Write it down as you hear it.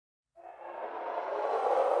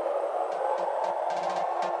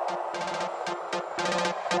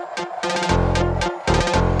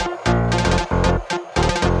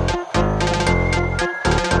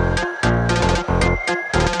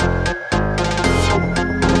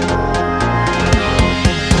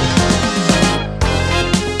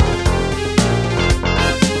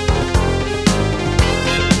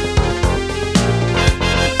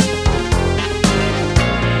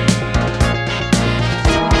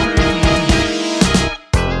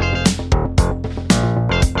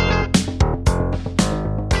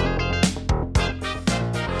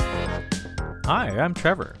Hi, I'm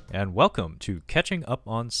Trevor, and welcome to Catching Up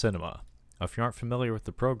on Cinema. If you aren't familiar with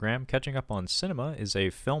the program, Catching Up on Cinema is a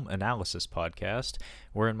film analysis podcast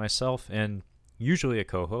wherein myself and usually a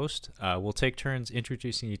co-host will take turns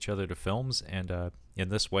introducing each other to films, and in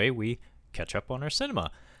this way we catch up on our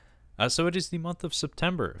cinema. So it is the month of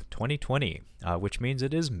September 2020, which means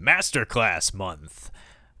it is Masterclass Month.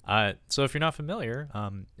 So if you're not familiar,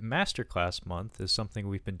 Masterclass Month is something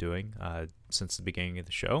we've been doing since the beginning of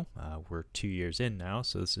the show. We're 2 years in now,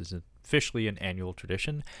 so this is officially an annual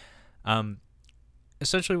tradition.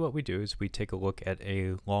 Essentially what we do is we take a look at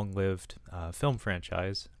a long-lived film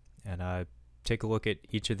franchise and take a look at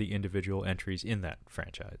each of the individual entries in that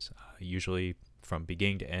franchise, usually from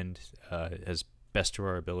beginning to end as best to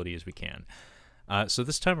our ability as we can. So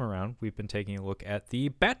this time around, we've been taking a look at the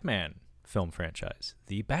Batman film franchise,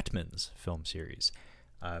 the Batmans film series,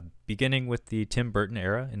 beginning with the Tim Burton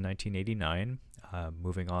era in 1989,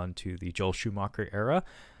 moving on to the Joel Schumacher era,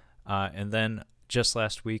 and then just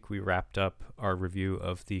last week we wrapped up our review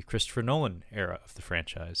of the Christopher Nolan era of the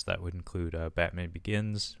franchise. That would include Batman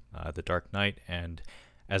Begins, The Dark Knight, and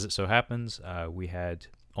as it so happens, we had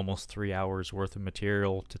almost 3 hours worth of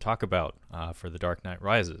material to talk about for The Dark Knight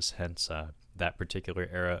Rises, hence that particular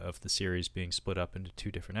era of the series being split up into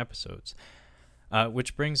 2 different episodes.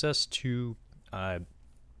 Which brings us to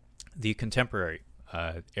the contemporary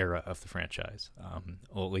era of the franchise,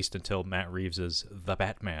 or at least until Matt Reeves's The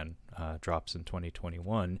Batman drops in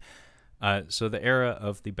 2021. So the era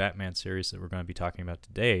of the Batman series that we're going to be talking about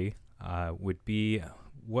today would be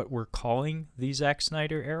what we're calling the Zack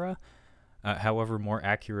Snyder era. However, more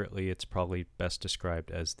accurately, it's probably best described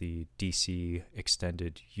as the DC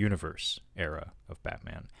Extended Universe era of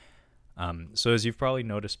Batman. So as you've probably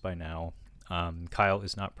noticed by now, Kyle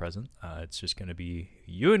is not present. It's just going to be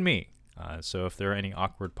you and me. So if there are any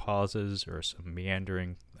awkward pauses or some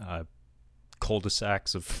meandering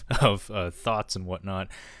cul-de-sacs of thoughts and whatnot,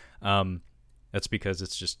 that's because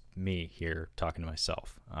it's just me here talking to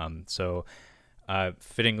myself. So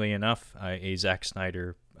fittingly enough, a Zack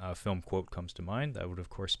Snyder film quote comes to mind. That would, of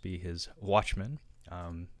course, be his Watchmen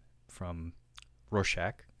from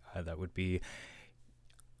Rorschach. That would be,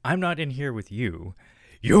 "I'm not in here with you.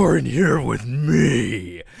 You're in here with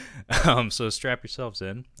me." So strap yourselves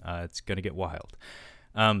in. It's going to get wild.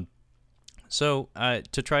 So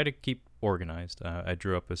to try to keep organized, I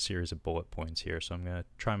drew up a series of bullet points here. So I'm going to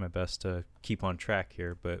try my best to keep on track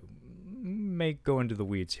here, but may go into the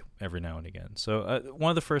weeds every now and again. So one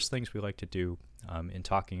of the first things we like to do in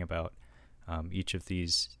talking about each of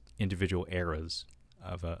these individual eras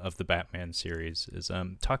of the Batman series is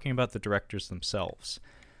talking about the directors themselves.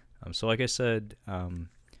 So like I said,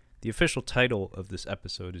 the official title of this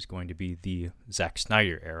episode is going to be the Zack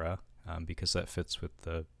Snyder era, because that fits with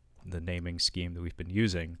the naming scheme that we've been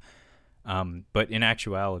using. But in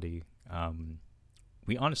actuality,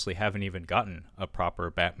 we honestly haven't even gotten a proper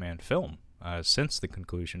Batman film since the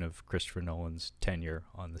conclusion of Christopher Nolan's tenure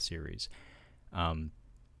on the series.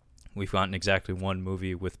 We've gotten exactly one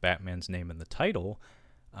movie with Batman's name in the title,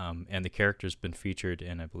 and the character's been featured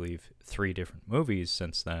in, I believe, 3 different movies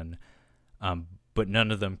since then, but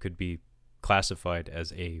none of them could be classified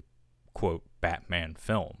as a, quote, Batman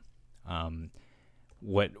film.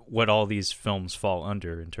 What all these films fall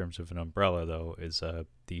under in terms of an umbrella, though, is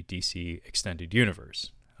the DC Extended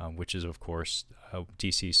Universe, which is, of course,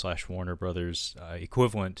 DC/Warner Brothers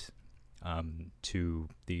equivalent to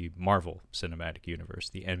the Marvel Cinematic Universe,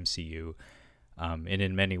 the MCU. And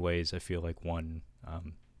in many ways, I feel like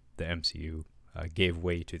the MCU gave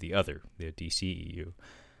way to the other, the DCEU.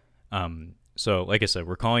 So, like I said,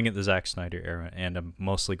 we're calling it the Zack Snyder era, and I'm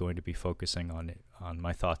mostly going to be focusing on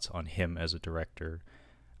my thoughts on him as a director.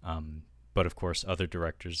 But of course, other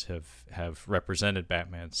directors have represented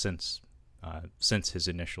Batman since his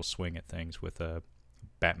initial swing at things with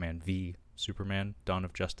Batman v Superman: Dawn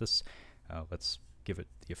of Justice. Let's give it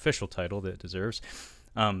the official title that it deserves.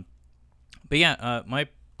 But yeah, my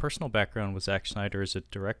personal background with Zack Snyder as a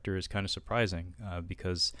director is kind of surprising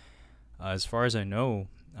because, as far as I know,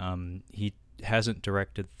 he hasn't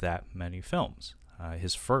directed that many films.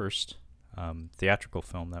 His first theatrical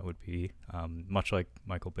film, that would be, much like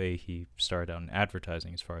Michael Bay, he started out in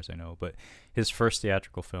advertising as far as I know, but his first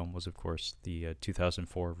theatrical film was, of course, the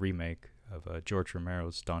 2004 remake of George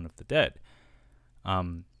Romero's Dawn of the Dead,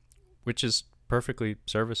 which is perfectly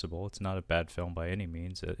serviceable. It's not a bad film by any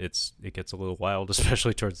means. It gets a little wild,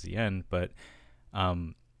 especially towards the end, but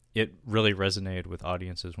it really resonated with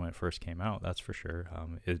audiences when it first came out, that's for sure.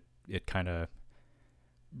 It kind of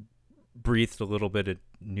breathed a little bit of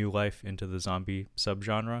new life into the zombie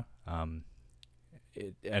subgenre.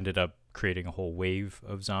 it ended up creating a whole wave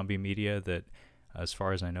of zombie media that, as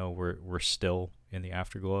far as I know, we're still in the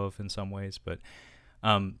afterglow of in some ways. But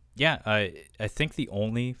yeah, I think the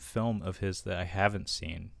only film of his that I haven't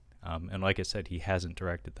seen, and like I said, he hasn't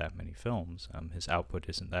directed that many films. His output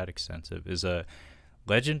isn't that extensive. Is a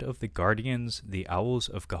Legend of the Guardians: The Owls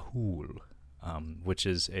of Ga'Hoole, which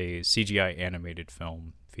is a CGI animated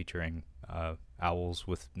film featuring owls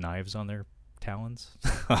with knives on their talons,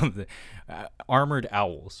 armored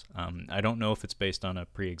owls. I don't know if it's based on a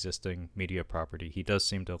pre-existing media property. He does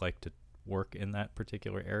seem to like to work in that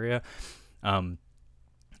particular area,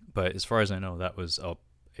 but as far as I know, that was a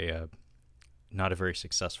not a very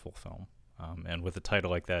successful film. And with a title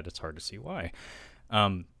like that, it's hard to see why.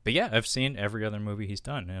 But yeah, I've seen every other movie he's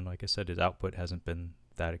done, and like I said, his output hasn't been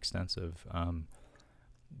that extensive.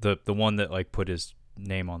 The one that like put his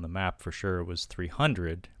name on the map for sure was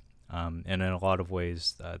 300, and in a lot of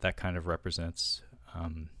ways, that kind of represents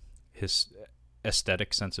his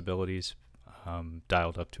aesthetic sensibilities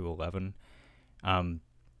dialed up to 11.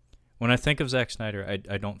 When I think of Zack Snyder,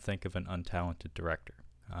 I don't think of an untalented director.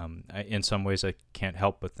 In some ways, I can't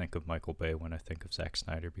help but think of Michael Bay when I think of Zack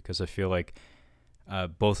Snyder, because I feel like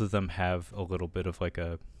both of them have a little bit of like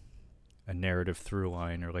a narrative through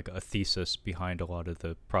line, or like a thesis behind a lot of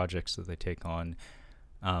the projects that they take on.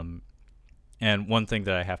 And one thing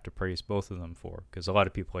that I have to praise both of them for, because a lot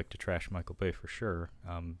of people like to trash Michael Bay for sure,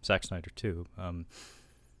 Zack Snyder too,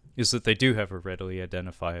 is that they do have a readily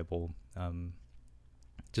identifiable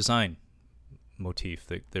design motif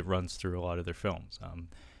that runs through a lot of their films.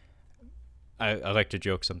 I like to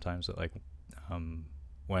joke sometimes that like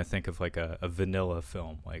when I think of like a vanilla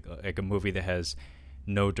film, like a movie that has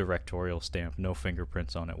no directorial stamp, no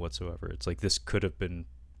fingerprints on it whatsoever, it's like this could have been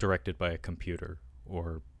directed by a computer,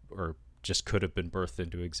 or just could have been birthed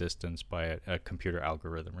into existence by a computer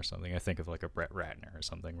algorithm or something. I think of like a Brett Ratner or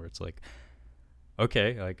something, where it's like,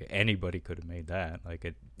 okay, like anybody could have made that.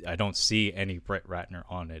 Like I don't see any Brett Ratner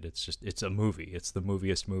on it. It's just, it's a movie. It's the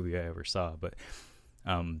moviest movie I ever saw. But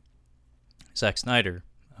Zack Snyder,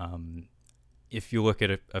 if you look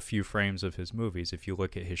at a few frames of his movies, if you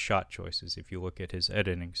look at his shot choices, if you look at his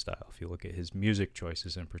editing style, if you look at his music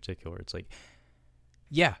choices in particular, it's like,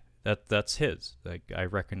 yeah, that's his. Like, I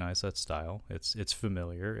recognize that style. It's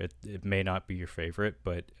familiar. It may not be your favorite,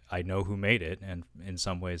 but I know who made it, and in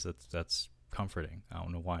some ways that's comforting. I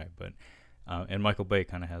don't know why, but and Michael Bay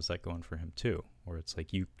kind of has that going for him too, where it's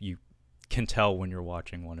like you can tell when you're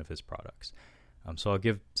watching one of his products. So I'll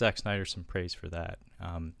give Zack Snyder some praise for that.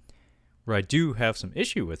 Where I do have some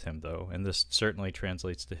issue with him, though, and this certainly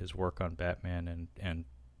translates to his work on Batman and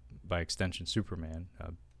by extension Superman,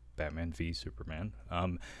 Batman v Superman.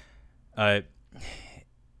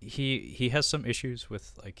 He has some issues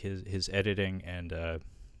with like his editing, and I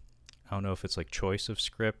don't know if it's like choice of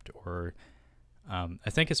script, or I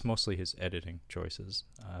think it's mostly his editing choices.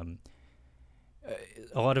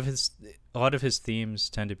 A lot of his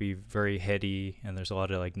themes tend to be very heady, and there's a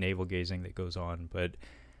lot of like navel gazing that goes on, but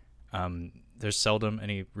there's seldom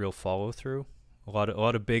any real follow through. A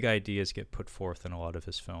lot of big ideas get put forth in a lot of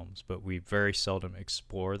his films, but we very seldom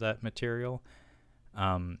explore that material,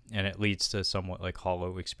 and it leads to somewhat like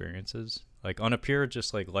hollow experiences. Like on a pure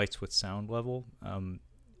just like lights with sound level,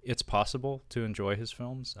 it's possible to enjoy his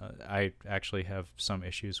films. I actually have some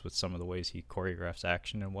issues with some of the ways he choreographs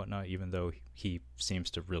action and whatnot, even though he seems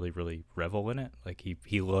to really, really revel in it. Like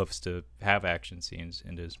he loves to have action scenes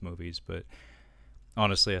in his movies, but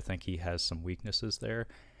honestly, I think he has some weaknesses there.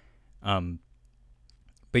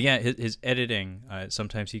 But yeah, his editing,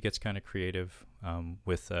 sometimes he gets kind of creative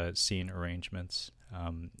with scene arrangements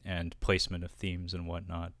and placement of themes and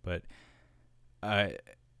whatnot. But I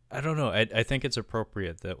don't know. I think it's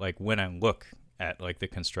appropriate that like when I look at like the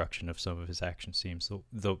construction of some of his action scenes,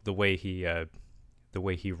 the way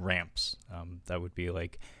he ramps, that would be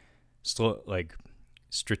like slow, like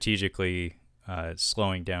strategically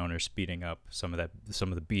slowing down or speeding up some of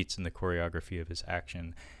the beats in the choreography of his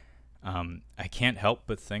action. I can't help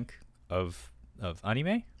but think of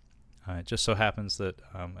anime. It just so happens that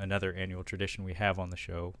another annual tradition we have on the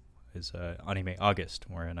show is Anime August,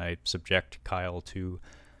 wherein I subject Kyle to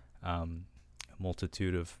a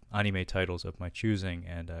multitude of anime titles of my choosing,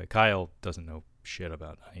 and Kyle doesn't know shit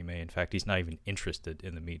about anime. In fact, he's not even interested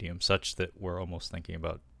in the medium, such that we're almost thinking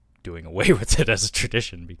about doing away with it as a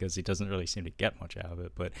tradition, because he doesn't really seem to get much out of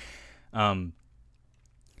it. But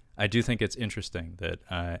I do think it's interesting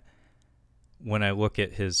that when I look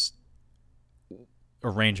at his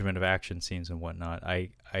arrangement of action scenes and whatnot,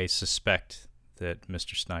 I suspect that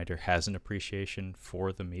Mr. Snyder has an appreciation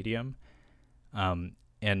for the medium.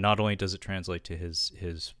 And not only does it translate to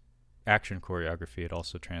his action choreography, it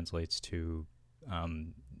also translates to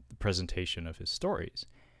the presentation of his stories,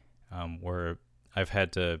 where I've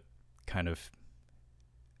had to kind of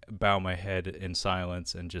bow my head in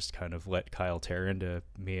silence and just kind of let Kyle tear into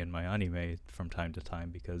me and my anime from time to time,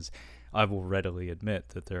 because I will readily admit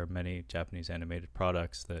that there are many Japanese animated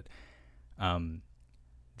products that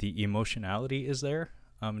the emotionality is there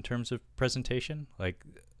in terms of presentation, like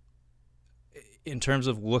in terms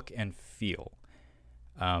of look and feel,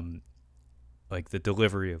 like the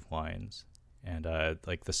delivery of lines and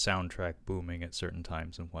like the soundtrack booming at certain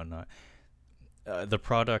times and whatnot. The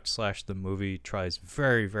product / the movie tries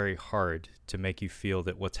very, very hard to make you feel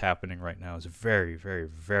that what's happening right now is very, very,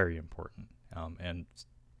 very important. And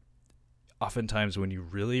oftentimes when you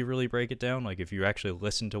really, really break it down, like if you actually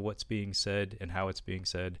listen to what's being said and how it's being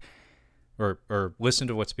said, or listen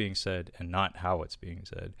to what's being said and not how it's being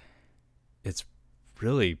said, it's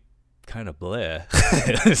really kind of bleh.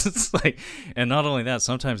 It's like, and not only that,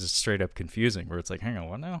 sometimes it's straight up confusing, where it's like, hang on,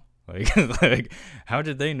 what now? Like, how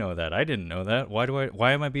did they know that? I didn't know that.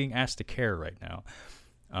 Why am I being asked to care right now?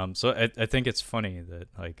 So I think it's funny that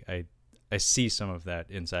like I see some of that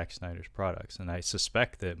in Zack Snyder's products, and I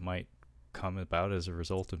suspect that it might come about as a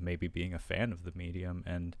result of maybe being a fan of the medium.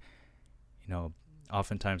 And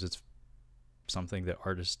oftentimes it's something that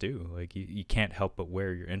artists do. Like you can't help but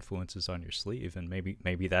wear your influences on your sleeve, and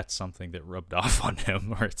maybe that's something that rubbed off on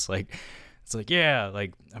him, or it's like yeah,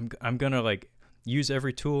 like I'm gonna like use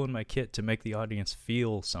every tool in my kit to make the audience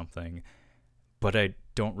feel something, but I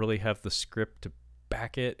don't really have the script to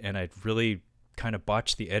back it, and I'd really kind of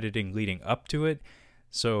botch the editing leading up to it.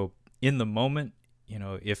 So in the moment,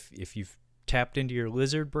 if you've tapped into your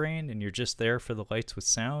lizard brain and you're just there for the lights with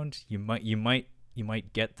sound, you might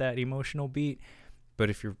get that emotional beat. But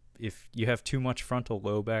if you have too much frontal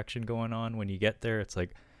lobe action going on when you get there, it's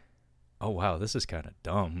like, oh wow, this is kind of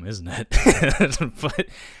dumb, isn't it? But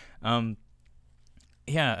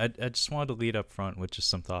yeah, I just wanted to lead up front with just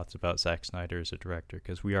some thoughts about Zack Snyder as a director,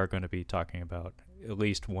 because we are going to be talking about at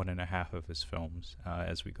least 1.5 of his films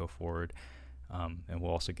as we go forward, and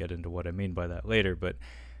we'll also get into what I mean by that later. But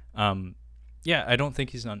yeah, I don't think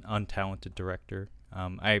he's an untalented director.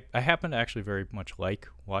 I happen to actually very much like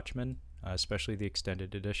Watchmen, especially the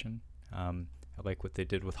extended edition. I like what they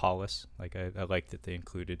did with Hollis. Like I like that they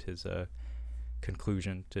included his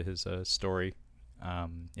conclusion to his story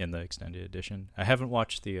in the extended edition. I haven't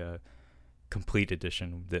watched the complete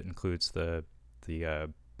edition that includes the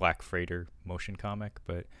Black Freighter motion comic,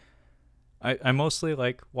 but I mostly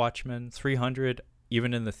like Watchmen. 300,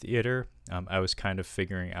 even in the theater, I was kind of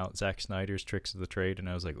figuring out Zack Snyder's tricks of the trade, and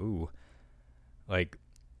I was like, ooh, like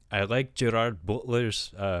I like Gerard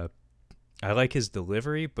Butler's I like his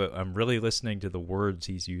delivery, but I'm really listening to the words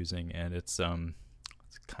he's using, and it's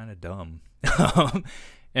kind of dumb.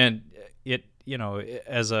 And it,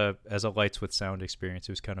 as a lights with sound experience,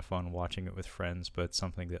 it was kind of fun watching it with friends, but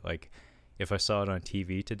something that, like, if I saw it on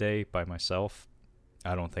TV today by myself,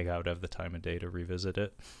 I don't think I would have the time of day to revisit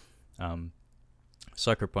it.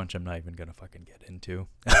 Sucker Punch, I'm not even gonna fucking get into.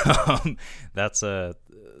 That's a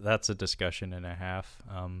discussion and a half.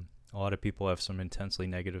 A lot of people have some intensely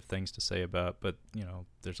negative things to say about, but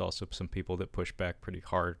there's also some people that push back pretty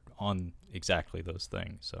hard on exactly those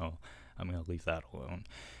things. So I'm gonna leave that alone.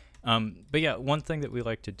 But yeah, one thing that we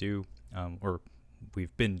like to do, or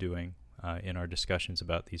we've been doing in our discussions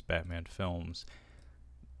about these Batman films,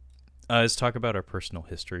 is talk about our personal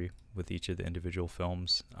history with each of the individual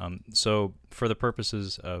films. So for the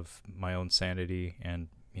purposes of my own sanity and,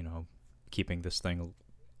 keeping this thing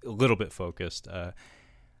a little bit focused,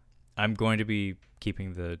 I'm going to be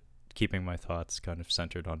keeping my thoughts kind of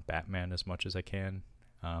centered on Batman as much as I can.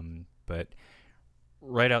 But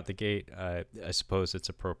right out the gate, I suppose it's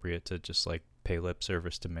appropriate to just like pay lip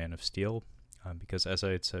service to Man of Steel, because as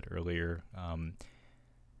I had said earlier,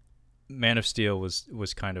 Man of Steel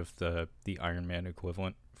was kind of the Iron Man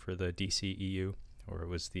equivalent for the DCEU, or it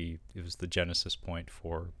was the genesis point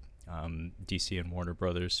for DC and Warner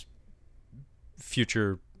Brothers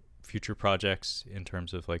future projects in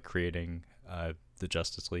terms of like creating the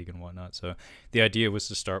Justice League and whatnot. So the idea was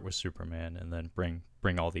to start with Superman and then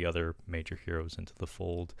bring all the other major heroes into the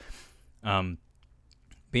fold. But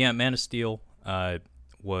yeah, Man of Steel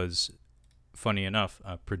was, funny enough,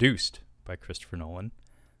 produced by Christopher Nolan,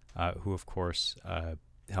 who of course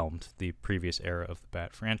helmed the previous era of the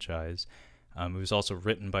Bat franchise. It was also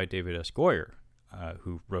written by David S. Goyer,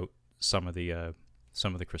 who wrote some of the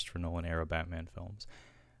Christopher Nolan era Batman films.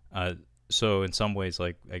 So in some ways,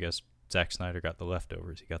 like, I guess Zack Snyder got the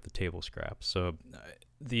leftovers. He got the table scraps. So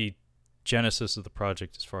the genesis of the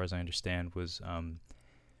project, as far as I understand, was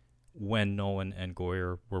when Nolan and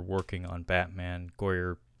Goyer were working on Batman,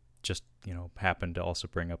 Goyer just, happened to also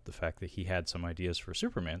bring up the fact that he had some ideas for a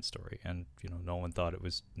Superman story. And, Nolan thought it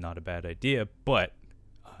was not a bad idea, but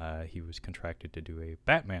he was contracted to do a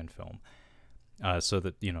Batman film. So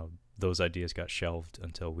that, those ideas got shelved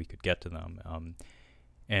until we could get to them.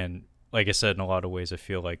 And like I said, in a lot of ways, I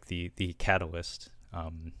feel like the catalyst,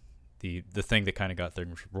 the thing that kind of got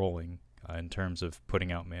things rolling in terms of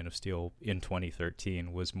putting out Man of Steel in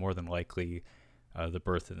 2013 was more than likely the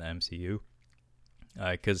birth of the MCU.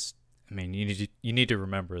 Because, you need to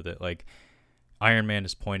remember that, like, Iron Man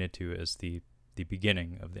is pointed to as the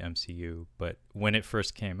beginning of the MCU, but when it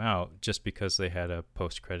first came out, just because they had a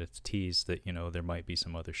post-credits tease that, there might be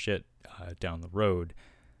some other shit down the road,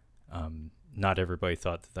 not everybody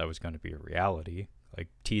thought that was going to be a reality. Like,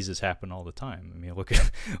 teases happen all the time. Look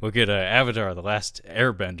at Avatar: The Last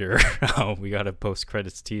Airbender. We got a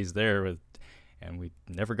post-credits tease there, and we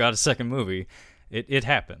never got a second movie. It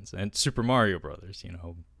happens. And Super Mario Brothers,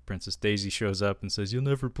 Princess Daisy shows up and says, "You'll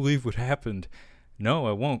never believe what happened." No,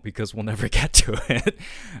 I won't, because we'll never get to it.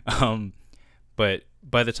 But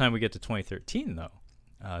by the time we get to 2013,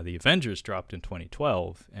 though, the Avengers dropped in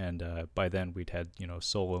 2012, and by then we'd had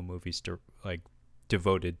solo movies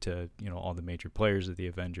devoted to all the major players of the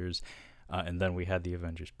Avengers, and then we had the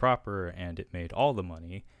Avengers proper, and it made all the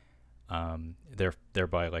money,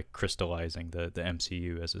 thereby like crystallizing the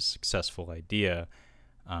MCU as a successful idea.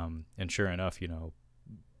 And sure enough,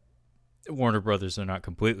 Warner Brothers are not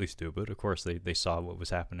completely stupid. Of course, they saw what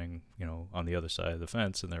was happening, on the other side of the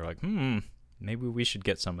fence, and they're like, maybe we should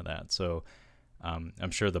get some of that. So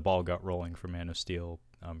I'm sure the ball got rolling for Man of Steel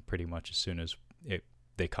pretty much as soon as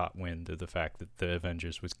they caught wind of the fact that the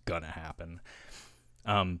Avengers was gonna happen.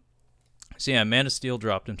 So yeah, Man of Steel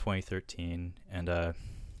dropped in 2013, and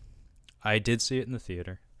I did see it in the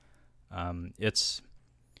theater.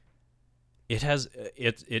 It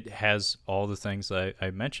has all the things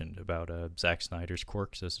I mentioned about Zack Snyder's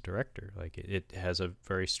quirks as a director. Like, it has a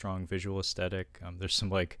very strong visual aesthetic. There's some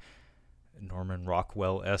like Norman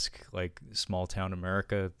Rockwell-esque like small town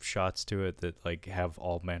America shots to it that like have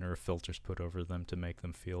all manner of filters put over them to make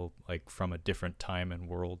them feel like from a different time and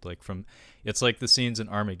world. It's like the scenes in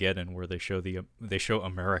Armageddon where they show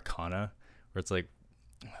Americana, where it's like,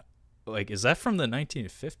 is that from the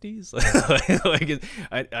 1950s?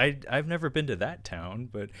 I've never been to that town,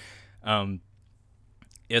 but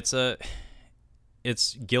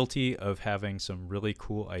it's guilty of having some really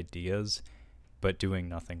cool ideas, but doing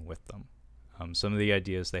nothing with them. Some of the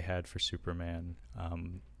ideas they had for Superman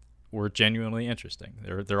were genuinely interesting.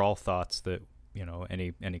 They're all thoughts that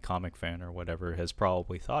any comic fan or whatever has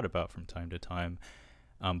probably thought about from time to time,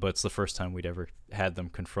 but it's the first time we'd ever had them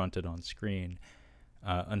confronted on screen.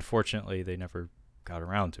 Unfortunately, they never got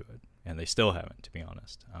around to it, and they still haven't, to be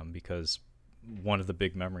honest, because one of the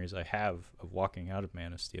big memories I have of walking out of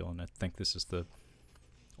Man of Steel, and I think this is the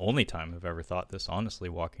only time I've ever thought this, honestly,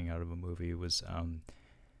 walking out of a movie, was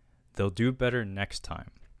they'll do better next time.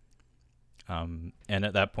 And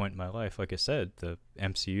at that point in my life, like I said, the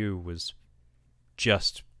MCU was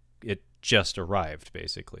just arrived,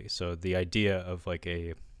 basically. So the idea of like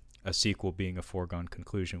a sequel being a foregone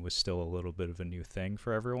conclusion was still a little bit of a new thing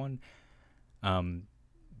for everyone.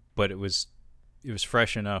 But it was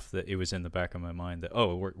fresh enough that it was in the back of my mind that,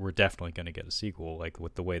 we're definitely going to get a sequel. Like,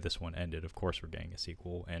 with the way this one ended, of course we're getting a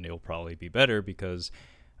sequel, and it'll probably be better because,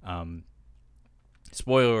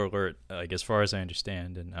 spoiler alert, like, as far as I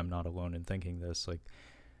understand, and I'm not alone in thinking this, like,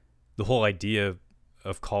 the whole idea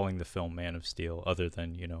of calling the film Man of Steel, other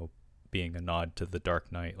than, being a nod to The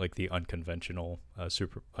Dark Knight, like the unconventional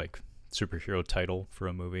superhero title for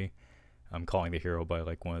a movie, calling the hero by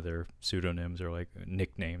like one of their pseudonyms or like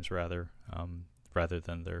nicknames rather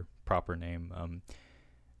than their proper name,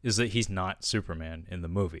 is that he's not Superman in the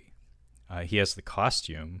movie. He has the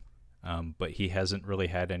costume, but he hasn't really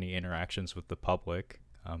had any interactions with the public,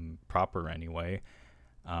 proper anyway.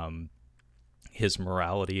 His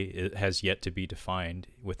morality has yet to be defined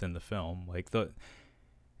within the film.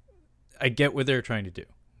 I get what they're trying to do,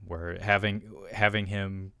 where having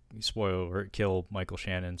him, spoiler alert, kill Michael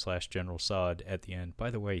Shannon / General Zod at the end.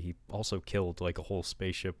 By the way, he also killed like a whole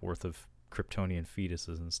spaceship worth of Kryptonian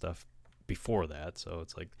fetuses and stuff before that. So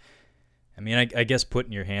it's like, I guess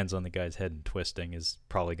putting your hands on the guy's head and twisting is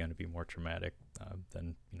probably going to be more traumatic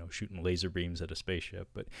than shooting laser beams at a spaceship.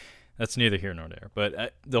 But that's neither here nor there.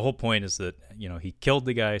 But the whole point is that he killed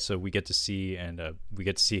the guy, so we get to see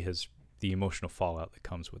the emotional fallout that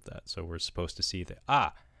comes with that. So we're supposed to see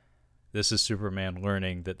that, this is Superman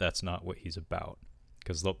learning that that's not what he's about.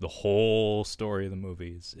 Because the whole story of the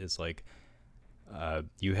movie is like,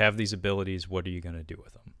 you have these abilities, what are you going to do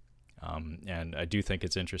with them? And I do think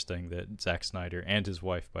it's interesting that Zack Snyder and his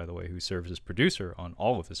wife, by the way, who serves as producer on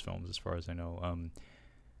all of his films, as far as I know,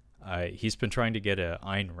 he's been trying to get a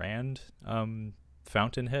Ayn Rand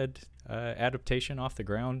Fountainhead adaptation off the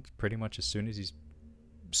ground pretty much as soon as he's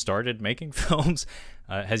started making films.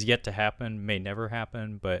 Has yet to happen, may never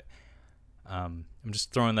happen, but I'm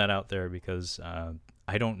just throwing that out there because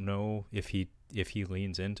I don't know if he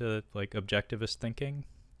leans into like objectivist thinking,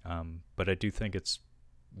 but I do think it's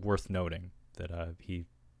worth noting that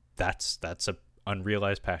that's a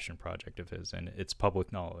unrealized passion project of his, and it's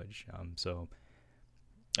public knowledge. So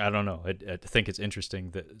I don't know. I think it's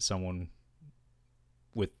interesting that someone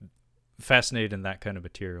with fascinated in that kind of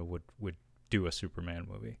material would do a Superman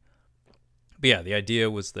movie. But yeah, the idea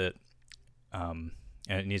was that, and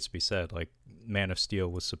it needs to be said, like Man of Steel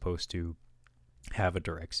was supposed to have a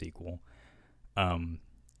direct sequel,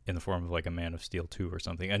 in the form of like a Man of Steel 2 or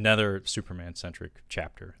something, another Superman-centric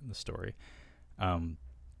chapter in the story.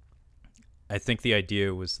 I think the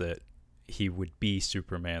idea was that he would be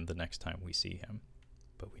Superman the next time we see him,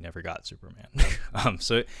 but we never got Superman.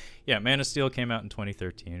 So yeah, Man of Steel came out in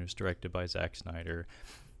 2013. It was directed by Zack Snyder,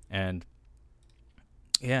 and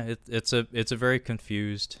yeah, it's a very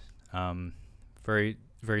confused, very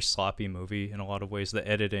very sloppy movie in a lot of ways. The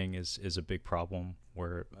editing is a big problem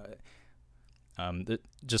where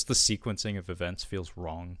just the sequencing of events feels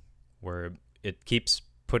wrong, where it keeps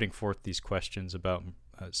putting forth these questions about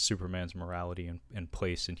Superman's morality and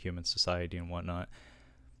place in human society and whatnot,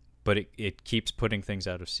 but it keeps putting things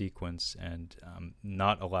out of sequence and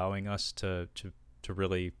not allowing us to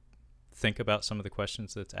really think about some of the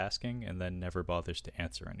questions that it's asking, and then never bothers to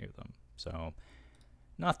answer any of them. So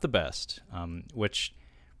not the best, which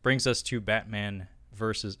brings us to Batman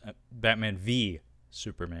v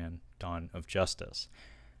Superman Dawn of Justice.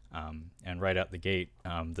 And right out the gate,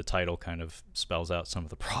 the title kind of spells out some of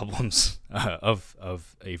the problems of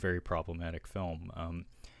a very problematic film,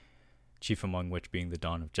 chief among which being the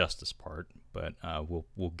Dawn of Justice part, but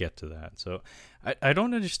we'll get to that. So I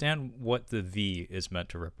don't understand what the V is meant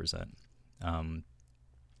to represent,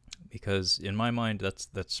 because in my mind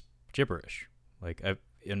that's gibberish. Like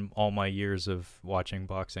in all my years of watching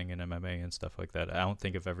boxing and MMA and stuff like that, I don't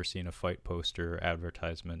think I've ever seen a fight poster or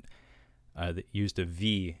advertisement that used a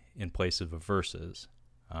V in place of a versus.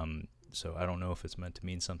 So I don't know if it's meant to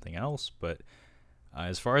mean something else, but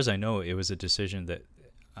as far as I know, it was a decision that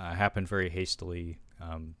happened very hastily,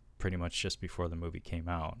 pretty much just before the movie came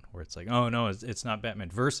out, where it's like, oh no, it's not Batman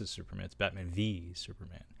versus Superman, it's Batman v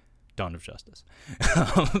Superman, Dawn of Justice.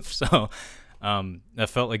 So that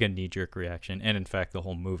felt like a knee-jerk reaction, and in fact the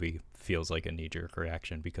whole movie feels like a knee-jerk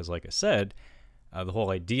reaction, because like I said, the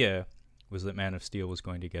whole idea was that Man of Steel was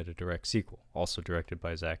going to get a direct sequel, also directed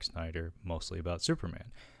by Zack Snyder, mostly about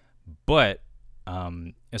Superman. But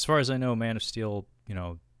as far as I know, Man of Steel,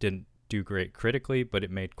 didn't do great critically, but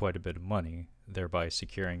it made quite a bit of money, thereby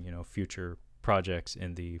securing, future projects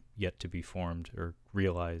in the yet-to-be-formed or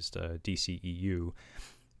realized DCEU.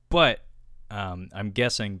 But I'm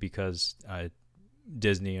guessing because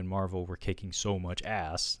Disney and Marvel were kicking so much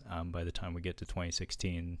ass by the time we get to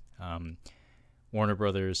 2016, Warner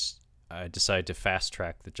Brothers decided to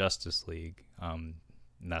fast-track the Justice League, and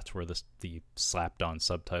that's where the slapped-on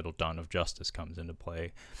subtitle Dawn of Justice comes into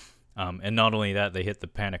play. And not only that, they hit the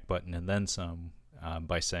panic button and then some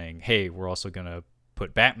by saying, hey, we're also going to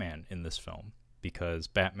put Batman in this film, because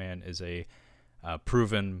Batman is a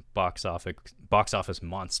proven box office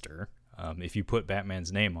monster. If you put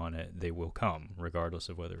Batman's name on it, they will come, regardless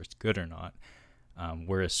of whether it's good or not.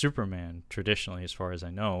 Whereas Superman, traditionally, as far as I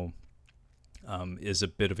know, is a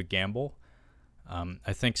bit of a gamble.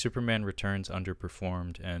 I think Superman Returns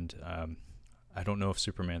underperformed, and I don't know if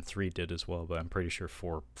Superman 3 did as well, but I'm pretty sure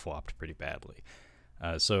 4 flopped pretty badly.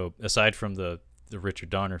 So aside from the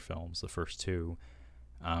Richard Donner films, the first two,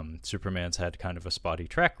 Superman's had kind of a spotty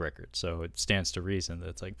track record. So it stands to reason that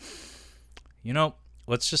it's like,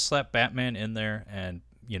 let's just slap Batman in there, and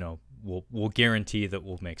we'll guarantee that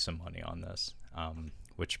we'll make some money on this,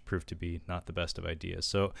 which proved to be not the best of ideas.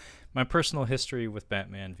 So my personal history with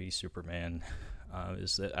Batman v Superman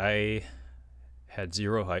is that I had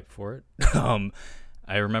zero hype for it.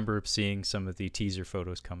 I remember seeing some of the teaser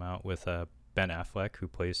photos come out with Ben Affleck, who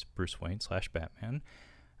plays Bruce Wayne / Batman,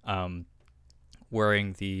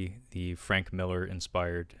 wearing the Frank Miller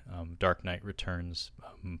inspired Dark Knight Returns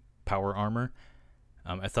power armor.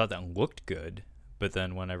 I thought that looked good, but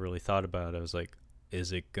then when I really thought about it, I was like,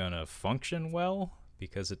 is it gonna function well?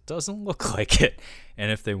 Because it doesn't look like it.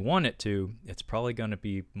 And if they want it to, it's probably gonna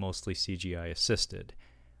be mostly CGI assisted.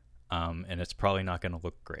 And it's probably not gonna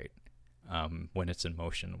look great. when it's in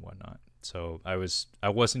motion and whatnot. So I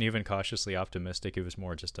wasn't even cautiously optimistic. It was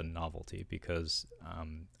more just a novelty because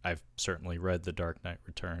I've certainly read The Dark Knight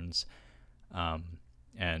Returns,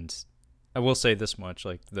 and I will say this much: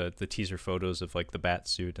 like the teaser photos of like the Bat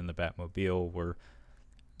suit and the Batmobile were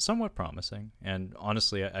somewhat promising. And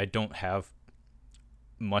honestly, I don't have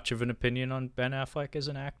much of an opinion on Ben Affleck as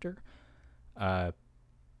an actor, but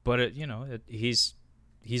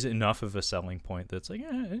he's enough of a selling point that's like,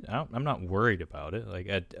 I'm not worried about it. Like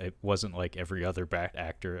it wasn't like every other Bat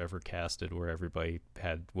actor ever casted where everybody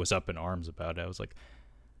was up in arms about it. I was like,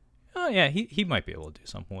 oh yeah, he might be able to do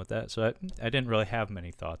something with that. So I didn't really have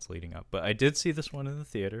many thoughts leading up, but I did see this one in the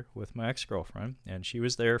theater with my ex-girlfriend, and she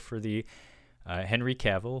was there for the Henry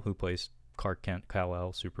Cavill, who plays Clark Kent,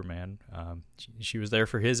 Kal-El, Superman. She was there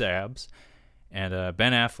for his abs, and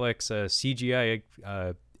Ben Affleck's CGI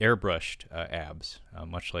airbrushed abs,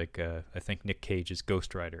 much like I think Nick Cage's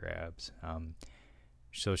Ghost Rider abs.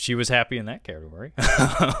 So she was happy in that category.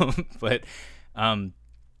 But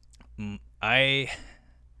I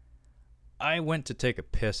went to take a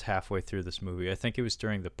piss halfway through this movie. I think it was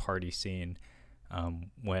during the party scene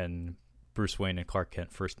when Bruce Wayne and Clark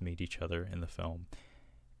Kent first meet each other in the film.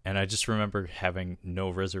 And I just remember having no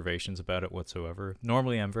reservations about it whatsoever.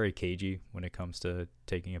 Normally, I'm very cagey when it comes to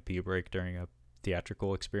taking a pee break during a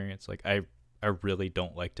theatrical experience. Like, I really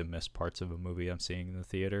don't like to miss parts of a movie I'm seeing in the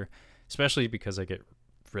theater, especially because I get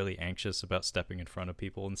really anxious about stepping in front of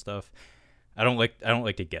people and stuff. I don't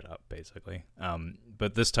like to get up, basically.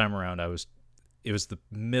 But this time around, it was the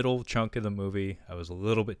middle chunk of the movie. I was a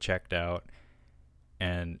little bit checked out,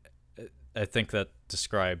 and I think that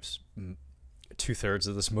describes 2/3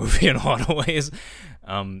 of this movie in a lot of ways.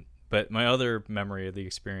 But my other memory of the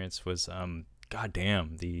experience was,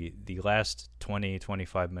 goddamn, the last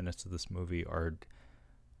 20-25 minutes of this movie are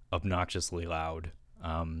obnoxiously loud.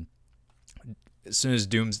 As soon as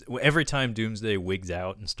every time Doomsday wigs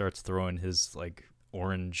out and starts throwing his like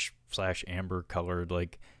orange/amber colored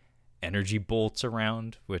like energy bolts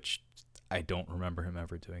around, which I don't remember him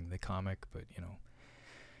ever doing in the comic, but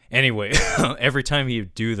anyway, every time he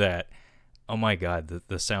would do that, oh my god,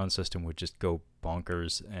 the sound system would just go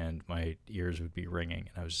bonkers and my ears would be ringing,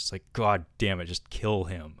 and I was just like, god damn it, just kill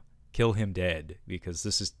him dead, because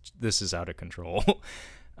this is out of control.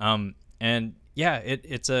 And yeah,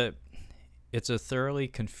 it's a thoroughly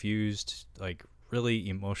confused, like really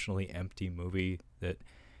emotionally empty movie that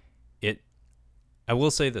I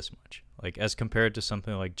will say this much, like as compared to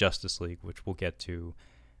something like Justice League, which we'll get to,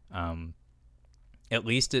 at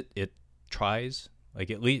least it tries. Like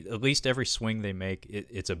at least every swing they make,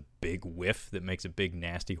 it's a big whiff that makes a big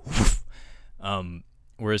nasty whoof.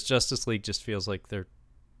 Whereas Justice League just feels like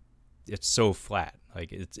it's so flat.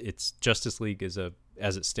 Like it's Justice League as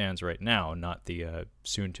it stands right now, not the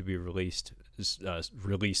soon to be released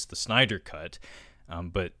the Snyder cut,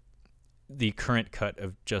 but the current cut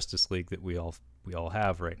of Justice League that we all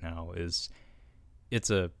have right now it's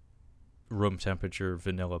a room temperature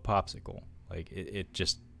vanilla popsicle. Like it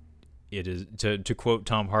is, to quote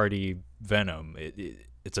Tom Hardy, Venom,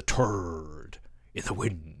 it's a turd in the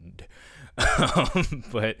wind.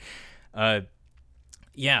 But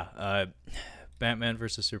Batman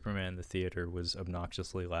versus Superman, the theater, was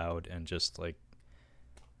obnoxiously loud and just like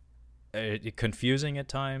confusing at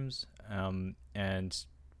times, and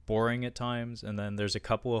boring at times. And then there's a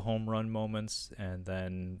couple of home run moments, and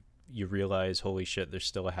then you realize, holy shit, there's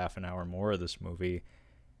still a half an hour more of this movie.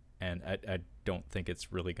 And I don't think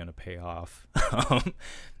it's really going to pay off.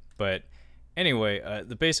 But anyway,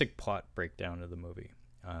 the basic plot breakdown of the movie.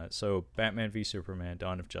 So Batman v Superman,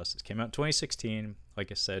 Dawn of Justice came out in 2016.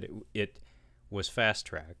 Like I said, it was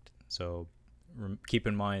fast-tracked. So keep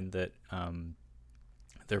in mind that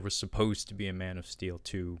there was supposed to be a Man of Steel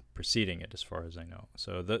 2 preceding it, as far as I know.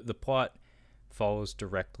 So the plot follows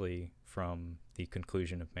directly from the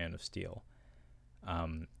conclusion of Man of Steel,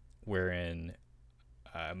 wherein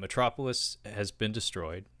Metropolis has been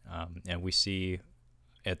destroyed, and we see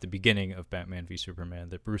at the beginning of Batman v Superman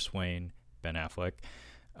that Bruce Wayne, Ben Affleck,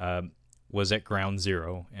 was at ground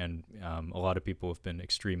zero, and a lot of people have been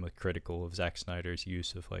extremely critical of Zack Snyder's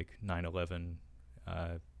use of like 9/11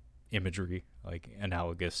 imagery, like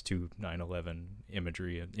analogous to 9/11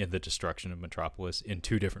 imagery in the destruction of Metropolis in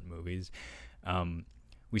two different movies.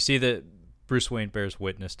 We see that Bruce Wayne bears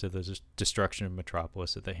witness to the destruction of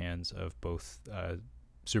Metropolis at the hands of both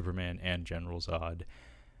Superman and General Zod,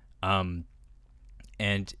 and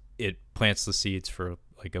it plants the seeds for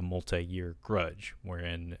like a multi-year grudge,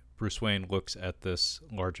 wherein Bruce Wayne looks at this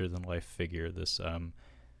larger-than-life figure, this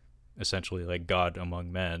essentially like God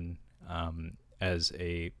among men, as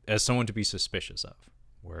someone to be suspicious of,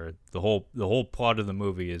 where the whole plot of the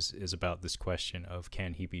movie is about this question of,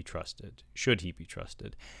 can he be trusted? Should he be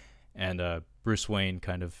trusted? And Bruce Wayne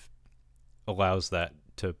kind of allows that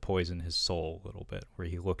to poison his soul a little bit, where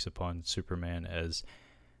he looks upon Superman as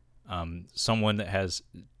someone that has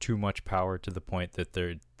too much power to the point that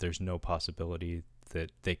there's no possibility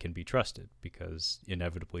that they can be trusted, because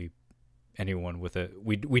inevitably anyone with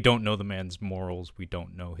we don't know the man's morals, we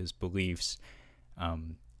don't know his beliefs,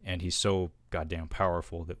 and he's so goddamn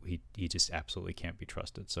powerful that he just absolutely can't be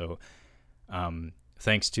trusted. So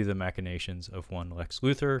thanks to the machinations of one Lex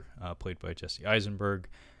Luthor, played by Jesse Eisenberg,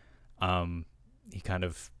 he kind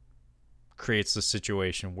of creates the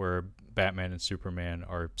situation where Batman and Superman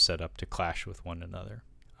are set up to clash with one another,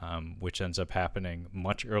 which ends up happening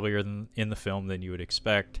much earlier in the film than you would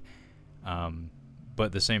expect. But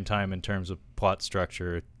at the same time, in terms of plot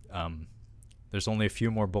structure, there's only a few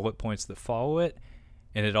more bullet points that follow it,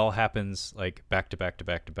 and it all happens like back to back to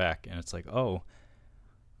back to back. And it's like, oh,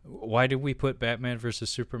 why did we put Batman versus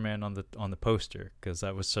Superman on the poster? Because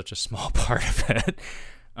that was such a small part of it.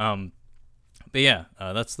 But yeah,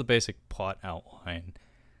 that's the basic plot outline.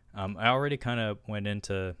 I already kind of went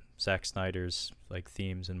into Zack Snyder's like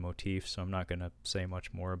themes and motifs, so I'm not gonna say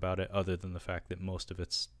much more about it, other than the fact that most of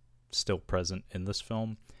it's still present in this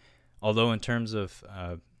film. Although in terms of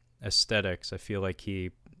aesthetics, I feel like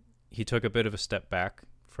he took a bit of a step back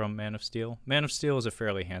from Man of Steel. Man of Steel is a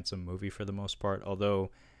fairly handsome movie for the most part, although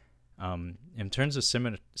in terms of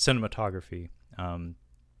cinematography,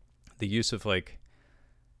 the use of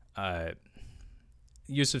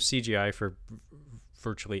CGI for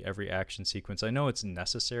virtually every action sequence, I know it's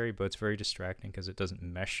necessary, but it's very distracting because it doesn't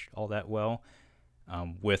mesh all that well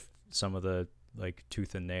with some of the like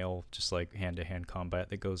tooth and nail, just like hand-to-hand combat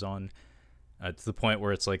that goes on, to the point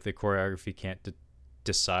where it's like the choreography can't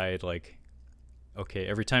decide like, okay,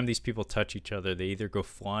 every time these people touch each other, they either go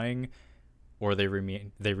flying or they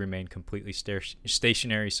remain completely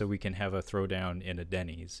stationary, so we can have a throwdown in a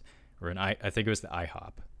Denny's or I think it was the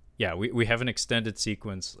IHOP. Yeah, we have an extended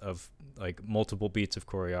sequence of like multiple beats of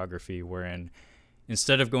choreography wherein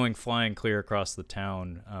instead of going flying clear across the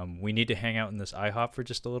town, we need to hang out in this IHOP for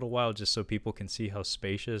just a little while, just so people can see how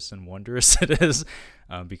spacious and wondrous it is,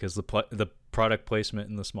 because the product placement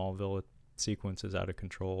in the Smallville sequence is out of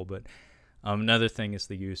control. But another thing is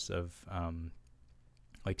the use of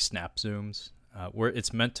like snap zooms, where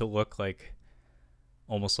it's meant to look like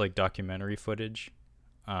almost like documentary footage,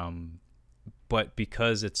 but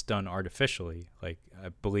because it's done artificially, like I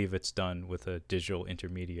believe it's done with a digital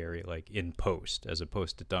intermediary, like in post, as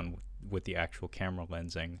opposed to done with the actual camera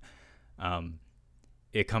lensing,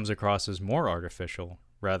 it comes across as more artificial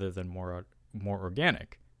rather than more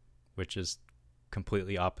organic, which is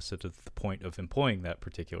completely opposite of the point of employing that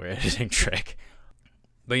particular editing trick.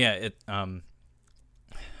 But yeah,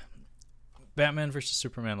 Batman versus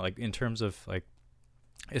Superman, like in terms of like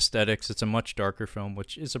aesthetics, it's a much darker film,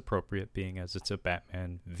 which is appropriate being as it's a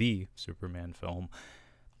Batman v Superman film.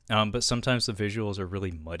 But sometimes the visuals are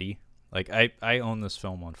really muddy. Like I own this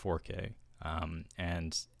film on 4K,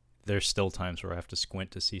 and there's still times where I have to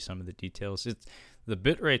squint to see some of the details. The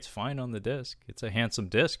bitrate's fine on the disc. It's a handsome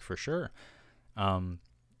disc for sure.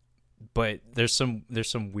 But there's some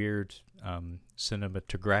weird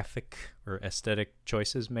cinematographic or aesthetic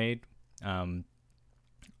choices made,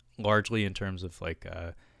 largely in terms of like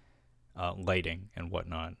lighting and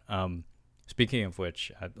whatnot. Speaking of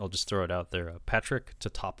which, I'll just throw it out there. Patrick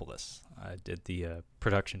Tatopoulos did the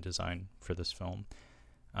production design for this film.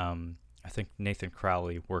 I think Nathan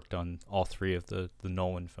Crowley worked on all three of the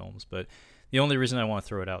Nolan films, but the only reason I want to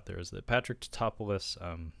throw it out there is that Patrick Tatopoulos,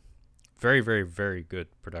 very, very, very good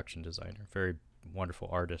production designer, very wonderful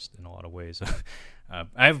artist in a lot of ways.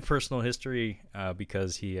 I have a personal history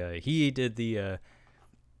because he did the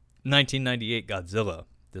 1998 Godzilla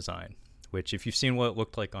design, which if you've seen what it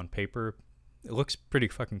looked like on paper, it looks pretty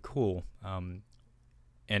fucking cool.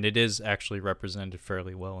 And it is actually represented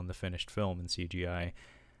fairly well in the finished film in CGI.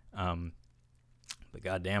 But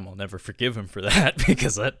goddamn, I'll never forgive him for that,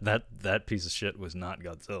 because that piece of shit was not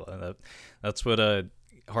Godzilla. That's what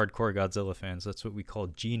hardcore Godzilla fans, that's what we call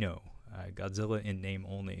Geno, Godzilla in name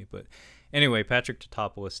only. But anyway, Patrick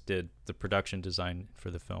Tatopoulos did the production design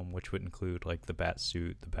for the film, which would include like the bat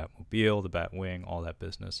suit, the Batmobile, the Batwing, all that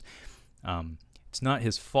business. It's not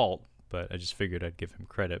his fault, but I just figured I'd give him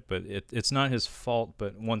credit. But it's not his fault,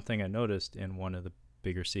 but one thing I noticed in one of the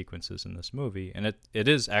bigger sequences in this movie, and it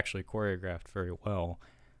is actually choreographed very well,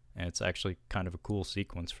 and it's actually kind of a cool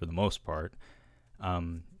sequence for the most part.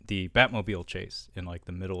 The Batmobile chase in like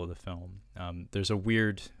the middle of the film, there's a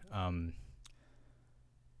weird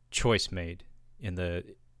choice made in the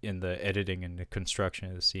in the editing and the construction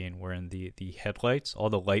of the scene, wherein the headlights, all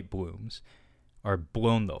the light blooms, are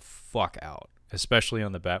blown the fuck out, especially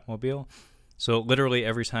on the Batmobile. So literally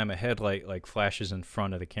every time a headlight like flashes in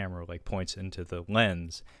front of the camera, like points into the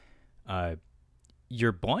lens,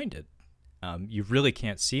 you're blinded. You really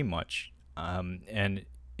can't see much. And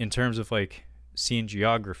in terms of like scene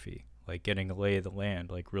geography, like getting a lay of the land,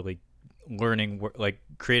 like really learning, like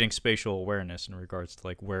creating spatial awareness in regards to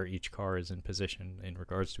like where each car is in position in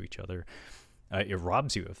regards to each other, it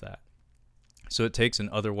robs you of that. So it takes an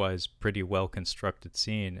otherwise pretty well constructed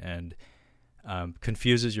scene and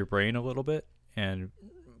confuses your brain a little bit and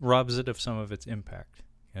robs it of some of its impact.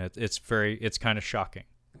 And it's kind of shocking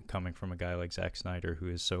coming from a guy like Zack Snyder, who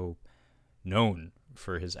is so known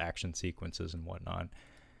for his action sequences and whatnot.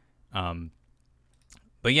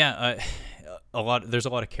 But yeah, there's a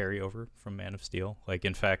lot of carryover from Man of Steel. Like,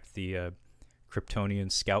 in fact, the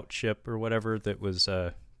Kryptonian scout ship or whatever that was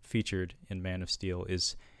featured in Man of Steel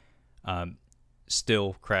is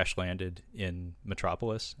still crash landed in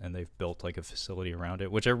Metropolis, and they've built like a facility around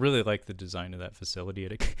it, which I really like the design of that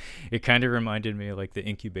facility. It kind of reminded me of like the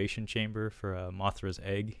incubation chamber for Mothra's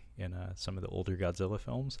egg in some of the older Godzilla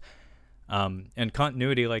films. And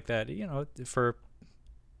continuity like that, you know, for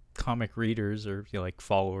comic readers or, you know, like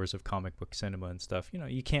followers of comic book cinema and stuff, you know,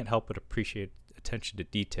 you can't help but appreciate attention to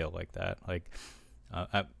detail like that. Like,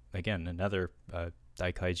 again, another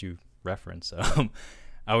Daikaiju reference.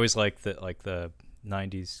 I always liked that, like the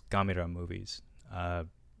 90s Gamera movies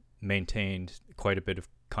maintained quite a bit of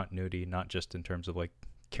continuity, not just in terms of like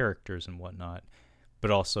characters and whatnot,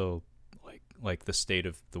 but also like the state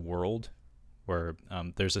of the world, where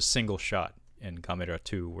there's a single shot in Gamera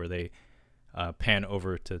 2 where they pan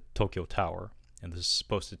over to Tokyo Tower, and this is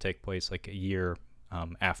supposed to take place like a year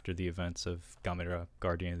after the events of Gamera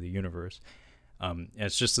Guardian of the Universe. And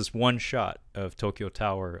it's just this one shot of Tokyo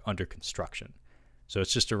Tower under construction. So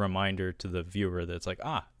it's just a reminder to the viewer that it's like,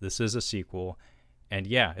 this is a sequel, and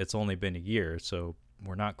yeah, it's only been a year, so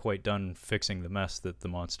we're not quite done fixing the mess that the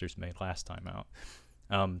monsters made last time out.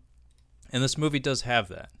 And this movie does have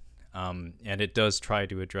that. And it does try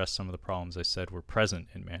to address some of the problems I said were present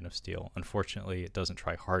in Man of Steel. Unfortunately, it doesn't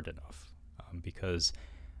try hard enough, because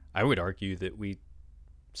I would argue that we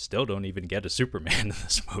still don't even get a Superman in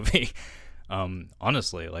this movie.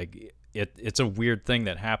 Honestly, like it's a weird thing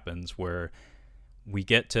that happens where we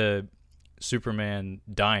get to Superman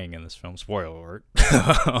dying in this film, spoiler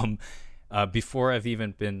alert, before I've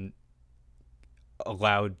even been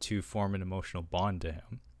allowed to form an emotional bond to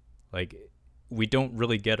him. Like, we don't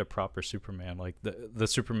really get a proper Superman, like the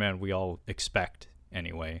Superman we all expect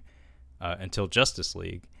anyway, until Justice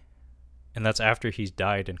League, and that's after he's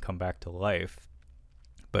died and come back to life.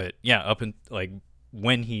 But yeah, up in like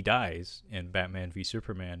when he dies in Batman v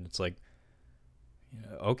Superman, it's like,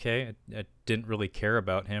 okay, I didn't really care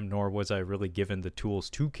about him, nor was I really given the tools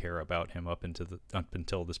to care about him up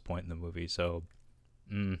until this point in the movie. So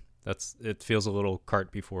it feels a little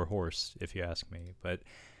cart before horse, if you ask me. But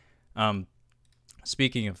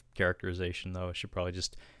speaking of characterization, though, I should probably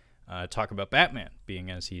just talk about Batman, being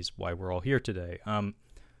as he's why we're all here today.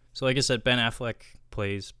 So like I said, Ben Affleck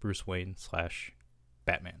plays Bruce Wayne /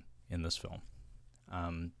 Batman in this film.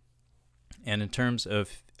 And in terms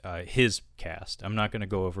of his cast, I'm not going to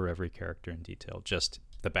go over every character in detail, just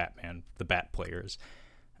the Batman, the Bat players.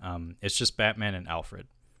 It's just Batman and Alfred.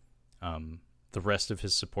 The rest of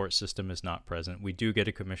his support system is not present. We do get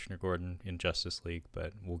a Commissioner Gordon in Justice League,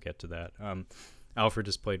 but we'll get to that. Alfred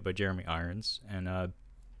is played by Jeremy Irons, and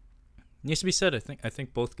needs to be said, I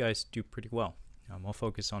think both guys do pretty well. I'll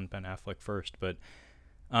focus on Ben Affleck first, but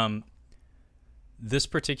this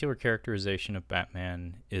particular characterization of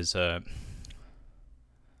Batman is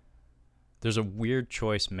there's a weird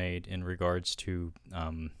choice made in regards to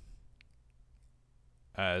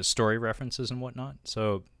story references and whatnot.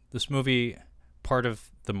 So this movie, part of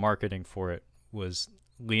the marketing for it was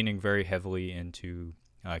leaning very heavily into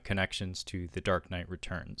connections to The Dark Knight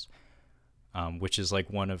Returns, which is like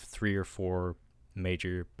one of 3 or 4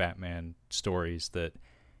 major Batman stories that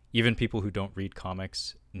even people who don't read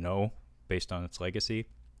comics know based on its legacy.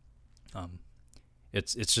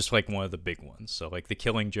 It's just like one of the big ones. So like The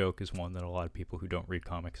Killing Joke is one that a lot of people who don't read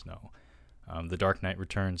comics know. The Dark Knight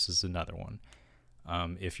Returns is another one.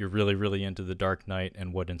 If you're really, really into The Dark Knight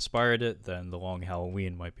and what inspired it, then The Long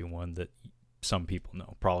Halloween might be one that some people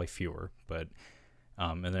know, probably fewer. But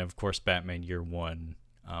and then, of course, Batman Year One,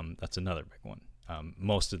 that's another big one.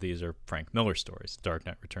 Most of these are Frank Miller stories, Dark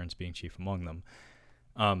Knight Returns being chief among them.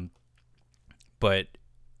 But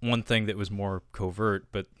one thing that was more covert,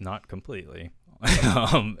 but not completely,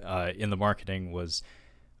 in the marketing was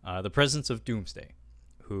the presence of Doomsday,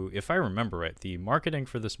 who, if I remember right, the marketing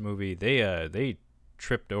for this movie, they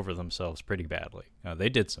tripped over themselves pretty badly. They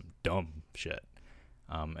did some dumb shit.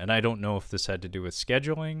 And I don't know if this had to do with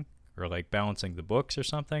scheduling or like balancing the books or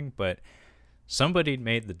something, but somebody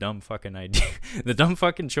made the dumb fucking idea, the dumb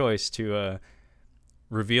fucking choice to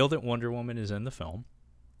reveal that Wonder Woman is in the film,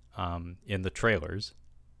 in the trailers,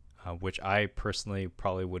 which I personally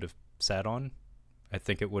probably would have sat on. I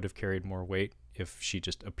think it would have carried more weight if she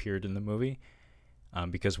just appeared in the movie,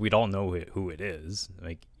 because we'd all know who it is.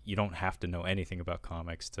 Like, you don't have to know anything about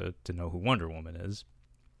comics to know who Wonder Woman is.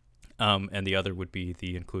 And the other would be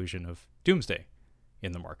the inclusion of Doomsday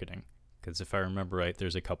in the marketing, because if I remember right,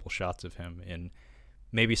 there's a couple shots of him in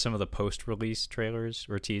maybe some of the post-release trailers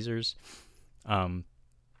or teasers. And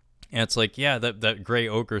it's like, yeah, that gray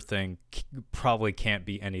ogre thing probably can't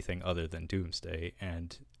be anything other than Doomsday.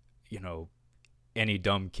 And, you know, any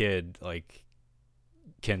dumb kid like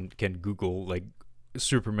can Google like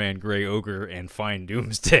Superman gray ogre and find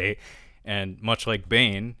Doomsday. And much like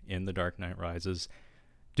Bane in The Dark Knight Rises,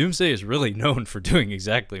 Doomsday is really known for doing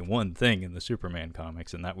exactly one thing in the Superman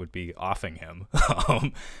comics, and that would be offing him.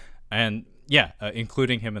 And yeah,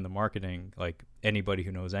 including him in the marketing, like anybody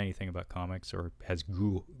who knows anything about comics or has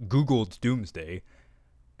Googled Doomsday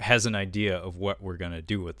has an idea of what we're going to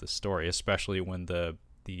do with the story, especially when the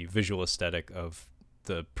visual aesthetic of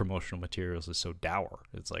the promotional materials is so dour.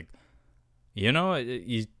 It's like, you know,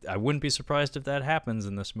 I wouldn't be surprised if that happens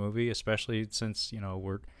in this movie, especially since, you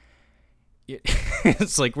know,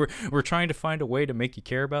 it's like we're trying to find a way to make you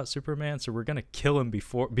care about Superman, so we're gonna kill him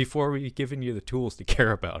before we've given you the tools to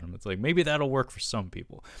care about him. It's like, maybe that'll work for some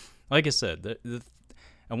people. Like I said,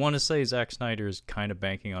 I want to say Zack Snyder is kind of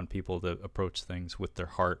banking on people to approach things with their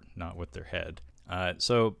heart, not with their head.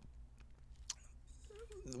 So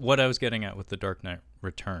what I was getting at with The Dark Knight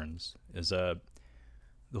Returns is the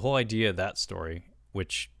whole idea of that story,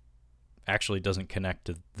 which actually doesn't connect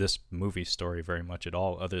to this movie story very much at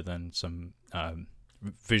all, other than some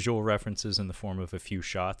visual references in the form of a few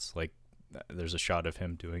shots. Like, there's a shot of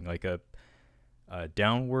him doing like a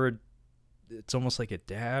downward, it's almost like a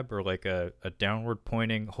dab or like a downward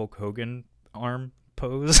pointing Hulk Hogan arm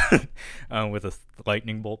pose with a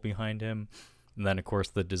lightning bolt behind him. And then, of course,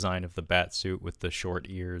 the design of the bat suit with the short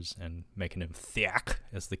ears and making him thick,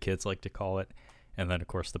 as the kids like to call it. And then, of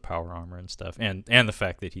course, the power armor and stuff, and the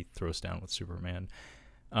fact that he throws down with Superman.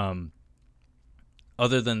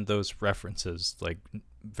 Other than those references, like,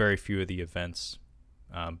 very few of the events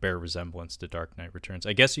bear resemblance to Dark Knight Returns.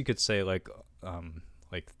 I guess you could say, like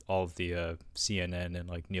all of the CNN and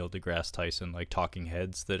like Neil deGrasse Tyson like talking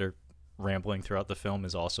heads that are rambling throughout the film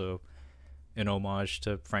is also an homage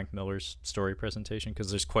to Frank Miller's story presentation, because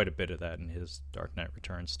there's quite a bit of that in his Dark Knight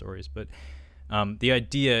Returns stories. But the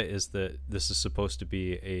idea is that this is supposed to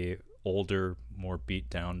be a older, more beat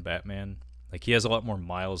down Batman. Like, he has a lot more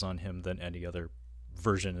miles on him than any other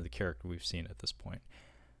version of the character we've seen at this point.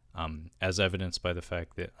 As evidenced by the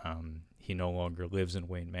fact that he no longer lives in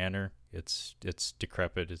Wayne Manor. It's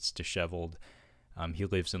decrepit, it's disheveled. He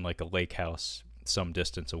lives in like a lake house some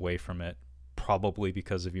distance away from it, probably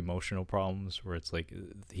because of emotional problems, where it's like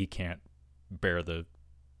he can't bear the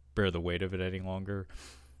weight of it any longer.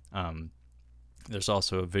 There's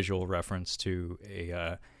also a visual reference to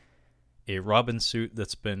a Robin suit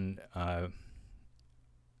that's been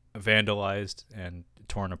vandalized and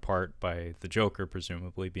torn apart by the Joker,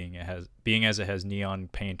 presumably being as it has neon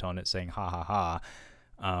paint on it saying "ha ha ha,"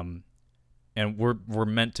 and we're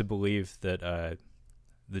meant to believe that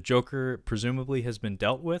the Joker presumably has been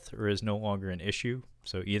dealt with or is no longer an issue.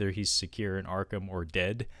 So either he's secure in Arkham or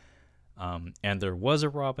dead. And there was a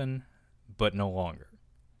Robin, but no longer.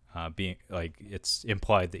 Being like, it's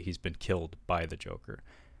implied that he's been killed by the Joker.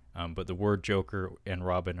 But the word Joker and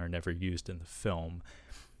Robin are never used in the film.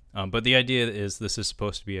 But the idea is this is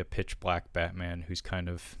supposed to be a pitch black Batman who's kind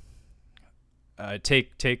of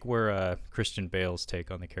take where Christian Bale's take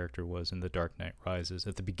on the character was in The Dark Knight Rises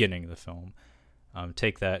at the beginning of the film.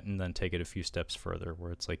 Take that and then take it a few steps further,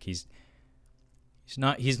 where it's like he's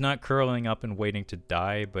not curling up and waiting to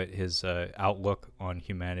die, but his outlook on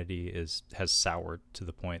humanity has soured to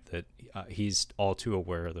the point that he's all too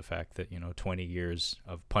aware of the fact that 20 years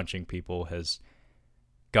of punching people has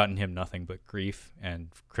gotten him nothing but grief, and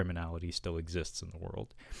criminality still exists in the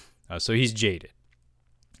world. So he's jaded.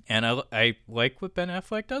 And I like what Ben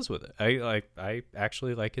Affleck does with it. I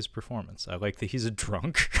actually like his performance. I like that he's a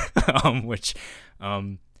drunk, which I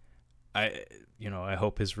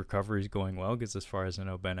hope his recovery is going well, because as far as I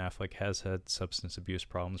know, Ben Affleck has had substance abuse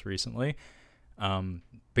problems recently. But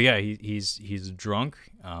yeah, he's drunk.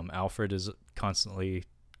 Alfred is constantly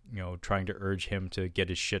trying to urge him to get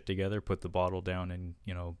his shit together, put the bottle down, and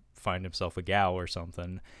find himself a gal or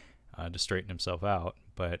something to straighten himself out.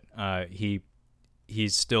 But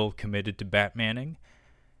he's still committed to Batmaning,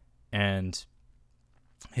 and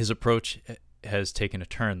his approach has taken a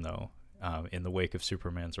turn, though, in the wake of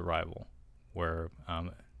Superman's arrival, where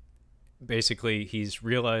basically he's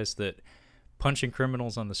realized that punching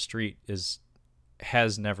criminals on the street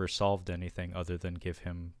has never solved anything other than give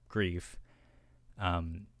him grief.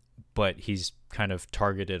 But he's kind of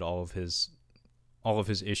targeted all of his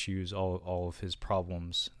issues, all of his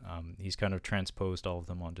problems. He's kind of transposed all of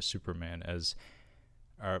them onto Superman as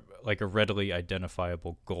like a readily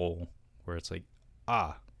identifiable goal, where it's like,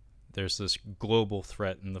 there's this global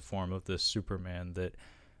threat in the form of this Superman that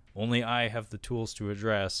only I have the tools to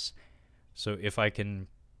address. So if I can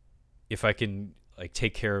like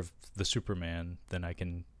take care of the Superman, then I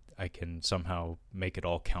can somehow make it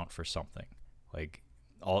all count for something. Like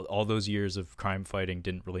all those years of crime fighting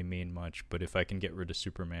didn't really mean much, but if I can get rid of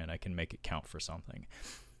Superman, I can make it count for something.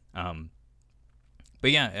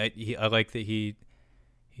 But yeah, I like that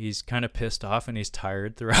he's kind of pissed off and he's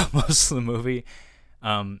tired throughout most of the movie.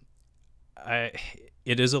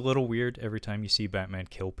 It is a little weird every time you see Batman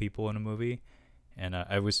kill people in a movie. And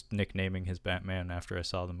I was nicknaming his Batman after I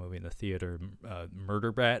saw the movie in the theater,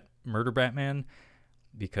 Murder Batman,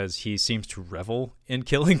 because he seems to revel in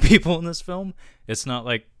killing people in this film. It's not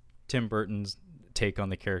like Tim Burton's take on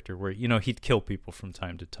the character where, he'd kill people from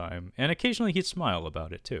time to time, and occasionally he'd smile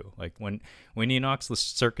about it too. Like when he knocks the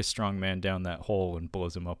circus strongman down that hole and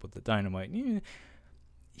blows him up with the dynamite,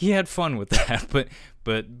 he had fun with that.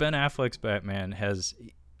 But Ben Affleck's Batman has...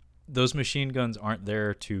 Those machine guns aren't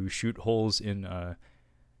there to shoot holes in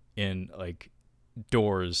like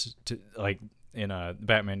doors, to like in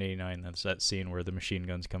Batman 89. That's that scene where the machine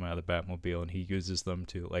guns come out of the Batmobile and he uses them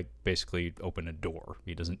to like basically open a door.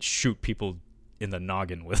 He doesn't shoot people in the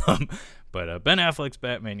noggin with them. But Ben Affleck's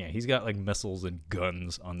Batman, yeah, he's got like missiles and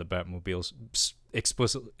guns on the Batmobiles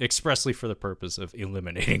expressly for the purpose of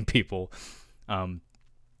eliminating people.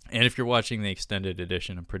 And if you're watching the extended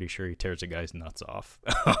edition, I'm pretty sure he tears a guy's nuts off.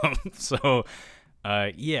 So,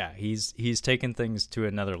 yeah, he's taken things to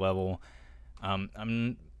another level.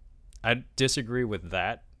 I disagree with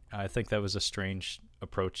that. I think that was a strange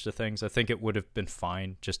approach to things. I think it would have been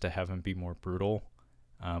fine just to have him be more brutal.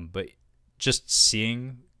 But just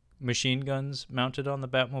seeing machine guns mounted on the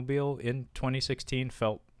Batmobile in 2016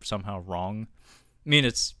 felt somehow wrong. I mean,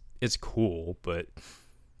 it's cool, but...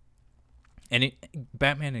 And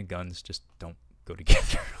Batman and guns just don't go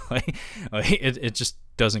together. like it just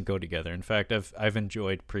doesn't go together. In fact, I've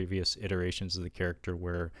enjoyed previous iterations of the character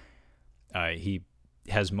where he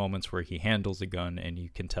has moments where he handles a gun and you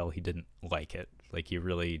can tell he didn't like it. Like he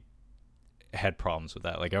really had problems with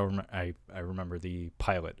that. Like I remember the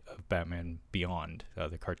pilot of Batman Beyond,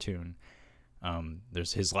 the cartoon.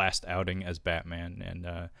 There's his last outing as Batman,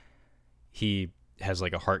 and he has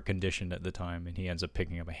like a heart condition at the time, and he ends up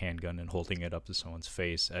picking up a handgun and holding it up to someone's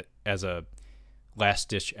face as a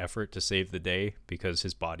last-ditch effort to save the day because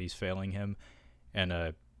his body's failing him.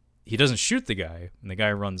 And he doesn't shoot the guy, and the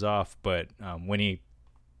guy runs off, but when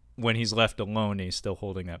he's left alone and he's still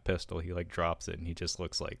holding that pistol, he like drops it, and he just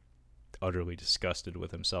looks like utterly disgusted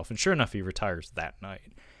with himself. And sure enough, he retires that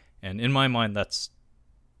night. And in my mind, that's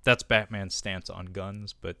Batman's stance on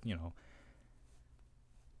guns. But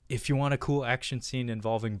if you want a cool action scene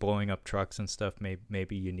involving blowing up trucks and stuff,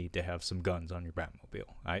 maybe you need to have some guns on your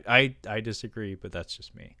Batmobile. I disagree, but that's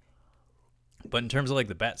just me. But in terms of like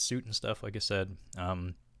the bat suit and stuff, like I said,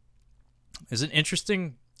 is an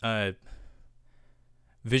interesting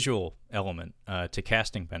visual element to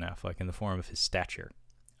casting Ben Affleck in the form of his stature.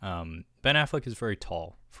 Ben Affleck is very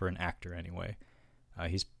tall for an actor anyway.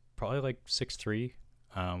 He's probably like 6'3",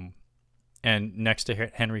 and next to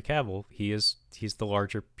Henry Cavill, he's the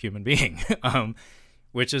larger human being,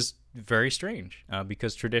 which is very strange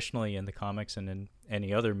because traditionally in the comics and in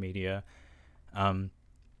any other media,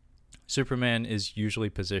 Superman is usually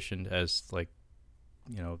positioned as like,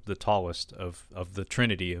 the tallest of the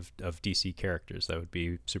trinity of DC characters. That would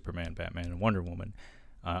be Superman, Batman, and Wonder Woman.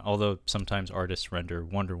 Although sometimes artists render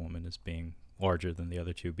Wonder Woman as being larger than the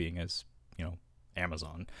other two, being as,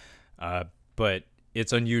 Amazon. But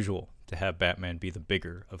it's unusual to have Batman be the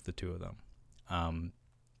bigger of the two of them.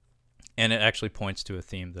 And it actually points to a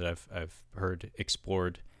theme that I've heard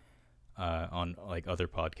explored on like other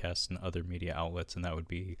podcasts and other media outlets, and that would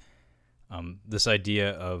be this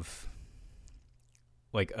idea of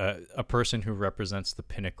like a person who represents the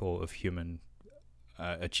pinnacle of human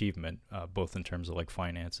achievement, both in terms of like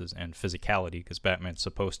finances and physicality, because Batman's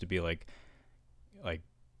supposed to be like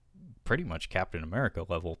pretty much Captain America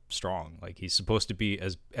level strong. Like he's supposed to be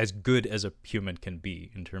as good as a human can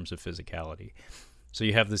be in terms of physicality. So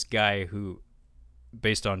you have this guy who,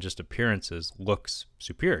 based on just appearances, looks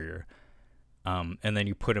superior, and then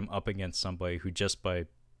you put him up against somebody who, just by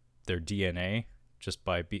their DNA, just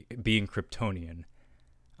by being Kryptonian,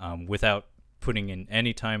 without putting in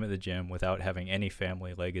any time at the gym, without having any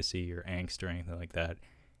family legacy or angst or anything like that,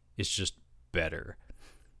 is just better.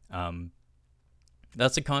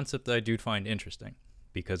 That's a concept that I do find interesting,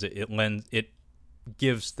 because it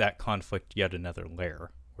gives that conflict yet another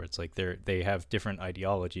layer, where it's like they have different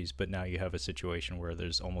ideologies, but now you have a situation where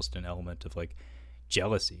there's almost an element of like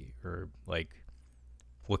jealousy, or like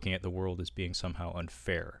looking at the world as being somehow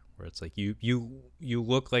unfair, where it's like you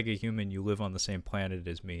look like a human, you live on the same planet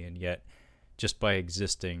as me, and yet just by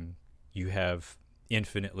existing you have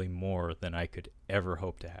infinitely more than I could ever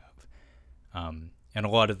hope to have. And a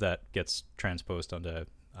lot of that gets transposed onto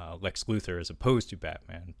Lex Luthor as opposed to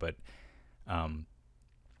Batman, but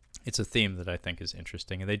it's a theme that I think is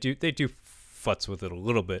interesting, and they do futz with it a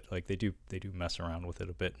little bit. Like they do mess around with it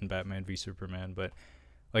a bit in Batman v Superman, but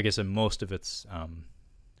like I said, most of it's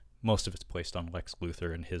placed on Lex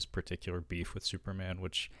Luthor and his particular beef with Superman,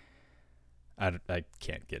 which I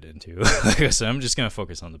can't get into. Like I said, I'm just gonna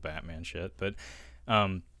focus on the Batman shit, but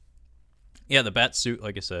yeah, the bat suit,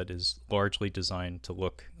 like I said, is largely designed to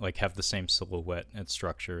look like, have the same silhouette and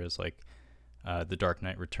structure as like the Dark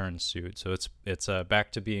Knight Returns suit. So it's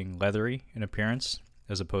back to being leathery in appearance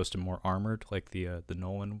as opposed to more armored like the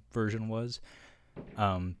Nolan version was.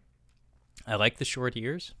 I like the short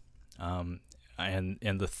ears, and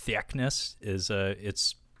the thickness is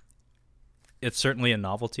it's certainly a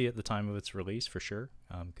novelty at the time of its release for sure.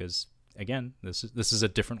 Because again, this is a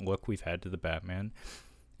different look we've had to the Batman,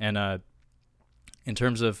 and in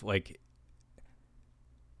terms of like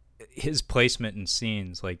his placement in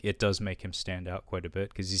scenes, like it does make him stand out quite a bit,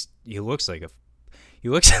 because he looks like a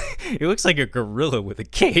gorilla with a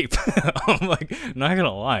cape. I'm like, not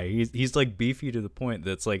gonna lie, he's like beefy to the point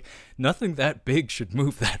that's like nothing that big should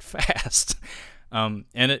move that fast. And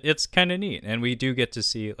it's kind of neat, and we do get to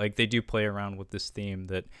see, like, they do play around with this theme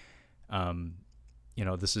that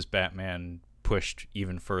this is Batman pushed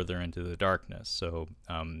even further into the darkness. So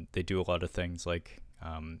they do a lot of things like,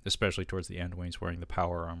 especially towards the end when he's wearing the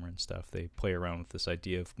power armor and stuff, they play around with this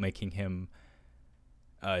idea of making him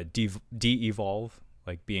de-evolve,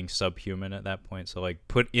 like being subhuman at that point. So like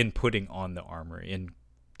putting on the armor, in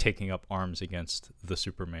taking up arms against the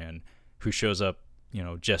Superman, who shows up,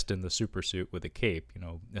 just in the super suit with a cape,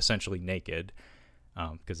 essentially naked,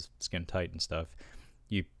 because it's skin tight and stuff.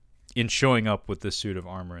 In showing up with this suit of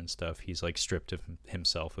armor and stuff, he's like stripped of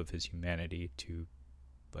himself of his humanity to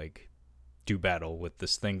like do battle with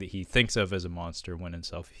this thing that he thinks of as a monster, when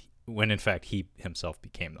in fact he himself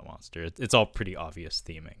became the monster. It's all pretty obvious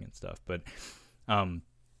theming and stuff, but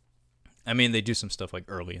I mean, they do some stuff like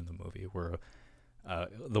early in the movie where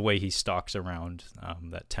the way he stalks around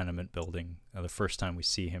that tenement building, the first time we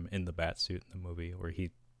see him in the bat suit in the movie, where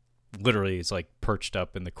he literally is like perched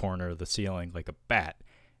up in the corner of the ceiling like a bat,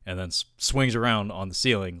 and then swings around on the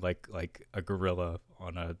ceiling like a gorilla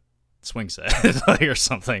on a swing set, like, or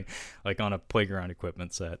something, like on a playground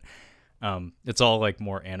equipment set. It's all like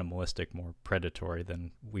more animalistic, more predatory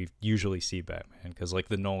than we usually see Batman, because like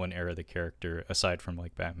the Nolan era, the character, aside from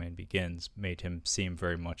like Batman Begins, made him seem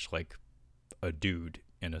very much like a dude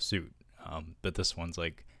in a suit, but this one's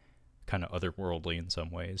like kind of otherworldly in some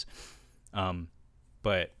ways.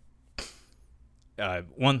 But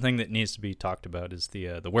one thing that needs to be talked about is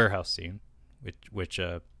the warehouse scene, which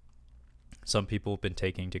some people have been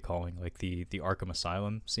taking to calling like the Arkham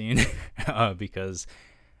Asylum scene, because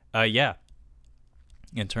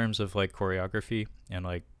in terms of like choreography and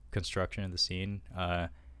like construction of the scene,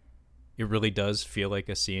 it really does feel like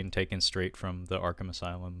a scene taken straight from the Arkham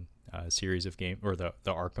Asylum series of game, or the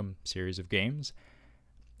Arkham series of games,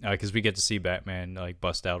 because we get to see Batman like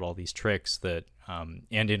bust out all these tricks that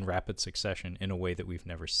and in rapid succession in a way that we've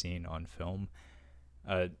never seen on film,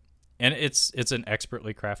 and it's an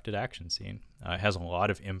expertly crafted action scene. It has a lot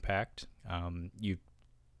of impact.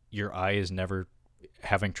 Your eye is never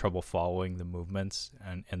having trouble following the movements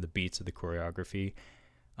and the beats of the choreography.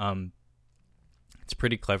 It's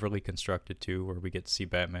pretty cleverly constructed too, where we get to see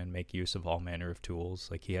Batman make use of all manner of tools.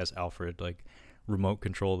 Like he has Alfred like remote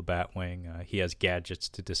control the Batwing. He has gadgets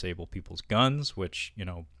to disable people's guns, which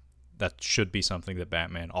that should be something that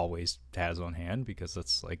Batman always has on hand, because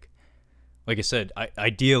that's like I said,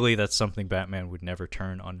 ideally that's something Batman would never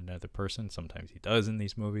turn on another person. Sometimes he does in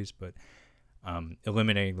these movies, but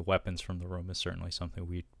eliminating the weapons from the room is certainly something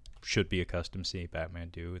we should be accustomed to seeing Batman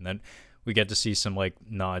do. And then we get to see some like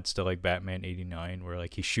nods to like Batman 89, where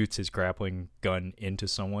like he shoots his grappling gun into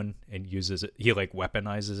someone and uses it. He like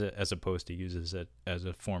weaponizes it as opposed to uses it as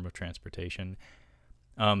a form of transportation.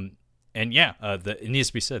 And yeah, it needs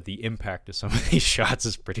to be said, the impact of some of these shots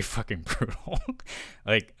is pretty fucking brutal.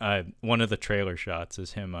 Like, one of the trailer shots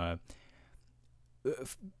is him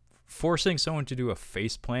forcing someone to do a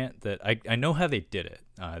face plant that I know how they did it.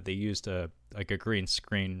 They used a green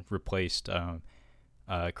screen replaced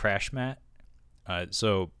crash mat.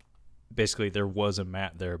 So basically there was a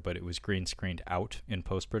mat there, but it was green screened out in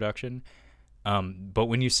post-production. But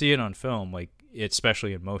when you see it on film, like,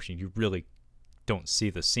 especially in motion, you really don't see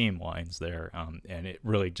the seam lines there, and it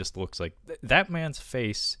really just looks like that man's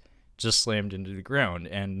face just slammed into the ground,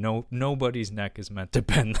 and nobody's neck is meant to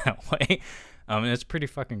bend that way. And it's pretty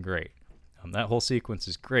fucking great. That whole sequence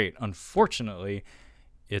is great. Unfortunately,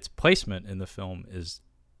 its placement in the film is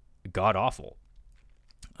god awful,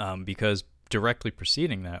 because directly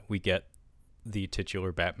preceding that we get the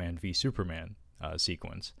titular Batman v Superman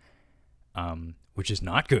sequence, which is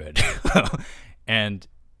not good. And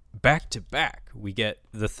back to back, we get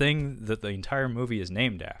the thing that the entire movie is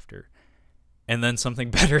named after, and then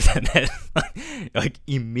something better than it, like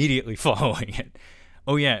immediately following it.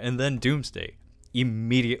 Oh yeah, and then Doomsday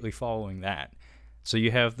immediately following that. So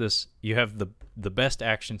you have the best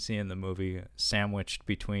action scene in the movie sandwiched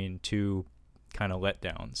between two kind of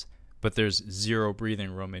letdowns, but there's zero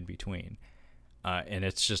breathing room in between, and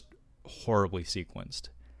it's just horribly sequenced.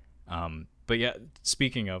 But yeah,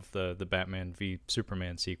 speaking of the Batman v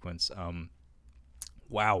Superman sequence,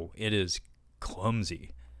 wow, it is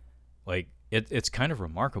clumsy. Like, it's kind of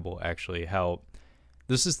remarkable actually how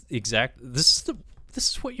this is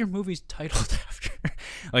what your movie's titled after.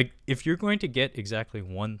 Like, if you're going to get exactly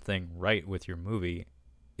one thing right with your movie,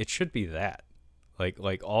 it should be that.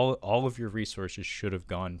 Like all of your resources should have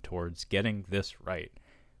gone towards getting this right.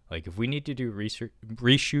 Like, if we need to do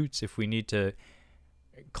reshoots, if we need to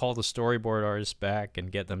call the storyboard artist back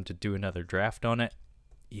and get them to do another draft on it,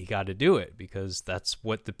 you got to do it, because that's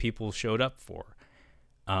what the people showed up for.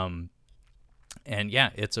 And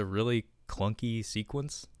yeah, it's a really clunky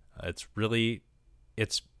sequence. It's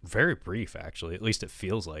very brief, actually. At least it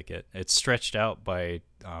feels like it. It's stretched out by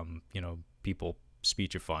people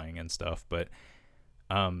speechifying and stuff, but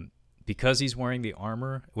because he's wearing the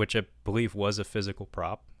armor, which I believe was a physical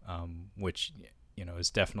prop, which is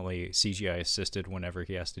definitely CGI assisted whenever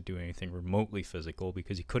he has to do anything remotely physical,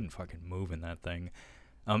 because he couldn't fucking move in that thing.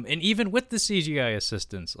 And even with the CGI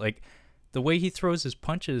assistance, like, the way he throws his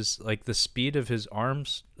punches, like the speed of his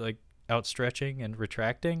arms, like outstretching and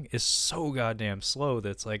retracting, is so goddamn slow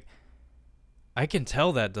that's like, I can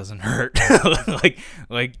tell that doesn't hurt.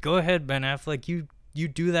 like go ahead, Ben Affleck, you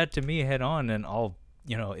do that to me head on, and I'll,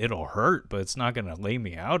 it'll hurt, but it's not gonna lay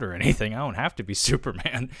me out or anything. I don't have to be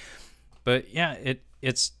Superman. But yeah,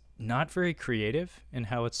 it's not very creative in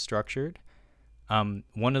how it's structured.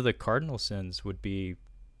 One of the cardinal sins would be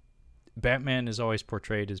Batman is always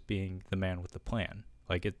portrayed as being the man with the plan.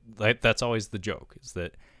 Like that's always the joke, is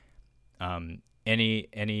that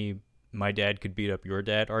any my dad could beat up your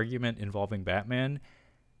dad argument involving Batman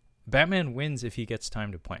wins if he gets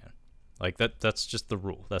time to plan. Like that's just the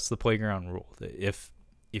rule. That's the playground rule. If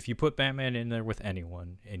you put Batman in there with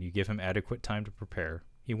anyone and you give him adequate time to prepare,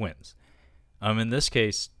 he wins. In this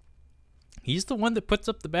case, he's the one that puts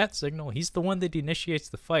up the bat signal. He's the one that initiates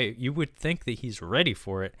the fight. You would think that he's ready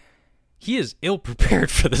for it. He is ill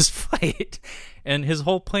prepared for this fight, and his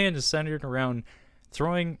whole plan is centered around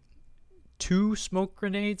throwing 2 smoke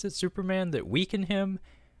grenades at Superman that weaken him,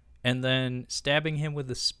 and then stabbing him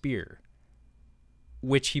with a spear,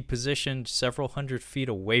 which he positioned several hundred feet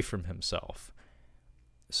away from himself.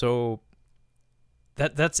 So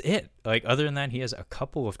that's it. Like, other than that, he has a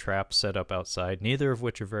couple of traps set up outside, neither of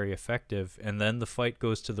which are very effective, and then the fight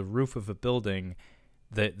goes to the roof of a building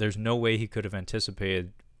that there's no way he could have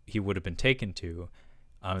anticipated he would have been taken to,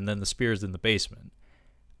 and then the spear's in the basement.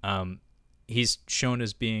 He's shown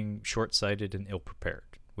as being short-sighted and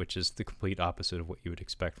ill-prepared, which is the complete opposite of what you would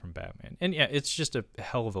expect from Batman. And yeah, it's just a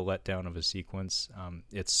hell of a letdown of a sequence.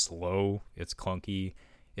 It's slow, it's clunky,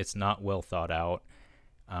 it's not well thought out.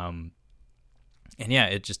 And yeah,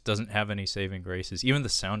 it just doesn't have any saving graces. Even the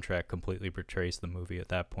soundtrack completely betrays the movie at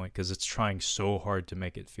that point, because it's trying so hard to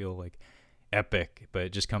make it feel like epic, but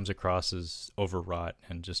it just comes across as overwrought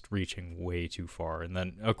and just reaching way too far. And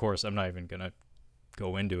then, of course, I'm not even going to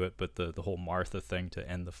go into it, but the whole Martha thing to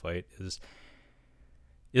end the fight is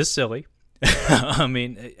silly. I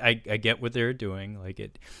mean, I get what they're doing. Like,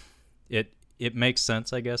 it makes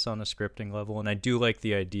sense, I guess, on a scripting level, and I do like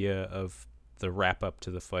the idea of the wrap up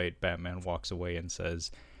to the fight. Batman walks away and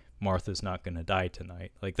says, Martha's not going to die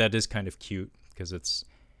tonight. Like, that is kind of cute, because it's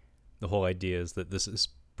the whole idea is that this is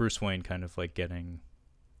Bruce Wayne kind of like getting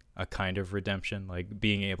a kind of redemption, like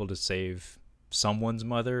being able to save someone's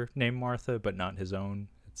mother named Martha, but not his own.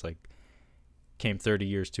 It's like came 30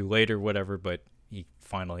 years too late or whatever, but he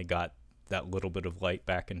finally got that little bit of light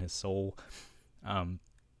back in his soul.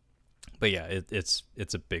 But yeah, it's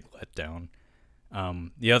a big letdown.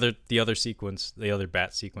 The other sequence, the other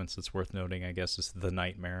Bat sequence that's worth noting, I guess, is the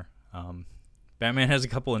nightmare. Batman has a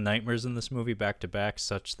couple of nightmares in this movie back to back,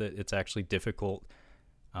 such that it's actually difficult.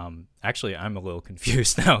 Actually, I'm a little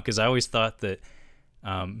confused now, because I always thought that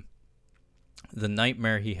the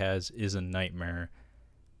nightmare he has is a nightmare,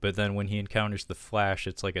 but then when he encounters the Flash,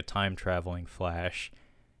 it's like a time traveling Flash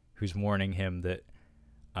who's warning him that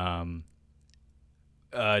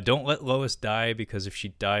don't let Lois die, because if she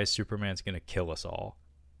dies, Superman's gonna kill us all.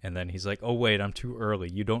 And then he's like, oh wait, I'm too early,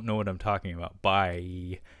 you don't know what I'm talking about,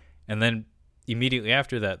 bye. And then immediately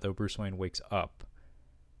after that, though, Bruce Wayne wakes up.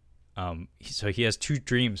 So he has two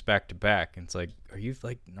dreams back to back, and it's like, are you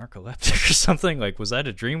like narcoleptic or something? Like, was that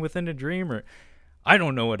a dream within a dream? Or I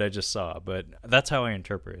don't know what I just saw, but that's how I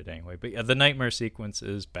interpret it anyway. But yeah, the nightmare sequence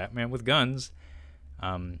is Batman with guns,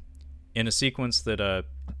 in a sequence that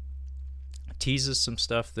teases some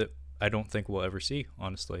stuff that I don't think we'll ever see,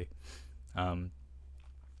 honestly.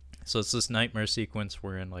 So it's this nightmare sequence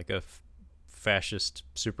wherein like a fascist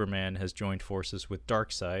Superman has joined forces with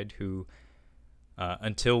Darkseid, who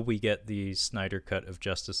until we get the Snyder cut of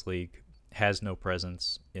Justice League, has no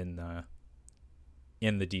presence in the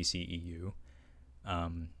DCEU.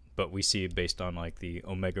 But we see, based on like the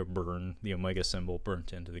Omega burn, the Omega symbol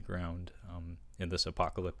burnt into the ground in this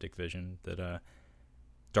apocalyptic vision, that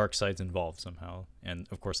Darkseid's involved somehow, and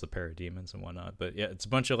of course the parademons and whatnot. But yeah, it's a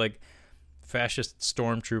bunch of like fascist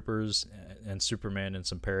stormtroopers and Superman and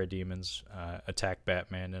some parademons attack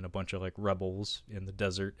Batman and a bunch of like rebels in the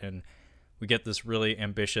desert, and we get this really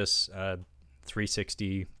ambitious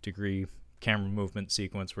 360 degree camera movement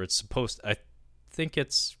sequence where it's supposed, I think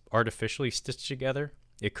it's artificially stitched together.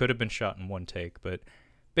 It could have been shot in one take, but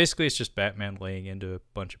basically it's just Batman laying into a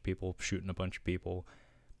bunch of people, shooting a bunch of people.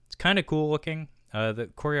 It's kind of cool looking. The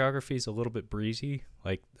choreography is a little bit breezy.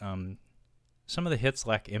 Like some of the hits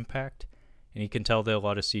lack impact, and you can tell that a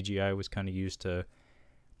lot of CGI was kind of used to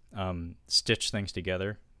stitch things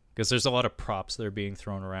together, because there's a lot of props that are being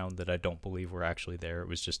thrown around that I don't believe were actually there. It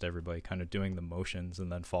was just everybody kind of doing the motions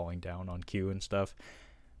and then falling down on cue and stuff.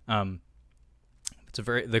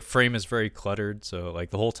 The frame is very cluttered, so like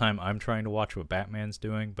the whole time I'm trying to watch what Batman's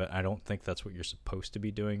doing, but I don't think that's what you're supposed to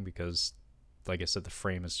be doing, because like I said, the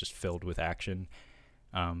frame is just filled with action.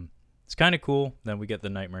 It's kind of cool. Then we get the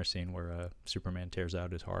nightmare scene where Superman tears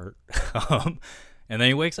out his heart, and then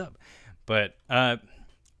he wakes up. But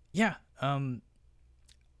yeah,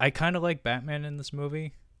 I kind of like Batman in this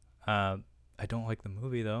movie. I don't like the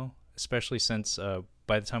movie though, especially since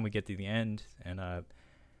by the time we get to the end and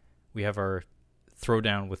we have our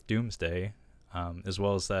throwdown with Doomsday, as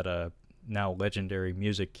well as that now legendary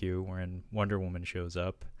music cue wherein Wonder Woman shows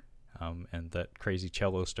up. And that crazy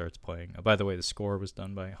cello starts playing. By the way, the score was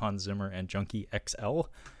done by Hans Zimmer and Junkie XL,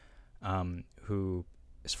 who,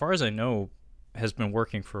 as far as I know, has been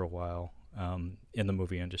working for a while in the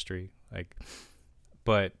movie industry.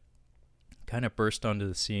 But kind of burst onto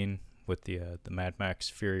the scene with the Mad Max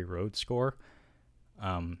Fury Road score.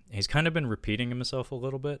 He's kind of been repeating himself a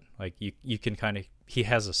little bit. Like you can kind of, he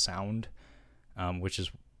has a sound, which is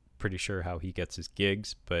pretty sure how he gets his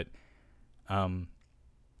gigs, but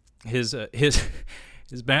his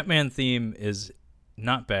Batman theme is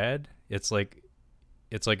not bad. It's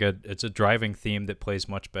a driving theme that plays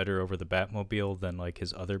much better over the Batmobile than like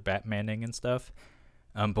his other Batmaning and stuff.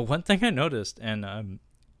 But one thing I noticed, and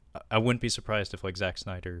I wouldn't be surprised if like Zack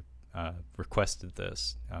Snyder requested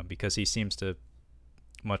this, because he seems to,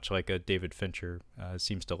 much like a David Fincher,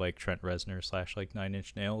 seems to like Trent Reznor / like Nine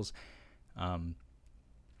Inch Nails. I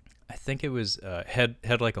think it was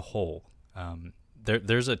Head Like a Hole.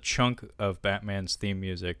 There's a chunk of Batman's theme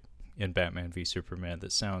music in Batman v Superman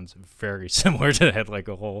that sounds very similar to Head Like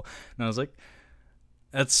a Hole, and I was like,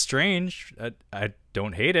 that's strange. I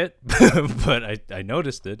don't hate it, but I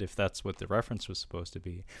noticed it, if that's what the reference was supposed to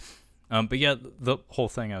be. But yeah, the whole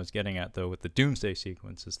thing I was getting at though with the Doomsday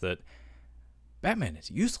sequence is that Batman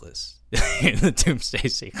is useless in the Doomsday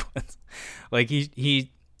sequence. Like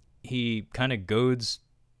he kind of goads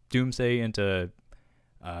Doomsday into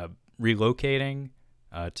relocating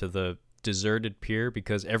to the deserted pier,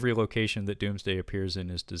 because every location that Doomsday appears in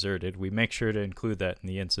is deserted. We make sure to include that in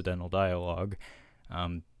the incidental dialogue,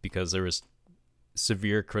 because there was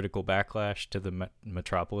severe critical backlash to the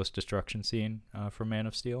Metropolis destruction scene from Man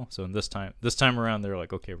of Steel. So this time around, they're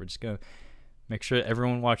like, okay, we're just gonna make sure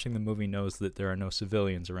everyone watching the movie knows that there are no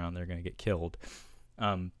civilians around. They're gonna get killed.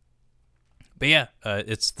 But yeah,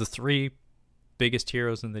 it's the three biggest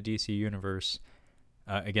heroes in the DC universe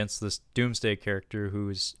against this Doomsday character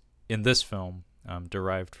who's in this film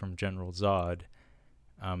derived from General Zod.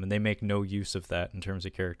 And they make no use of that in terms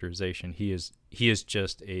of characterization. He is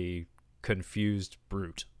just a confused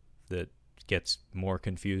brute that gets more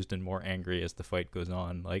confused and more angry as the fight goes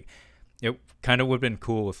on. Like, it kind of would have been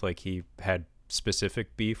cool if like he had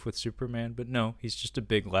specific beef with Superman, but no, he's just a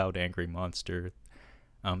big, loud, angry monster.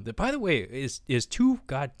 That, by the way, is too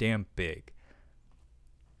goddamn big.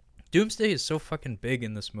 Doomsday is so fucking big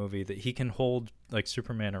in this movie that he can hold like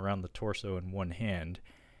Superman around the torso in one hand,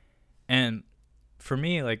 and for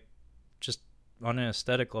me, like, just on an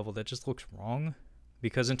aesthetic level, that just looks wrong.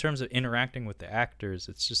 Because in terms of interacting with the actors,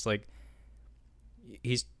 it's just like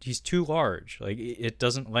he's too large. Like, it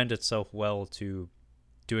doesn't lend itself well to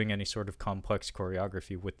doing any sort of complex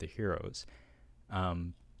choreography with the heroes.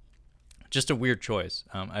 Just a weird choice.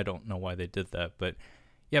 I don't know why they did that, but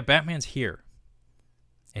yeah, Batman's here,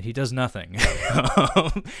 and he does nothing.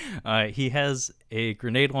 He has a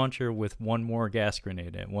grenade launcher with one more gas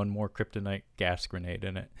grenade in it, one more kryptonite gas grenade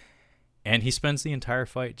in it, and he spends the entire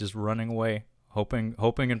fight just running away, hoping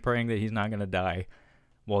and praying that he's not going to die,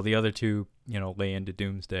 while the other two, lay into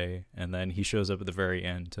Doomsday, and then he shows up at the very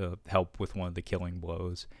end to help with one of the killing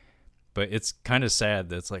blows. But it's kind of sad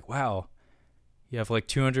that it's like, wow, you have like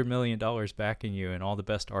 $200 million backing you and all the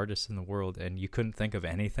best artists in the world, and you couldn't think of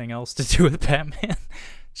anything else to do with Batman?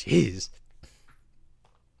 Jeez.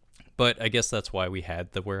 But I guess that's why we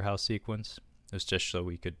had the warehouse sequence. It was just so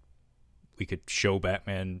we could show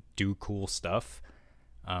Batman do cool stuff.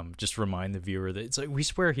 Just remind the viewer that it's like, we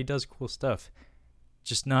swear he does cool stuff,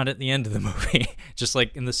 just not at the end of the movie. Just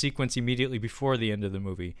like in the sequence immediately before the end of the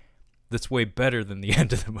movie, that's way better than the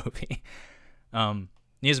end of the movie.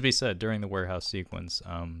 Needs to be said, during the warehouse sequence,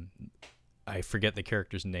 I forget the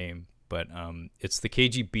character's name, but it's the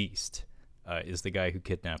KG Beast is the guy who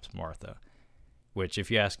kidnaps Martha, which, if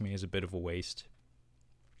you ask me, is a bit of a waste.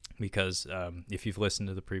 Because if you've listened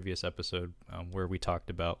to the previous episode where we talked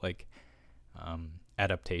about like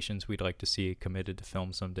adaptations we'd like to see committed to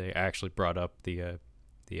film someday, I actually brought up the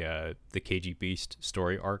KG Beast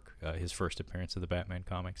story arc, his first appearance of the Batman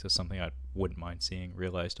comics, as something I wouldn't mind seeing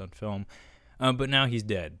realized on film. But now he's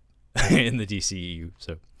dead in the DCEU,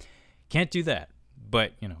 so can't do that.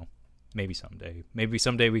 But maybe someday. Maybe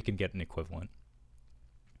someday we can get an equivalent.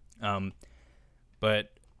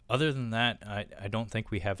 But other than that, I don't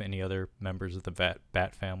think we have any other members of the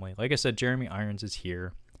Bat family. Like I said, Jeremy Irons is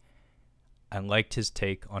here. I liked his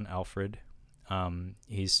take on Alfred.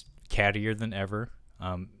 He's cattier than ever.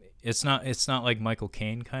 It's not like Michael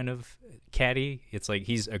Caine kind of catty. It's like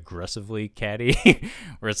he's aggressively catty,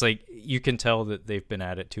 where it's like you can tell that they've been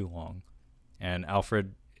at it too long. And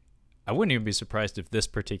Alfred, I wouldn't even be surprised if this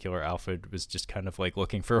particular Alfred was just kind of like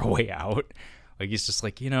looking for a way out. Like, he's just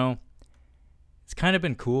like, it's kind of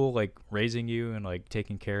been cool, like, raising you and like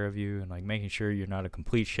taking care of you and like making sure you're not a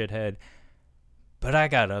complete shithead, but I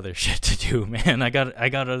got other shit to do, man. I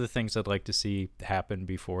got other things I'd like to see happen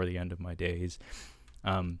before the end of my days.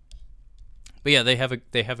 But yeah, they have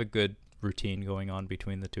a good routine going on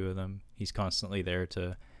between the two of them. He's constantly there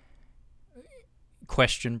to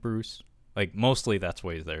question Bruce. Like, mostly that's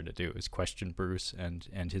what he's there to do, is question Bruce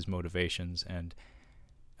and his motivations, and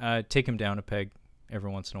take him down a peg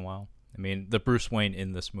every once in a while. I mean, the Bruce Wayne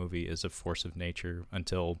in this movie is a force of nature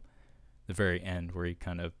until the very end, where he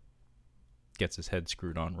kind of gets his head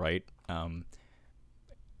screwed on right.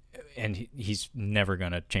 And he's never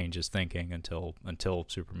going to change his thinking until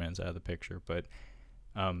Superman's out of the picture. But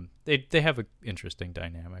they have an interesting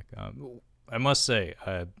dynamic. I must say,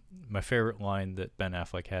 my favorite line that Ben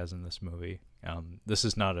Affleck has in this movie, this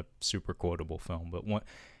is not a super quotable film, but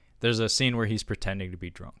there's a scene where he's pretending to be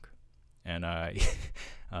drunk. And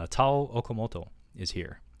Tao Okamoto is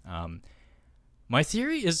here. My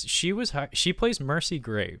theory is she plays Mercy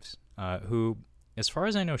Graves, who, as far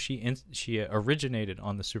as I know, she originated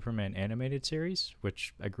on the Superman animated series,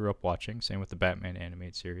 which I grew up watching. Same with the Batman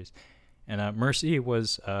animated series. And Mercy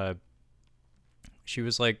was she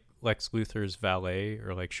was like Lex Luthor's valet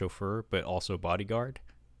or like chauffeur, but also bodyguard.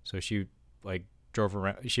 So she like drove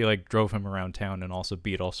him around town and also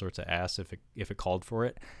beat all sorts of ass if it called for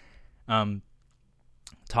it. Tao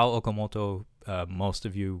Okamoto, most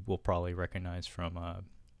of you will probably recognize from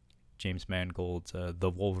James Mangold's The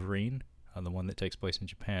Wolverine, the one that takes place in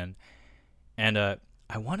Japan. And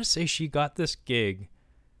I want to say she got this gig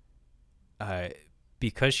uh,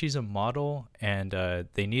 because she's a model, and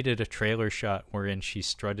they needed a trailer shot wherein she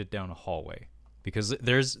strutted down a hallway. Because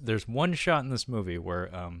there's one shot in this movie where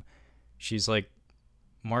she's like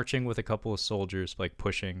marching with a couple of soldiers, like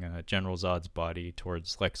pushing General Zod's body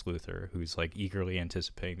towards Lex Luthor, who's like eagerly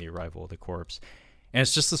anticipating the arrival of the corpse. And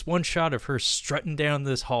it's just this one shot of her strutting down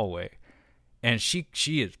this hallway, and she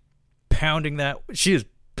is pounding that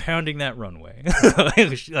runway.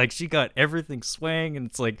 like she got everything swaying, and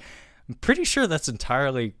it's like, I'm pretty sure that's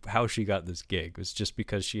entirely how she got this gig. It's just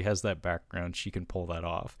because she has that background, she can pull that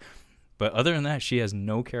off. But other than that, she has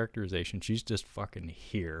no characterization. She's just fucking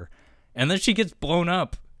here. And then she gets blown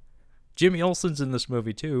up. Jimmy Olsen's in this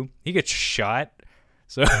movie too. He gets shot.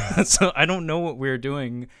 So I don't know what we're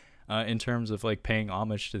doing in terms of like paying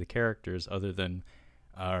homage to the characters, other than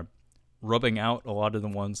rubbing out a lot of the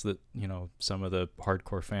ones that, you know, some of the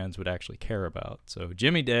hardcore fans would actually care about. So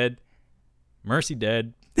Jimmy dead, Mercy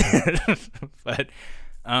dead. But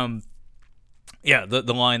yeah,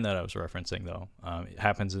 the line that I was referencing though, it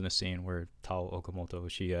happens in a scene where Tao Okamoto,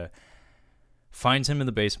 she finds him in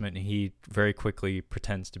the basement, and he very quickly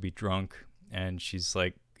pretends to be drunk, and she's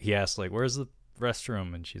like, he asks like, where's the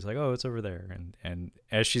restroom? And she's like, oh, it's over there. And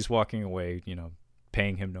as she's walking away, you know,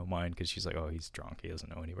 paying him no mind, because she's like, oh, he's drunk, he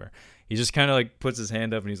doesn't know anywhere, he just kind of like puts his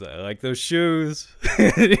hand up and he's like, I like those shoes.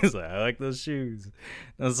 He's like, I like those shoes.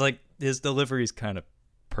 And it's like, his delivery's kind of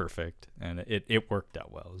perfect, and it worked out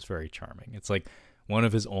well. It was very charming. It's like one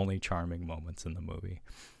of his only charming moments in the movie,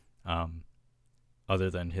 other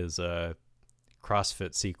than his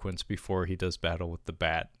CrossFit sequence before he does battle with the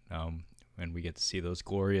bat, and we get to see those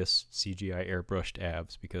glorious CGI airbrushed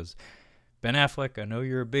abs, because Ben Affleck, I know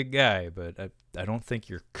you're a big guy, but I don't think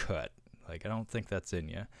you're cut. Like, I don't think that's in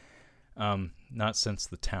you. Not since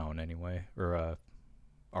The Town, anyway, or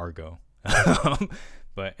Argo.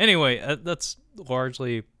 But anyway, that's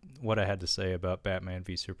largely what I had to say about Batman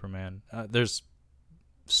v Superman. There's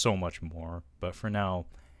so much more, but for now,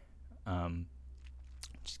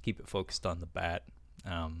 just keep it focused on the bat.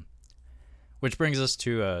 Which brings us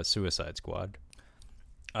to Suicide Squad.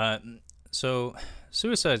 So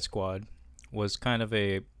Suicide Squad was kind of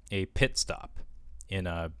a pit stop in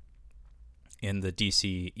the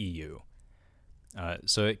DC EU.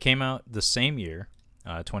 So it came out the same year,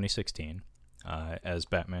 2016, as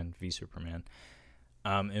Batman v Superman.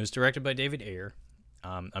 It was directed by David Ayer.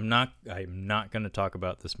 I'm not going to talk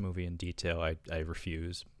about this movie in detail. I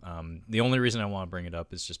refuse. The only reason I want to bring it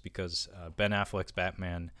up is just because Ben Affleck's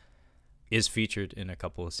Batman is featured in a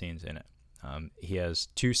couple of scenes in it. He has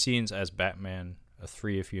 2 scenes as Batman,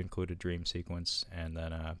 3 if you include a dream sequence, and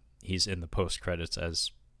then he's in the post credits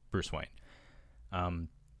as Bruce Wayne.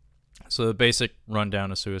 So the basic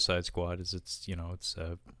rundown of Suicide Squad is it's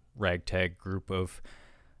a ragtag group of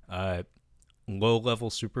low-level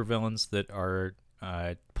supervillains that are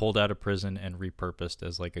pulled out of prison and repurposed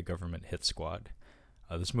as like a government hit squad.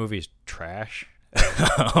 This movie is trash.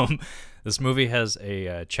 This movie has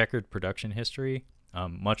a checkered production history,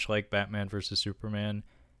 much like Batman vs. Superman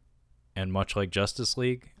and much like Justice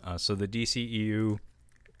League. So the DCEU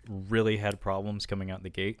really had problems coming out the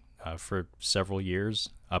gate for several years,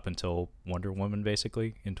 up until Wonder Woman,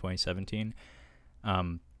 basically, in 2017.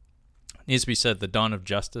 Needs to be said, the Dawn of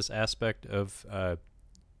Justice aspect of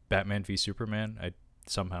Batman v Superman, it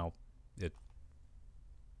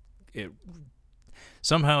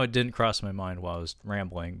didn't cross my mind while I was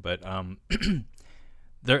rambling, but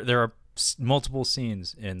there are multiple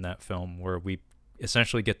scenes in that film where we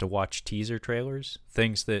essentially get to watch teaser trailers,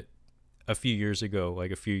 things that a few years ago,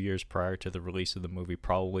 like a few years prior to the release of the movie,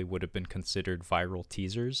 probably would have been considered viral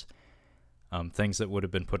teasers. Things that would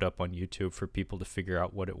have been put up on YouTube for people to figure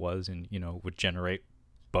out what it was and, would generate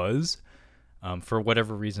buzz. For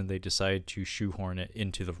whatever reason, they decided to shoehorn it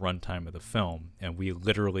into the runtime of the film, and we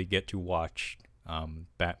literally get to watch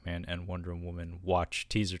Batman and Wonder Woman watch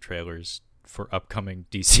teaser trailers for upcoming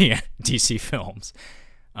DC films.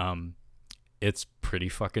 It's pretty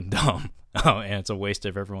fucking dumb, and it's a waste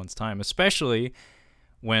of everyone's time, especially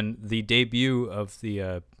when the debut of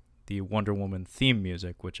the Wonder Woman theme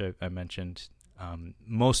music, which I mentioned,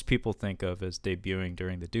 most people think of as debuting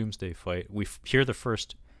during the Doomsday fight. We hear the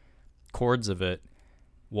first chords of it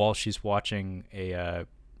while she's watching a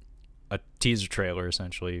teaser trailer,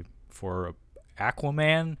 essentially, for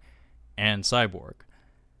Aquaman and Cyborg,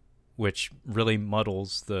 which really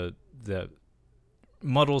muddles the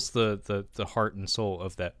heart and soul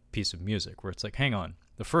of that piece of music, where it's like, hang on,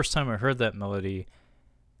 the first time I heard that melody,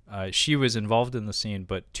 she was involved in the scene,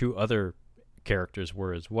 but 2 other characters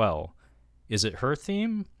were as well. Is it her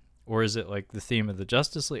theme, Or is it like the theme of the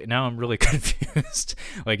Justice League? Now I'm really confused.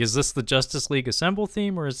 Like, is this the Justice League Assemble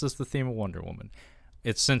theme, or is this the theme of Wonder Woman?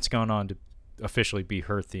 It's since gone on to officially be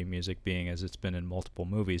her theme music, being as it's been in multiple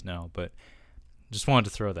movies now, but just wanted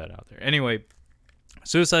to throw that out there. Anyway,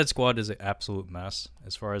 Suicide Squad is an absolute mess,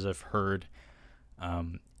 as far as I've heard.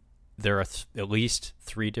 There are at least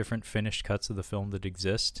 3 different finished cuts of the film that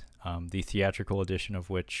exist. The theatrical edition of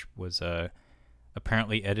which was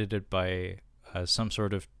apparently edited by some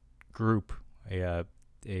sort of group, a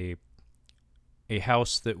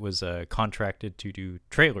house that was contracted to do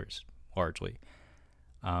trailers largely,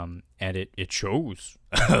 and it shows.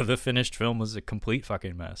 The finished film was a complete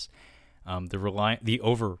fucking mess. The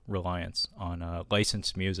over reliance on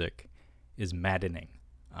licensed music is maddening.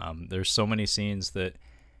 There's so many scenes that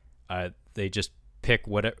they just pick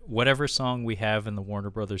whatever song we have in the Warner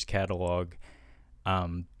Brothers catalog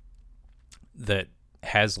that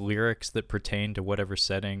has lyrics that pertain to whatever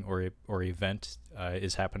setting or event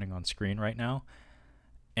is happening on screen right now,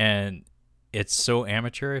 and it's so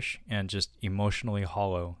amateurish and just emotionally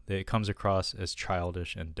hollow that it comes across as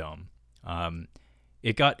childish and dumb.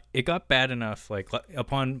 It got bad enough, like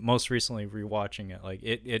upon most recently rewatching it, like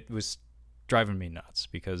it was driving me nuts,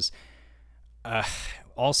 because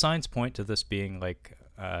all signs point to this being like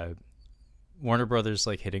Warner Brothers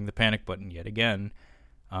like hitting the panic button yet again,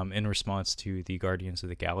 in response to the Guardians of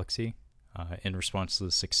the Galaxy, in response to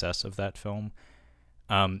the success of that film,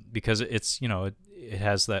 because it's, it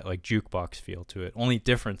has that like jukebox feel to it. Only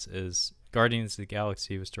difference is Guardians of the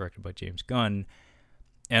Galaxy was directed by James Gunn,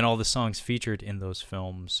 and all the songs featured in those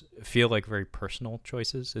films feel like very personal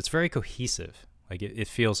choices. It's very cohesive. Like it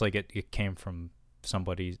feels like it came from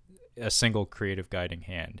somebody, a single creative guiding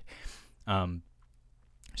hand.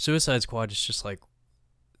 Suicide Squad is just like,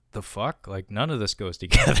 the fuck? Like, none of this goes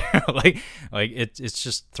together. like it's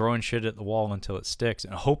just throwing shit at the wall until it sticks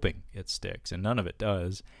and hoping it sticks, and none of it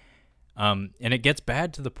does. And it gets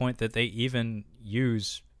bad to the point that they even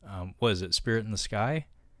use, what is it, Spirit in the Sky?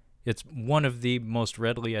 It's one of the most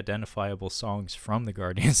readily identifiable songs from the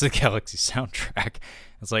Guardians of the Galaxy soundtrack.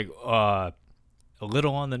 It's like, a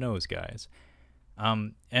little on the nose, guys.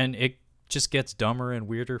 And it just gets dumber and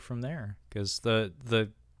weirder from there, because the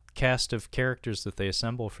cast of characters that they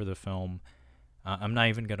assemble for the film, I'm not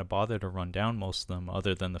even going to bother to run down most of them,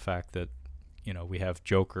 other than the fact that, we have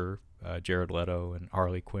Joker, Jared Leto, and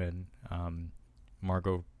Harley Quinn,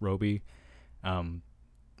 Margot Robbie,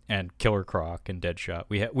 and Killer Croc and Deadshot.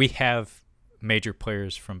 We have major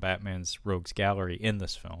players from Batman's Rogues Gallery in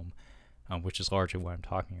this film, which is largely why I'm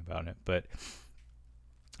talking about it, but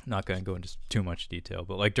I'm not going to go into too much detail.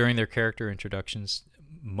 But like during their character introductions,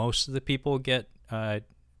 most of the people get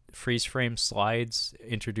freeze frame slides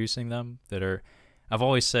introducing them that are, I've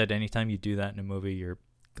always said, anytime you do that in a movie, you're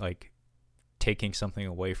like taking something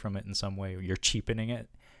away from it in some way, you're cheapening it.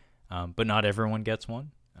 But not everyone gets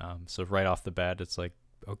one. So right off the bat, it's like,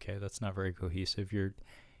 okay, that's not very cohesive.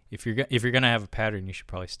 If you're going to have a pattern, you should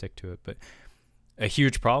probably stick to it. But a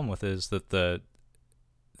huge problem with it is that the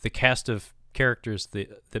cast of characters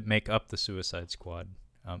that make up the Suicide Squad,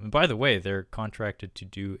 and by the way, they're contracted to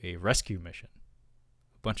do a rescue mission.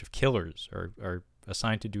 Bunch of killers are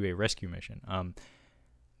assigned to do a rescue mission.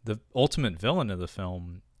 The ultimate villain of the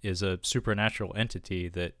film is a supernatural entity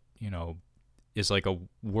that is like a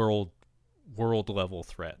world level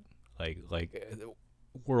threat, like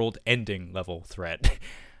world ending level threat.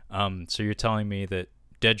 So you're telling me that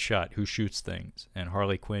Deadshot, who shoots things, and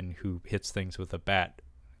Harley Quinn, who hits things with a bat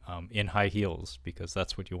in high heels, because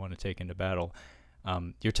that's what you want to take into battle,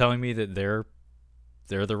 you're telling me that they're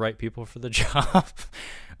the right people for the job?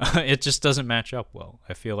 It just doesn't match up well.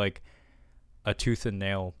 I feel like a tooth and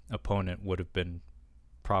nail opponent would have been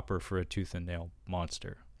proper for a tooth and nail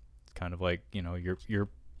monster. It's kind of like, you're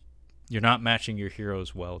not matching your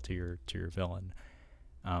heroes well to your villain.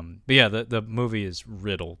 But yeah, the movie is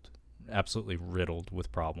riddled, absolutely riddled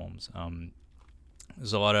with problems.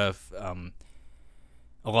 There's a lot of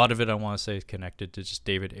it, I want to say, is connected to just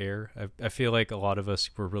David Ayer. I feel like a lot of us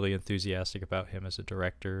were really enthusiastic about him as a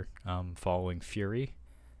director following Fury.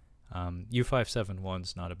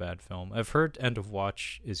 U-571's not a bad film. I've heard End of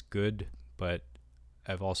Watch is good, but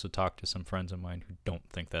I've also talked to some friends of mine who don't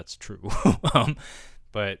think that's true.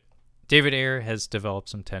 But David Ayer has developed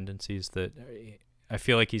some tendencies that I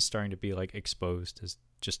feel like he's starting to be like exposed as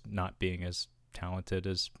just not being as talented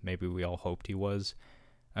as maybe we all hoped he was.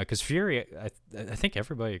 Because Fury, I think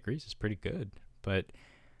everybody agrees, is pretty good, but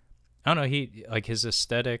I don't know. He like his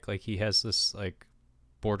aesthetic, like he has this like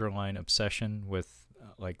borderline obsession with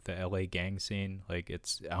like the LA gang scene. Like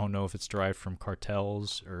I don't know if it's derived from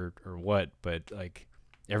cartels or what, but like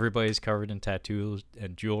Everybody's covered in tattoos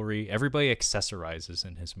and jewelry. Everybody accessorizes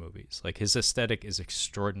in his movies. Like, his aesthetic is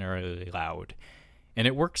extraordinarily loud, and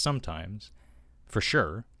it works sometimes, for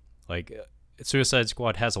sure. Like, Suicide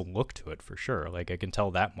Squad has a look to it, for sure. Like, I can tell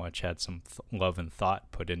that much had some love and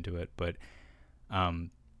thought put into it, but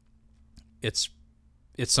it's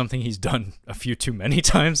something he's done a few too many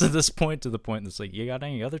times at this point, to the point that's like, you got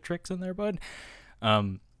any other tricks in there, bud?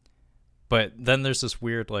 But then there's this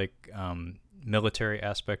weird, like, military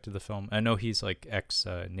aspect of the film. I know he's like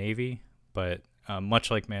ex-Navy, but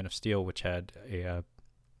much like Man of Steel, which had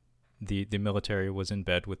the military was in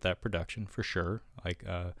bed with that production, for sure. Like,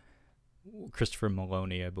 Christopher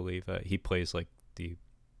Maloney, I believe, he plays like the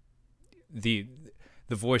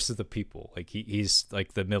voice of the people. Like, he's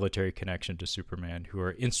like the military connection to Superman, who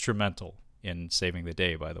are instrumental in saving the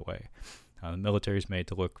day, by the way. The military's made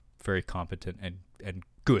to look very competent and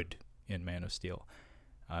good in Man of Steel.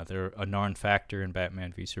 They're a non-factor in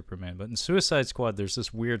Batman v Superman. But in Suicide Squad, there's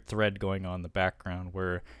this weird thread going on in the background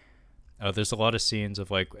where there's a lot of scenes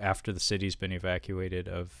of, like, after the city's been evacuated,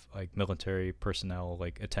 of, like, military personnel,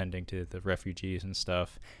 like, attending to the refugees and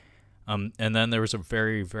stuff. And then there was a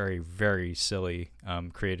very, very, very silly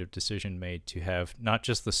creative decision made to have not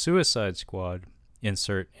just the Suicide Squad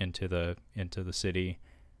insert into the city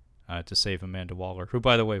to save Amanda Waller, who,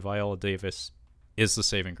 by the way, Viola Davis is the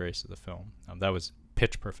saving grace of the film. That was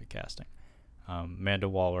pitch perfect casting. Amanda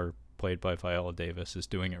Waller, played by Viola Davis, is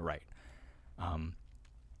doing it right.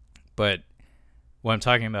 But what I'm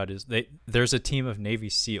talking about is there's a team of Navy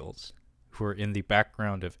SEALs who are in the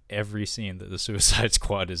background of every scene that the Suicide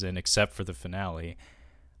Squad is in, except for the finale,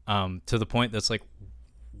 to the point that's like,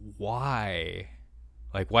 why?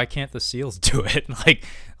 Like, why can't the SEALs do it?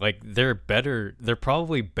 Like they're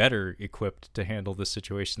probably better equipped to handle this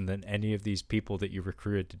situation than any of these people that you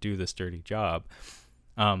recruited to do this dirty job.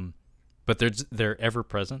 But they're ever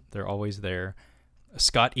present. They're always there.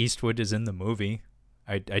 Scott Eastwood is in the movie.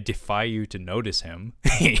 I defy you to notice him.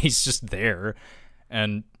 He's just there.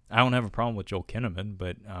 And I don't have a problem with Joel Kinnaman,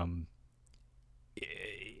 but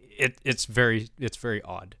it's very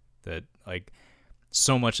odd that, like,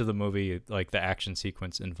 so much of the movie, like the action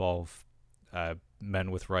sequence, involve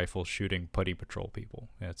men with rifles shooting putty patrol people.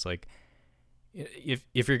 And it's like, if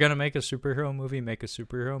you're gonna make a superhero movie, make a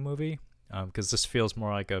superhero movie, because this feels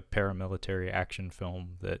more like a paramilitary action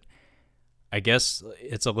film that, I guess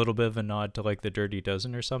it's a little bit of a nod to, like, the Dirty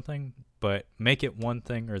Dozen or something, but make it one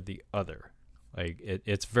thing or the other. Like,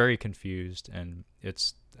 it's very confused, and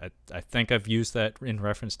I think I've used that in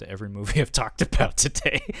reference to every movie I've talked about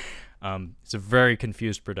today. It's a very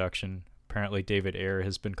confused production. Apparently David Ayer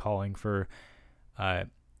has been calling for a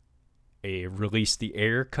release the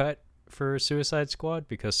Ayer cut for Suicide Squad,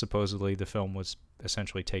 because supposedly the film was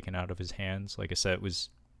essentially taken out of his hands. Like I said, it was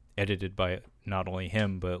edited by not only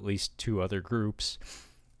him, but at least two other groups.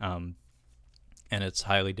 And it's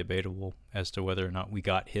highly debatable as to whether or not we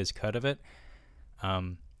got his cut of it.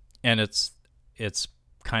 And it's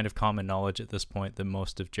kind of common knowledge at this point that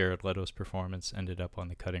most of Jared Leto's performance ended up on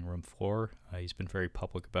the cutting room floor. He's been very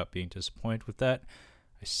public about being disappointed with that.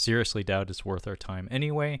 I seriously doubt it's worth our time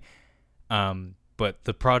anyway. But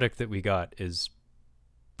the product that we got is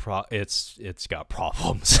it's got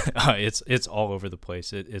problems. It's all over the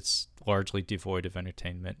place. It's largely devoid of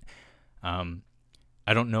entertainment.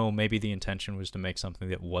 I don't know, maybe the intention was to make something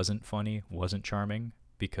that wasn't funny, wasn't charming,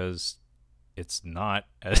 because it's not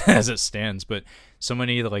as it stands. But so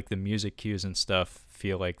many of the music cues and stuff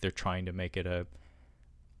feel like they're trying to make it a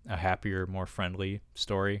happier, more friendly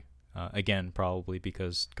story. Again, probably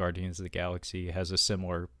because Guardians of the Galaxy has a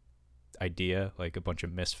similar idea, like a bunch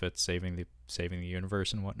of misfits saving the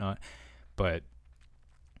universe and whatnot. But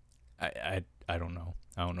I don't know.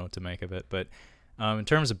 I don't know what to make of it. But in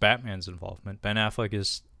terms of Batman's involvement, Ben Affleck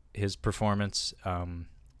his performance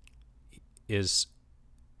is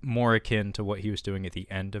more akin to what he was doing at the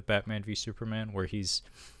end of Batman v Superman, where he's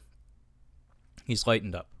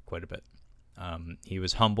lightened up quite a bit. He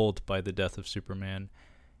was humbled by the death of Superman,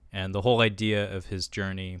 and the whole idea of his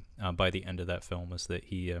journey by the end of that film was that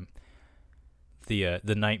he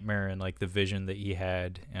the nightmare and the vision that he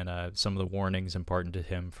had, and some of the warnings imparted to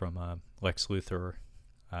him from Lex Luthor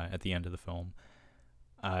at the end of the film,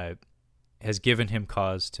 has given him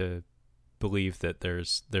cause to believe that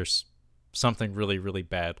there's something really, really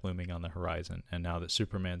bad looming on the horizon. And now that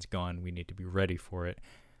Superman's gone, we need to be ready for it.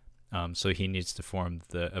 So he needs to form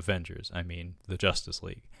the Avengers. I mean, the Justice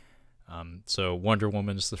League. So Wonder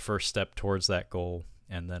Woman is the first step towards that goal.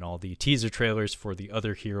 And then all the teaser trailers for the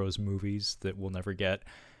other heroes movies that we'll never get,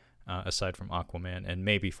 aside from Aquaman and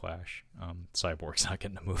maybe Flash. Cyborg's not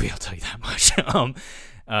getting a movie, I'll tell you that much.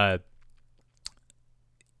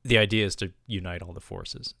 the idea is to unite all the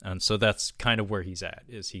forces, and so that's kind of where he's at.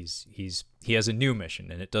 Is he has a new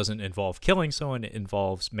mission, and it doesn't involve killing someone. It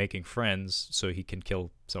involves making friends so he can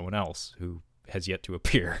kill someone else who has yet to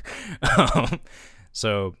appear.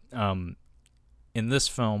 So in this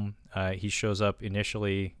film, he shows up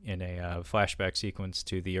initially in a flashback sequence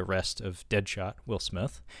to the arrest of Deadshot, Will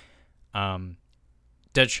Smith.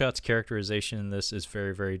 Deadshot's characterization in this is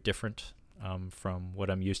very, very different from what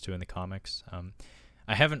I'm used to in the comics.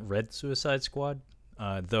 I haven't read Suicide Squad,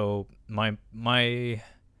 though my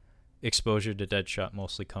exposure to Deadshot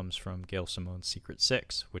mostly comes from Gail Simone's Secret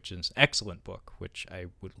Six, which is an excellent book, which I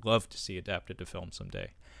would love to see adapted to film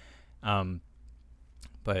someday.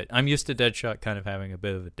 But I'm used to Deadshot kind of having a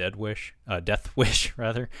bit of a death wish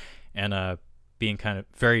rather, and being kind of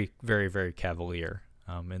very, very, very cavalier.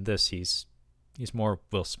 In this, he's more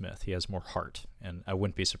Will Smith. He has more heart, and I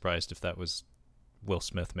wouldn't be surprised if that was Will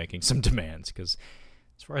Smith making some demands, because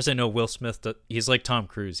as far as I know, Will Smith, he's like Tom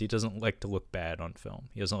Cruise. He doesn't like to look bad on film.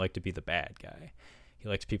 He doesn't like to be the bad guy. He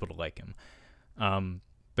likes people to like him.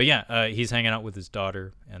 But yeah, he's hanging out with his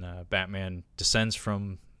daughter, and Batman descends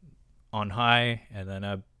from on high, and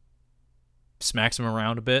then smacks him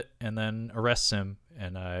around a bit, and then arrests him.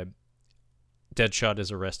 And Deadshot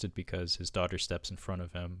is arrested because his daughter steps in front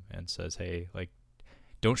of him and says, "Hey, like,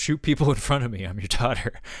 don't shoot people in front of me. I'm your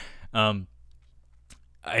daughter."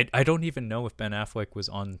 I don't even know if Ben Affleck was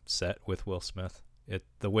on set with Will Smith.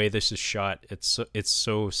 The way this is shot, it's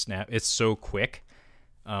so quick,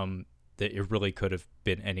 that it really could have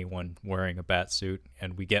been anyone wearing a bat suit,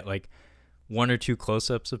 and we get like one or two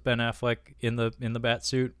close-ups of Ben Affleck in the bat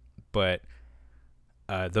suit, but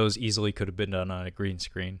those easily could have been done on a green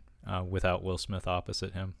screen without Will Smith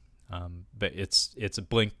opposite him. But it's a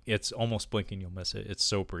blink. It's almost blinking you'll miss it. It's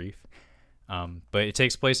so brief. But it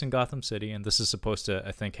takes place in Gotham City, and this is supposed to,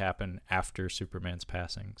 I think, happen after Superman's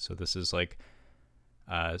passing. So this is like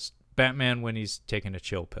Batman when he's taking a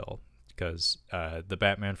chill pill, because the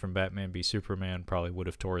Batman from Batman v Superman probably would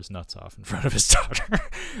have tore his nuts off in front of his daughter.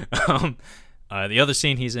 The other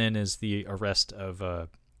scene he's in is the arrest of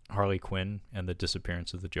Harley Quinn and the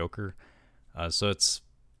disappearance of the Joker. So it's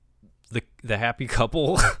the happy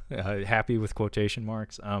couple, happy with quotation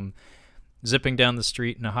marks, zipping down the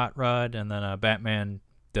street in a hot rod, and then Batman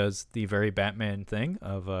does the very Batman thing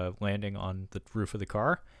of landing on the roof of the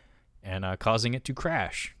car and causing it to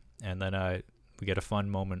crash. And then we get a fun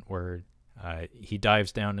moment where he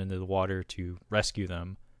dives down into the water to rescue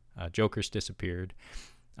them. Joker's disappeared.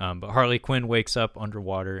 But Harley Quinn wakes up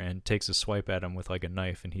underwater and takes a swipe at him with like a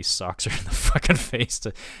knife, and he socks her in the fucking face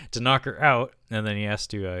to knock her out. And then he has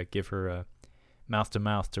to give her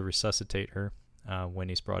mouth-to-mouth to resuscitate her when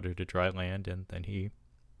he's brought her to dry land, and then he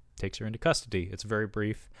takes her into custody. It's very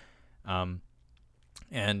brief.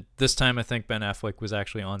 And this time I think Ben Affleck was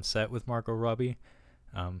actually on set with Margot Robbie.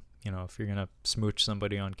 If you're going to smooch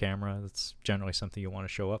somebody on camera, that's generally something you want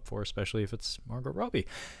to show up for, especially if it's Margot Robbie.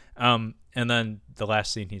 And then the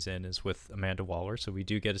last scene he's in is with Amanda Waller, so we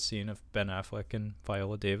do get a scene of Ben Affleck and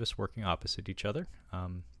Viola Davis working opposite each other.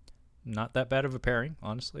 Not that bad of a pairing,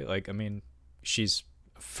 honestly. She's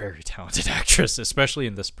a very talented actress, especially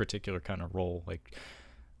in this particular kind of role. Like,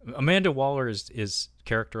 Amanda Waller is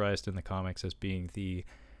characterized in the comics as being the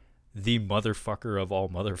motherfucker of all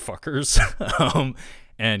motherfuckers.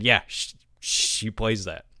 And yeah, she plays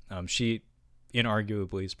that. She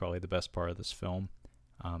inarguably is probably the best part of this film.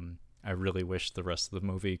 I really wish the rest of the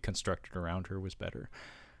movie constructed around her was better.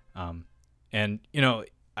 And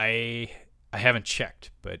I haven't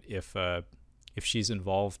checked, but if she's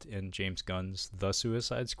involved in James Gunn's The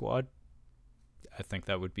Suicide Squad, I think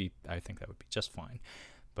that would be just fine.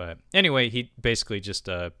 But anyway, he basically just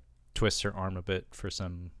twists her arm a bit for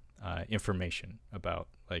some information about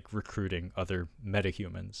like recruiting other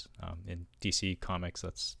metahumans. In DC Comics,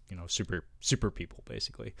 that's super people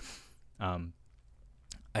basically.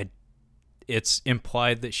 It's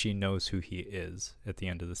implied that she knows who he is at the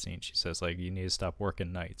end of the scene. She says like, "You need to stop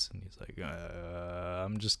working nights," and he's like,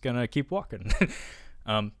 "I'm just gonna keep walking."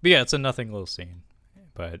 But yeah, it's a nothing little scene.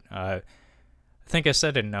 But I think I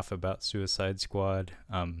said enough about Suicide Squad.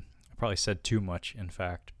 I probably said too much, in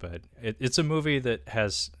fact, but it's a movie that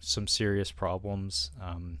has some serious problems,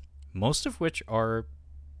 most of which are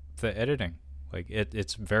the editing. Like,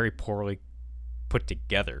 it's very poorly put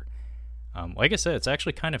together. Like I said, it's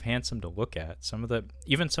actually kind of handsome to look at. Some of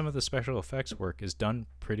the special effects work is done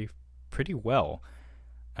pretty well.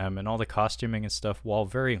 And all the costuming and stuff, while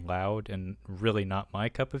very loud and really not my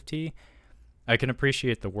cup of tea, I can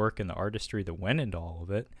appreciate the work and the artistry that went into all of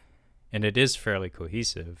it, and it is fairly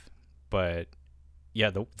cohesive. But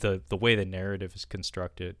yeah, the way the narrative is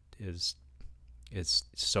constructed is is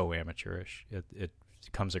so amateurish. It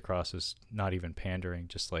comes across as not even pandering,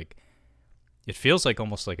 just like it feels like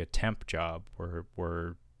almost like a temp job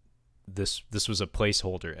where this was a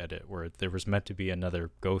placeholder edit where there was meant to be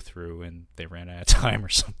another go through and they ran out of time or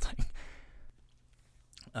something.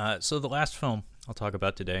 So the last film I'll talk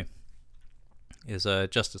about today is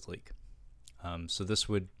Justice League. So this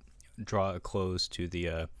would draw a close to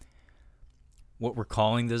the what we're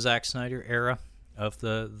calling the Zack Snyder era of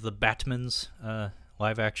the Batman's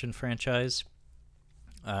live action franchise.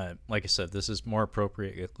 Like I said, this is more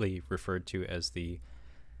appropriately referred to as the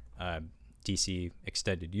DC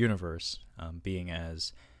Extended Universe, being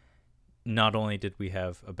as not only did we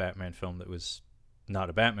have a Batman film that was not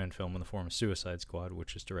a Batman film in the form of Suicide Squad,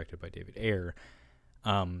 which was directed by David Ayer,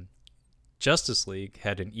 Justice League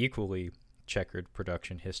had an equally checkered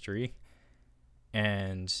production history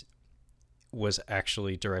and was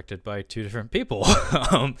actually directed by two different people.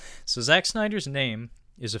 So Zack Snyder's name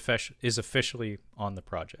is officially on the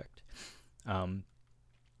project.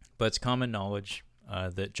 But it's common knowledge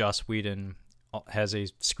that Joss Whedon has a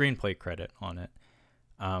screenplay credit on it,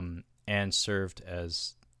 and served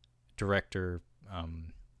as director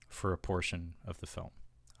for a portion of the film.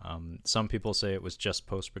 Some people say it was just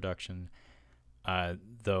post-production,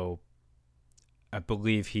 though I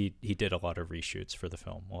believe he did a lot of reshoots for the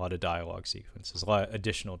film, a lot of dialogue sequences, a lot of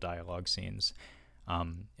additional dialogue scenes.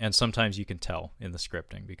 And sometimes you can tell in the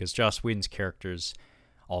scripting because Joss Whedon's characters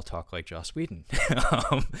all talk like Joss Whedon.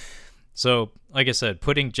 So, like I said,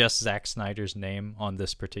 putting just Zack Snyder's name on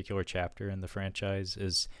this particular chapter in the franchise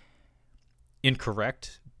is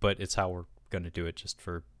incorrect, but it's how we're going to do it just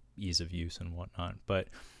for ease of use and whatnot. But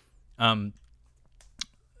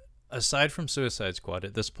aside from Suicide Squad,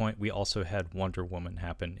 at this point, we also had Wonder Woman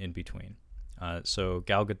happen in between. So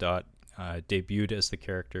Gal Gadot debuted as the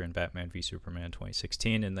character in Batman v Superman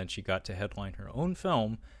 2016, and then she got to headline her own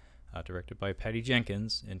film, directed by Patty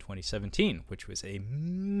Jenkins, in 2017, which was a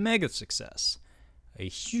mega success, a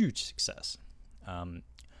huge success.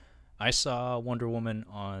 I saw Wonder Woman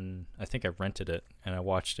I think I rented it, and I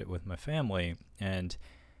watched it with my family, and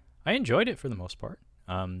I enjoyed it for the most part.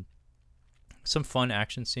 Some fun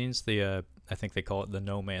action scenes. I think they call it the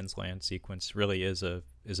No Man's Land sequence. Really is a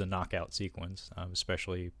knockout sequence,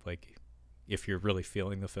 especially like if you're really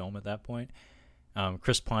feeling the film at that point.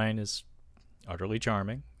 Chris Pine is utterly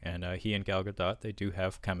charming, and he and Gal Gadot, they do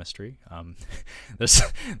have chemistry.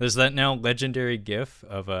 There's that now legendary GIF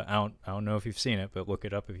of I don't know if you've seen it, but look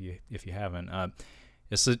it up if you haven't.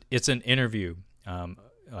 It's an interview,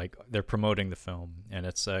 like they're promoting the film, and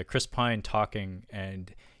it's Chris Pine talking,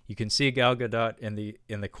 and you can see Gal Gadot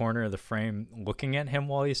in the corner of the frame looking at him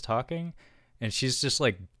while he's talking, and she's just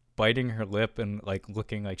like biting her lip and like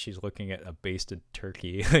looking like she's looking at a basted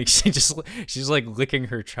turkey. Like she's like licking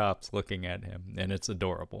her chops looking at him, and it's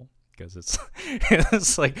adorable because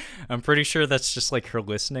it's like I'm pretty sure that's just like her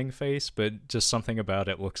listening face, but just something about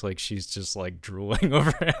it looks like she's just like drooling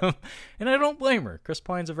over him, and I don't blame her. Chris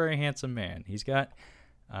Pine's a very handsome man. He's got,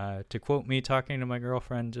 to quote me talking to my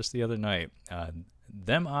girlfriend just the other night,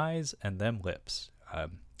 them eyes and them lips.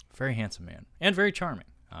 Very handsome man and very charming.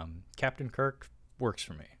 Captain Kirk works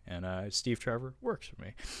for me, and Steve Trevor works for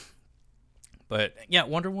me. But yeah,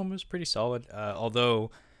 Wonder Woman was pretty solid,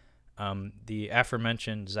 although the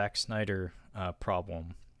aforementioned Zack Snyder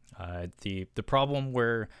problem, the problem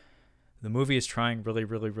where the movie is trying really,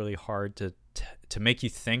 really, really hard to make you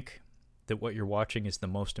think that what you're watching is the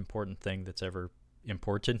most important thing that's ever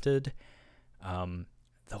importanted.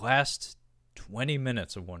 The last 20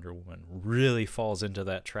 minutes of Wonder Woman really falls into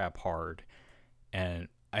that trap hard, and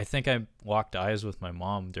I think I locked eyes with my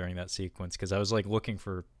mom during that sequence because I was like looking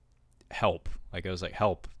for help. Like I was like,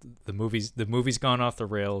 help! The movie's gone off the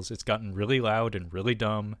rails. It's gotten really loud and really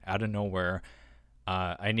dumb out of nowhere.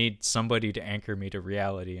 I need somebody to anchor me to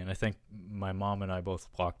reality. And I think my mom and I both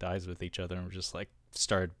locked eyes with each other and were just like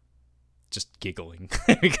started just giggling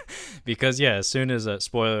because yeah, as soon as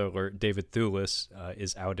spoiler alert, David Thewlis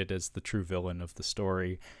is outed as the true villain of the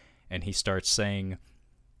story, and he starts saying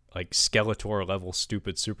like Skeletor level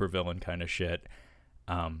stupid supervillain kind of shit,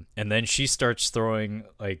 and then she starts throwing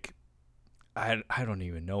like I don't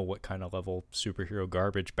even know what kind of level superhero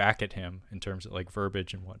garbage back at him in terms of like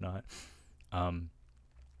verbiage and whatnot.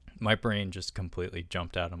 My brain just completely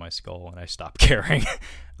jumped out of my skull and I stopped caring.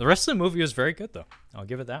 The rest of the movie was very good though, I'll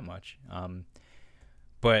give it that much.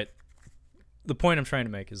 But the point I'm trying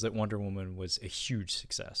to make is that Wonder Woman was a huge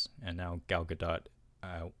success, and now Gal Gadot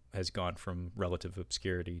has gone from relative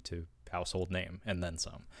obscurity to household name and then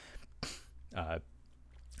some.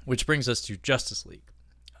 Which brings us to Justice League.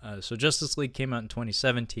 So Justice League came out in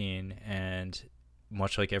 2017, and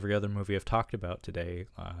much like every other movie I've talked about today,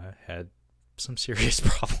 had some serious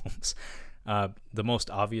problems. The most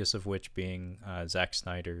obvious of which being Zack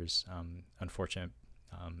Snyder's unfortunate,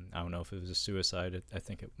 I don't know if it was a suicide. I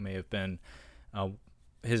think it may have been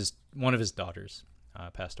one of his daughters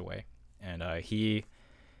passed away, and he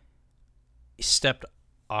stepped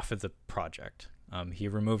off of the project. He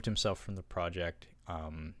removed himself from the project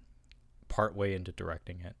partway into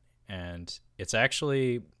directing it, and it's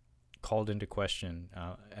actually called into question.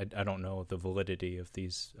 I don't know the validity of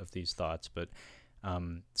these thoughts, but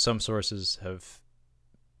some sources have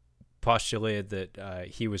postulated that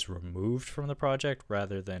he was removed from the project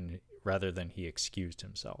rather than he excused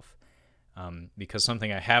himself. Because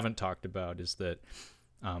something I haven't talked about is that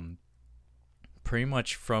pretty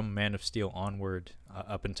much from Man of Steel onward,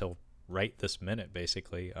 up until right this minute,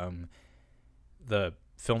 basically, the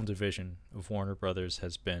film division of Warner Brothers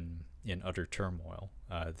has been in utter turmoil.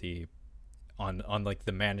 On like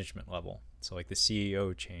the management level, so like the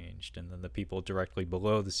CEO changed, and then the people directly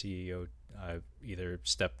below the CEO either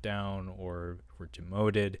stepped down or were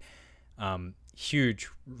demoted. Huge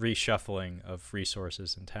reshuffling of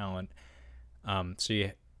resources and talent. So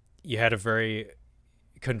you had a very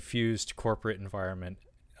confused corporate environment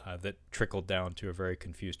that trickled down to a very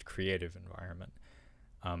confused creative environment.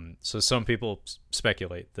 So some people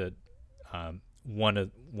speculate that one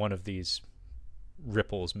of these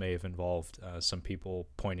ripples may have involved some people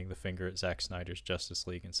pointing the finger at Zack Snyder's Justice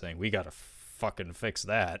League and saying, we gotta fucking fix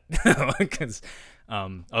that, because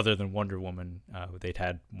other than Wonder Woman, they'd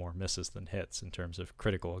had more misses than hits in terms of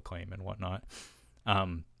critical acclaim and whatnot.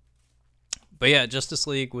 But yeah, Justice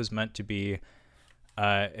League was meant to be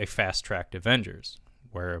a fast-tracked Avengers,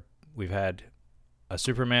 where we've had a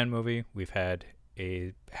Superman movie, we've had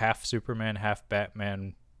a half Superman, half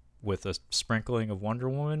Batman with a sprinkling of Wonder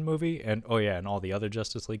Woman movie, and and all the other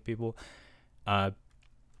Justice League people.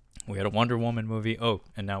 We had a Wonder Woman movie,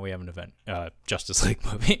 and now we have an Justice League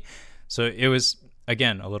movie. So it was,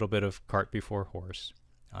 again, a little bit of cart before horse.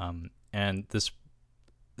 And this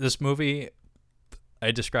movie,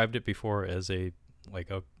 I described it before as a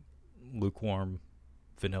lukewarm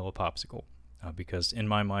vanilla popsicle, because in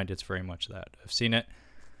my mind it's very much that. I've seen it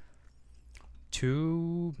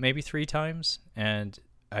 2, maybe 3 times, and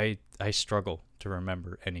I struggle to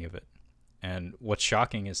remember any of it. And what's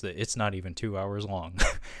shocking is that it's not even 2 hours long.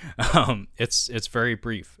 It's very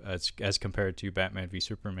brief as compared to Batman v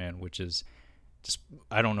Superman, which is just,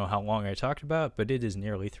 I don't know how long I talked about, but it is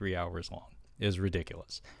nearly 3 hours long. It is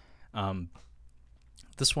ridiculous.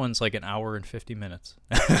 This one's like an hour and 50 minutes.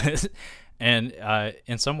 And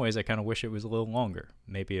in some ways I kind of wish it was a little longer.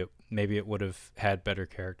 Maybe it would have had better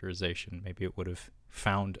characterization. Maybe it would have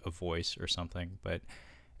found a voice or something. But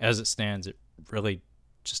as it stands, it really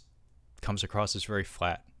just comes across as very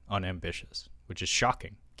flat, unambitious, which is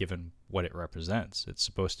shocking given what it represents. It's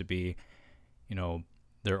supposed to be,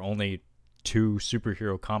 there are only 2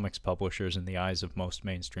 superhero comics publishers in the eyes of most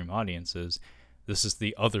mainstream audiences. This is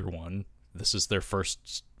the other one. This is their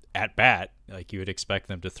first at bat. Like, you would expect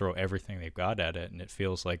them to throw everything they've got at it, and it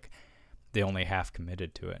feels like they only half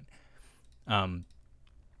committed to it.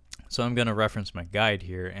 So I'm going to reference my guide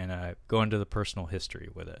here and go into the personal history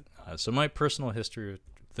with it. So my personal history with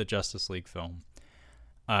the Justice League film,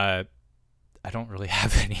 I don't really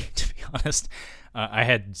have any, to be honest. I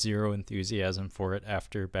had zero enthusiasm for it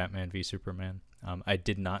after Batman v Superman. I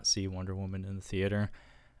did not see Wonder Woman in the theater.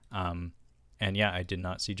 And yeah, I did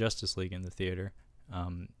not see Justice League in the theater.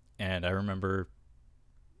 And I remember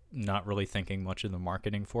not really thinking much of the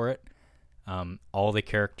marketing for it. All the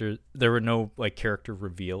characters, there were no character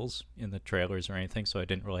reveals in the trailers or anything, so I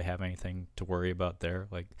didn't really have anything to worry about there.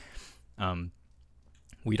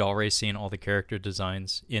 We'd already seen all the character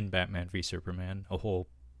designs in Batman v Superman a whole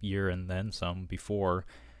year and then some before.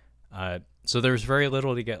 So there's very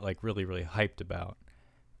little to get really, really hyped about.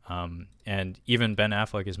 And even Ben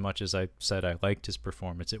Affleck, as much as I said I liked his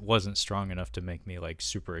performance, it wasn't strong enough to make me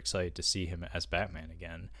super excited to see him as Batman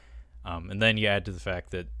again. And then you add to the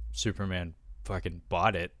fact that Superman fucking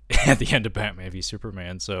bought it at the end of Batman v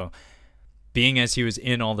Superman. So being as he was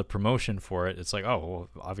in all the promotion for it, it's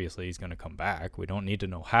obviously he's going to come back. We don't need to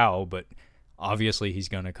know how, but obviously he's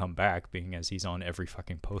going to come back, being as he's on every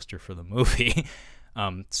fucking poster for the movie.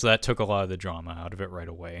 So that took a lot of the drama out of it right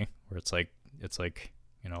away, where it's like,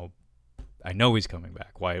 I know he's coming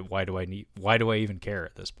back. Why do I even care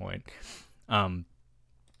at this point?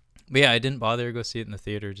 But yeah, I didn't bother to go see it in the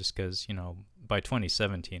theater just because, by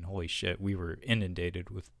 2017, holy shit, we were inundated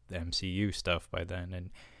with the MCU stuff by then. And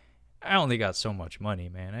I only got so much money,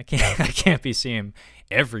 man. I can't I can't be seeing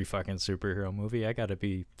every fucking superhero movie. I got to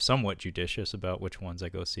be somewhat judicious about which ones I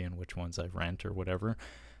go see and which ones I rent or whatever,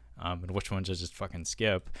 and which ones I just fucking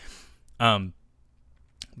skip. Um,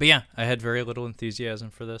 but yeah, I had very little enthusiasm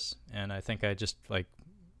for this, and I think I just like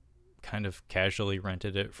kind of casually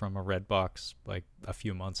rented it from a Redbox like a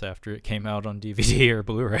few months after it came out on DVD or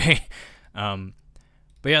Blu-ray. um,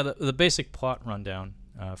 but yeah, the basic plot rundown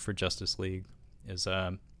for Justice League is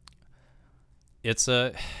it's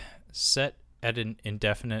set at an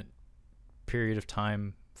indefinite period of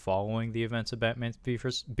time following the events of Batman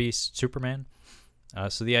v Superman.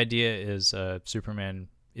 So the idea is Superman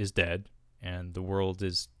is dead and the world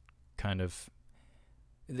is kind of,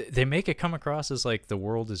 they make it come across as like the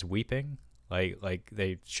world is weeping. Like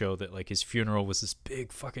they show that like his funeral was this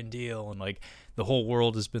big fucking deal and like the whole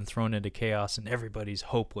world has been thrown into chaos and everybody's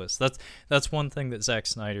hopeless. That's one thing that Zack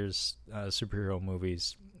Snyder's superhero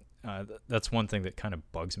movies, that's one thing that kind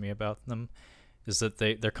of bugs me about them, is that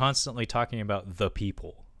they're constantly talking about the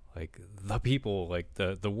people, like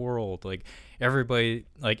the world, like everybody,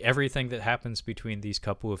 like everything that happens between these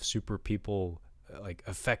couple of super people like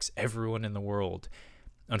affects everyone in the world.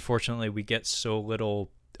 Unfortunately, we get so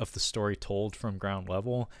little of the story told from ground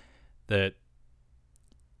level that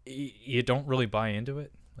you don't really buy into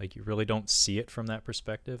it. Like you really don't see it from that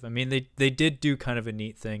perspective. I mean, they did do kind of a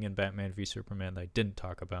neat thing in Batman v Superman that I didn't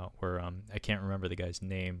talk about, where I can't remember the guy's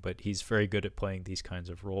name, but he's very good at playing these kinds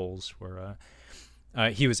of roles. Where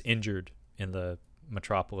he was injured in the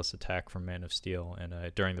Metropolis attack from Man of Steel, and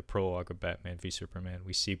during the prologue of Batman v Superman,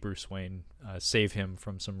 we see Bruce Wayne save him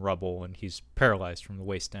from some rubble, and he's paralyzed from the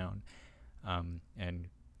waist down, and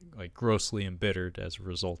like grossly embittered as a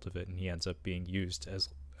result of it, and he ends up being used as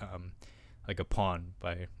like a pawn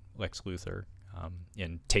by Lex Luthor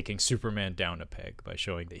in taking Superman down a peg by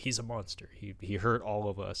showing that he's a monster. He hurt all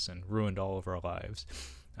of us and ruined all of our lives,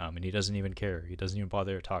 and he doesn't even care. He doesn't even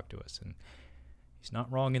bother to talk to us, and he's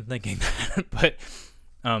not wrong in thinking that. But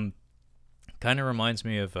kind of reminds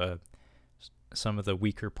me of some of the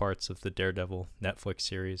weaker parts of the Daredevil Netflix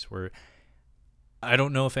series, where I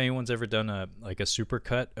don't know if anyone's ever done a super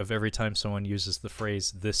cut of every time someone uses the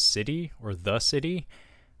phrase "this city" or "the city,"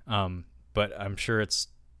 but I'm sure it's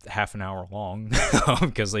half an hour long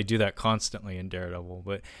because they do that constantly in Daredevil.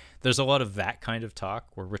 But there's a lot of that kind of talk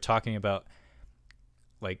where we're talking about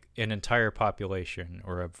like an entire population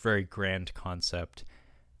or a very grand concept,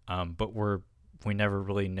 but we never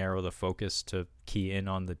really narrow the focus to key in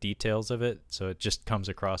on the details of it. So it just comes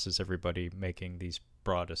across as everybody making these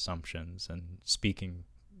broad assumptions and speaking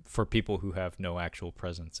for people who have no actual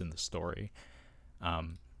presence in the story.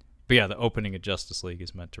 But yeah, the opening of Justice League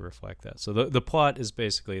is meant to reflect that. So the plot is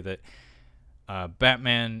basically that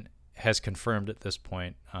Batman has confirmed at this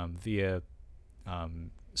point via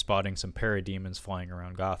spotting some parademons flying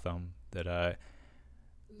around Gotham that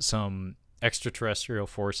some extraterrestrial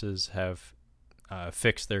forces have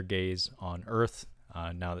fixed their gaze on Earth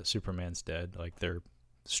now that Superman's dead. Like their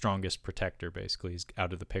strongest protector basically is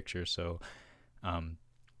out of the picture. So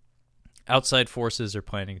outside forces are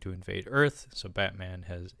planning to invade Earth. So Batman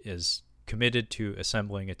is committed to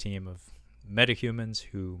assembling a team of metahumans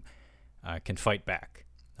who can fight back,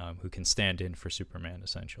 who can stand in for Superman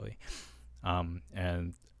essentially.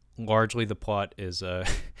 And largely the plot is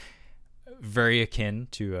very akin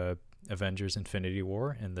to Avengers Infinity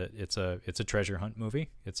War in that it's a treasure hunt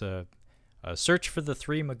movie. It's a search for the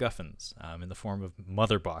three MacGuffins in the form of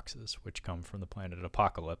mother boxes, which come from the planet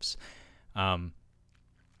Apokolips.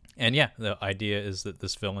 And yeah, the idea is that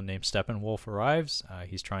this villain named Steppenwolf arrives.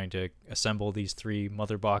 He's trying to assemble these three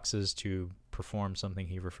mother boxes to perform something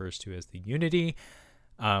he refers to as the Unity,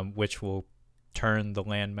 which will turn the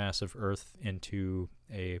landmass of Earth into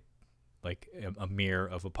a mirror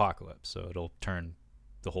of Apokolips. So it'll turn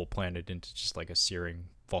the whole planet into just like a searing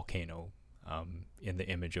volcano in the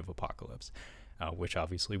image of Apokolips, which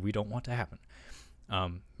obviously we don't want to happen.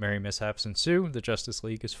 Merry mishaps ensue, the Justice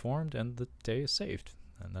League is formed, and the day is saved.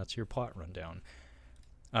 And that's your plot rundown.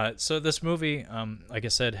 So this movie, like I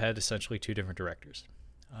said, had essentially two different directors.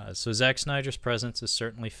 So Zack Snyder's presence is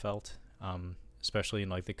certainly felt, especially in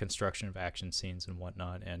like the construction of action scenes and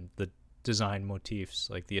whatnot, and the design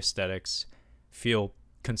motifs, like the aesthetics, feel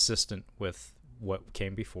consistent with what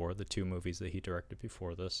came before, the two movies that he directed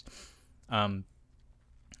before this.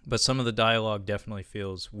 But some of the dialogue definitely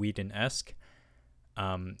feels Whedon-esque.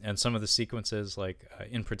 And some of the sequences, like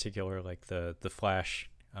in particular, like the Flash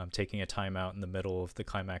taking a timeout in the middle of the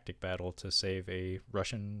climactic battle to save a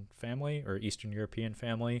Russian family or Eastern European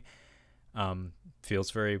family,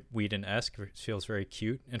 feels very Whedon-esque. Feels very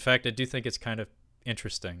cute. In fact, I do think it's kind of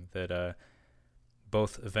interesting that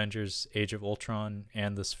both Avengers: Age of Ultron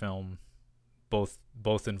and this film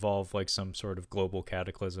both involve like some sort of global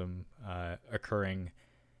cataclysm occurring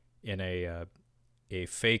in a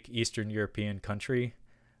fake Eastern European country.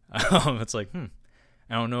 It's like, I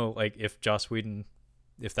don't know, like if Joss Whedon,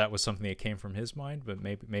 if that was something that came from his mind, but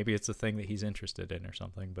maybe it's a thing that he's interested in or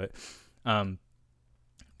something. But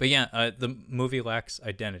yeah, the movie lacks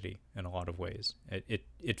identity in a lot of ways.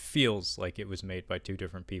 It feels like it was made by two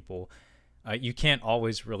different people. You can't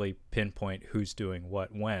always really pinpoint who's doing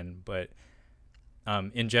what when, but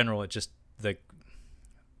in general, it just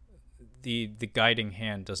the guiding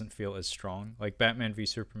hand doesn't feel as strong. Like Batman v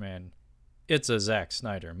Superman, it's a Zack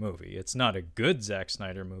Snyder movie. It's not a good Zack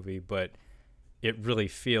Snyder movie, but it really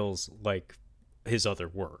feels like his other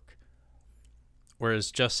work.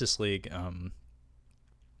 Whereas Justice League, I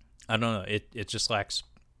don't know, it just lacks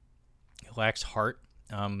heart.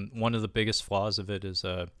 One of the biggest flaws of it is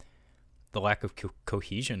the lack of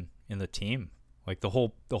cohesion in the team. Like the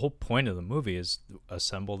whole point of the movie is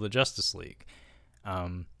assemble the Justice League,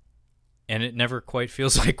 and it never quite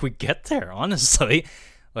feels like we get there. Honestly,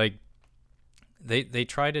 like they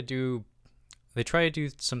try to do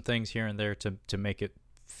some things here and there to make it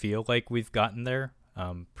feel like we've gotten there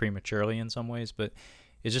prematurely in some ways, but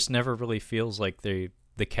it just never really feels like the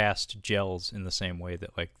cast gels in the same way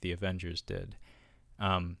that like the Avengers did.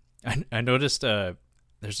 I noticed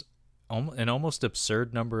there's an almost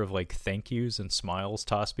absurd number of like thank yous and smiles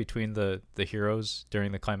tossed between the heroes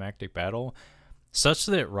during the climactic battle, such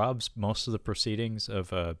that it robs most of the proceedings of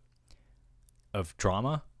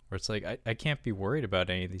drama, where it's like I can't be worried about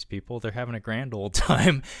any of these people. They're having a grand old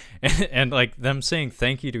time. and like them saying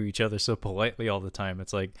thank you to each other so politely all the time.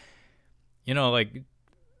 It's like, like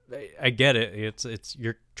I get it. It's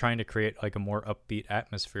you're trying to create like a more upbeat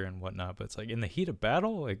atmosphere and whatnot, but it's like in the heat of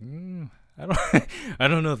battle, like I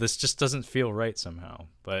don't know. This just doesn't feel right somehow.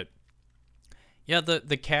 But yeah,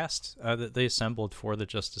 the cast that they assembled for the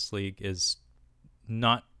Justice League is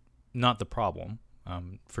not the problem,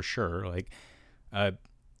 for sure. Like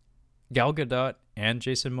Gal Gadot and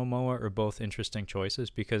Jason Momoa are both interesting choices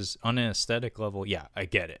because on an aesthetic level, yeah, I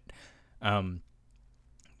get it. Gal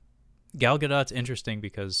Gadot's interesting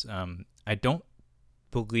because I don't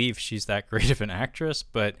believe she's that great of an actress,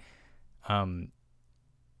 but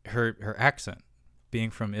her accent, being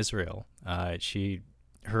from Israel,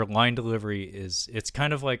 her line delivery it's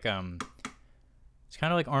kind of like Arnold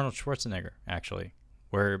Schwarzenegger, actually,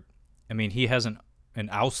 where I mean he has an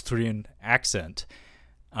Austrian accent,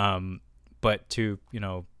 but to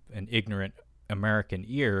an ignorant American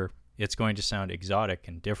ear, it's going to sound exotic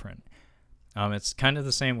and different. It's kind of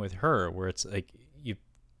the same with her, where it's like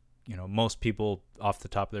most people off the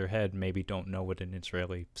top of their head maybe don't know what an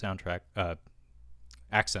Israeli soundtrack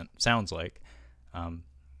accent sounds like.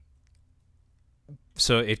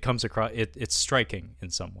 So it comes across, it's striking in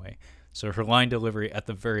some way. So her line delivery, at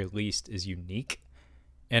the very least, is unique,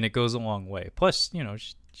 and it goes a long way. Plus,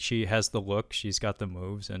 she has the look, she's got the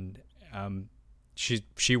moves, and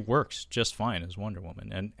she works just fine as Wonder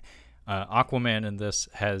Woman. And Aquaman in this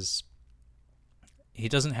he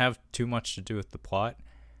doesn't have too much to do with the plot,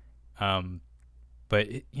 but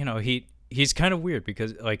he's kind of weird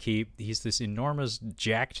because like he's this enormous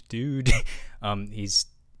jacked dude. He's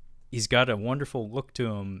got a wonderful look to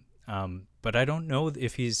him, but I don't know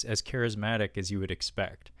if he's as charismatic as you would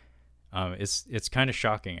expect. It's kind of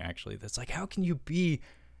shocking, actually. That's like, how can you be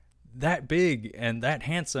that big and that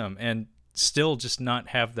handsome and still just not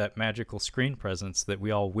have that magical screen presence that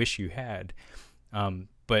we all wish you had?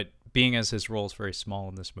 But being as his role is very small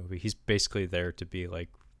in this movie, he's basically there to be like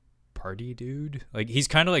party dude. Like he's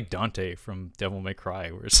kind of like Dante from Devil May Cry,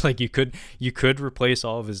 where it's like you could replace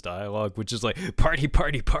all of his dialogue, which is like party,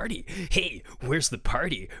 party, party. Hey, where's the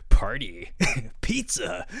party? Party,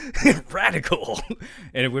 pizza, radical,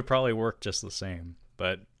 and it would probably work just the same.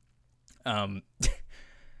 But the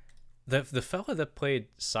fella that played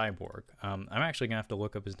Cyborg, I'm actually gonna have to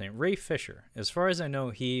look up his name. Ray Fisher. As far as I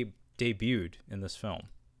know, he debuted in this film.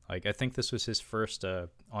 Like I think this was his first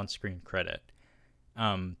on-screen credit.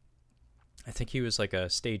 I think he was like a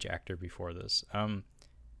stage actor before this.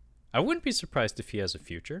 I wouldn't be surprised if he has a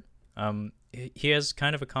future. He has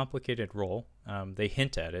kind of a complicated role. They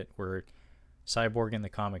hint at it, where Cyborg in the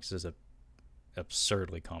comics is a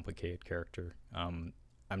absurdly complicated character. I'm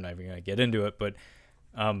not even going to get into it, but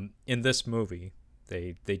in this movie,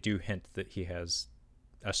 they do hint that he has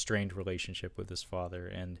a strained relationship with his father,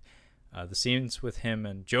 and the scenes with him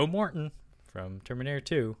and Joe Morton from Terminator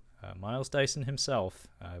 2, Miles Dyson himself.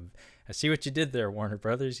 I see what you did there, Warner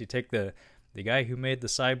Brothers. You take the guy who made the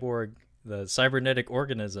cybernetic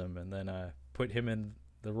organism, and then put him in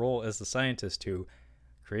the role as the scientist who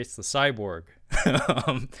creates the cyborg.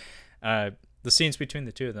 um, the scenes between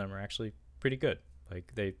the two of them are actually pretty good.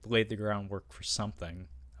 Like, they laid the groundwork for something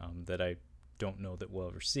that I don't know that we'll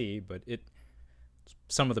ever see, but it's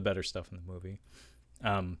some of the better stuff in the movie.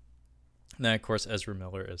 Then, of course, Ezra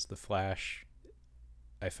Miller as the Flash.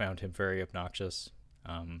 I found him very obnoxious.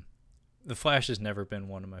 The Flash has never been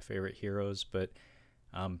one of my favorite heroes, but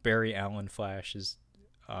Barry Allen Flash is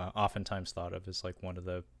oftentimes thought of as like one of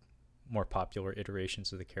the more popular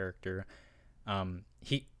iterations of the character.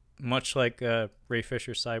 He, much like Ray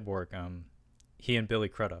Fisher Cyborg, he and Billy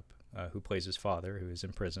Crudup, who plays his father, who is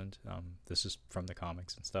imprisoned. This is from the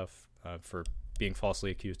comics and stuff, for being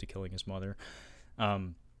falsely accused of killing his mother.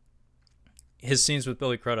 His scenes with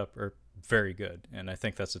Billy Crudup are very good, and I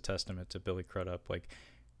think that's a testament to Billy Crudup. Like,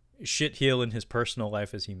 shit heel in his personal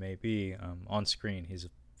life as he may be, on screen he's a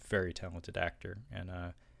very talented actor. And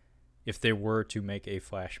if they were to make a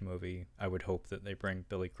Flash movie, I would hope that they bring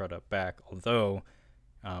Billy Crudup back, although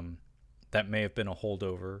that may have been a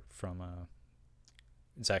holdover from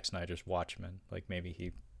Zack Snyder's Watchmen. Like, maybe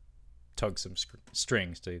he tugged some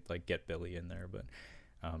strings to like get Billy in there. But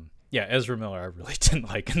yeah, Ezra Miller I really didn't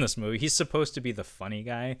like in this movie. He's supposed to be the funny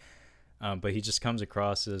guy, but he just comes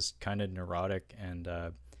across as kind of neurotic, and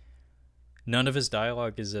none of his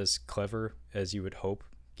dialogue is as clever as you would hope,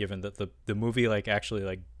 given that the movie like actually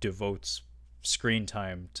like devotes screen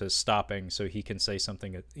time to stopping so he can say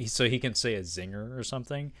something, so he can say a zinger or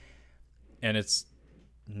something, and it's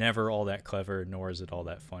never all that clever, nor is it all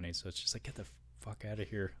that funny. So it's just like, get the fuck out of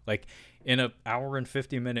here. Like, in an hour and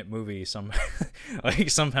 50-minute movie,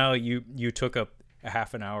 somehow you took up a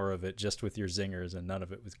half an hour of it just with your zingers, and none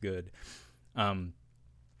of it was good. But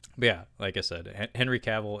yeah, like I said, Henry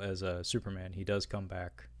Cavill as Superman, he does come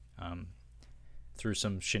back through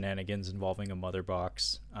some shenanigans involving a mother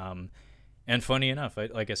box. And funny enough,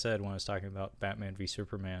 like I said, when I was talking about Batman v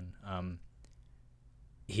Superman,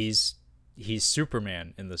 he's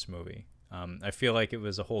Superman in this movie. I feel like it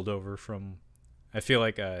was a holdover from... I feel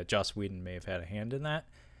like Joss Whedon may have had a hand in that,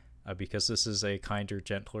 because this is a kinder,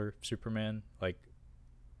 gentler Superman, like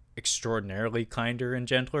extraordinarily kinder and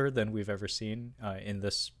gentler than we've ever seen in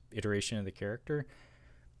this iteration of the character.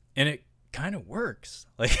 And it kind of works.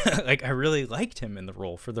 Like I really liked him in the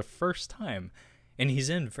role for the first time, and he's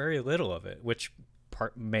in very little of it, which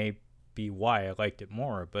part may be why I liked it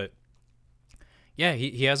more. But yeah,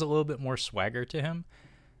 he has a little bit more swagger to him.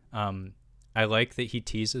 I like that he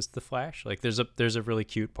teases the Flash. Like, there's a really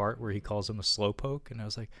cute part where he calls him a slowpoke, and I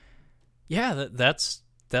was like, yeah, that's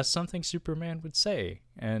something Superman would say.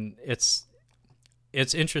 And it's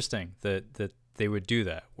interesting that they would do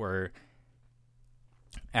that, where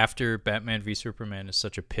after Batman v Superman is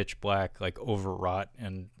such a pitch black, like overwrought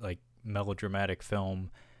and like melodramatic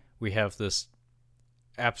film, we have this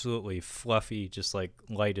absolutely fluffy, just like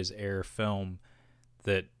light as air film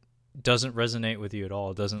that doesn't resonate with you at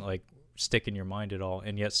all. It doesn't like stick in your mind at all,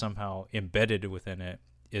 and yet somehow embedded within it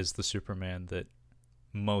is the Superman that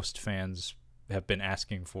most fans have been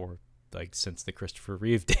asking for, like, since the Christopher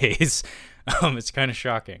Reeve days. It's kind of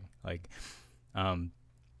shocking. Like, and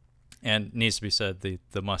needs to be said,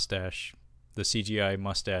 the mustache, the CGI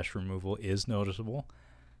mustache removal is noticeable.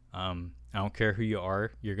 I don't care who you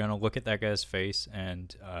are, you're gonna look at that guy's face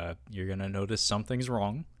and you're gonna notice something's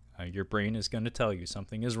wrong. Your brain is going to tell you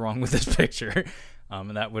something is wrong with this picture.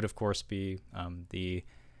 And that would, of course, be the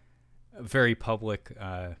very public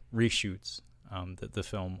reshoots that the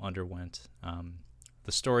film underwent.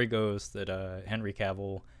 The story goes that Henry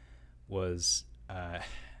Cavill was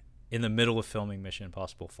in the middle of filming Mission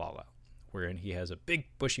Impossible Fallout, wherein he has a big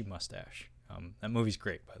bushy mustache. That movie's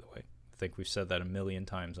great, by the way. I think we've said that a million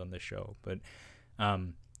times on this show. But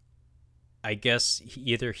I guess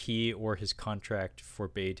either he or his contract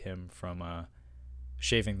forbade him from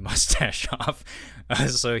shaving the mustache off.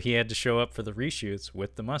 So he had to show up for the reshoots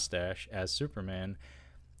with the mustache as Superman.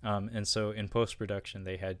 And so in post-production,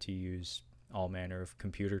 they had to use all manner of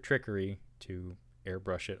computer trickery to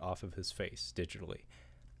airbrush it off of his face digitally.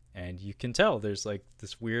 And you can tell there's like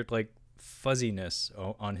this weird like fuzziness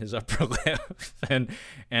on his upper lip. And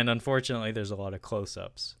unfortunately, there's a lot of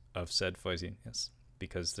close-ups of said fuzziness,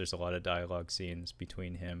 because there's a lot of dialogue scenes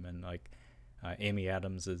between him and like Amy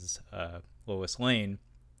Adams's Lois Lane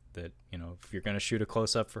that, you know, if you're going to shoot a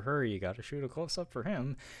close-up for her, you got to shoot a close-up for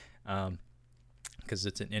him, because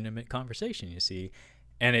it's an intimate conversation, you see,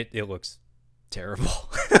 and it looks terrible.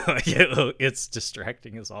 Like it's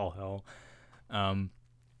distracting as all hell.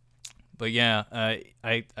 But yeah,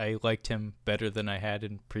 I liked him better than I had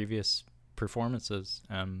in previous performances,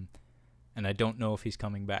 and I don't know if he's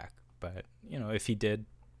coming back. But, you know, if he did,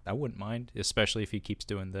 I wouldn't mind, especially if he keeps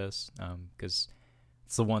doing this, because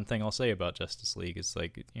It's the one thing I'll say about Justice League is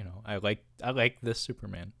like, I like this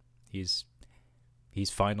Superman. He's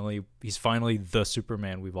finally the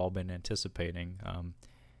Superman we've all been anticipating.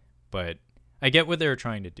 But I get what they were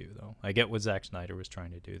trying to do, though. I get what Zack Snyder was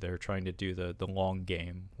trying to do. They were trying to do the long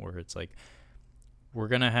game where it's like, we're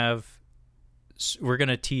gonna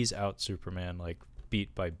tease out Superman like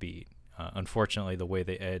beat by beat. Unfortunately, the way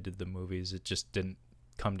they edited the movies, it just didn't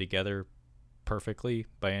come together perfectly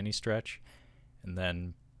by any stretch. And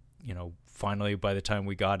then, finally, by the time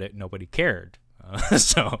we got it, nobody cared.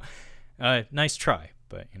 So, nice try,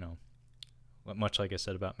 but much like I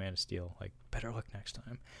said about Man of Steel, like better luck next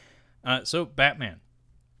time. So Batman.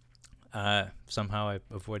 Somehow I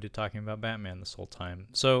avoided talking about Batman this whole time.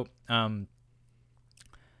 So,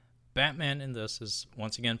 Batman in this is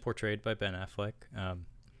once again portrayed by Ben Affleck.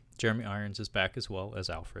 Jeremy Irons is back as well as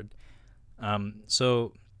Alfred.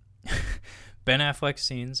 So Ben Affleck's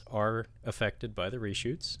scenes are affected by the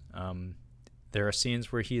reshoots. There are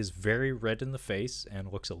scenes where he is very red in the face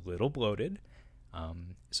and looks a little bloated.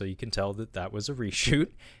 So you can tell that was a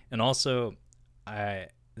reshoot. And also,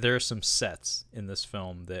 there are some sets in this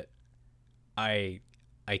film that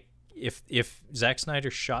if Zack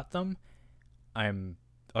Snyder shot them, I'm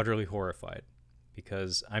utterly horrified,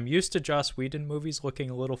 because I'm used to Joss Whedon movies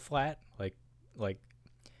looking a little flat. Like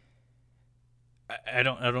I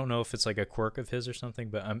don't know if it's like a quirk of his or something,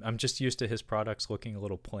 but I'm just used to his products looking a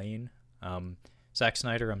little plain. Zack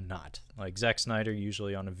Snyder, I'm not. Like, Zack Snyder,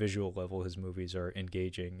 usually on a visual level, his movies are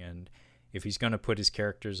engaging, and if he's going to put his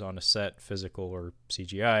characters on a set, physical or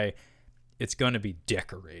CGI, it's going to be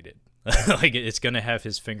decorated. Like, it's going to have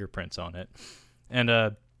his fingerprints on it. And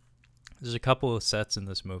there's a couple of sets in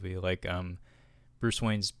this movie, like Bruce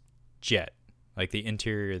Wayne's jet, like the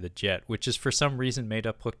interior of the jet, which is for some reason made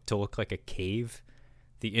up to look like a cave,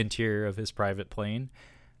 the interior of his private plane.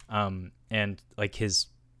 And like his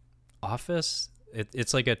office,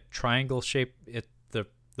 it's like a triangle shape.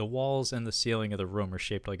 The walls and the ceiling of the room are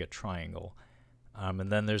shaped like a triangle. And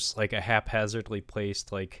then there's like a haphazardly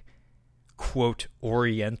placed, like, quote,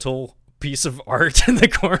 Oriental piece of art in the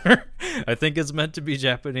corner. I think it's meant to be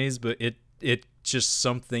Japanese, but it just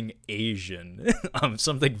something Asian,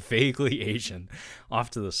 something vaguely Asian off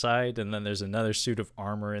to the side. And then there's another suit of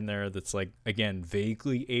armor in there that's like, again,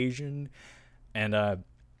 vaguely Asian. And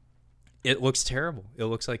it looks terrible. It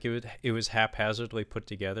looks like it was haphazardly put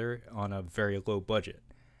together on a very low budget.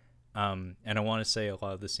 And I want to say a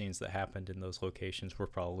lot of the scenes that happened in those locations were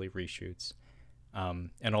probably reshoots.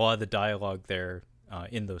 And a lot of the dialogue there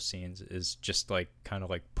in those scenes is just like kind of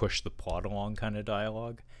like push the plot along kind of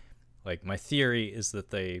dialogue. Like, my theory is that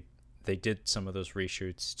they did some of those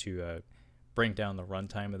reshoots to bring down the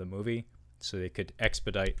runtime of the movie so they could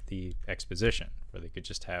expedite the exposition, where they could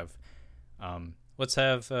just have let's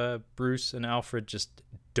have Bruce and Alfred just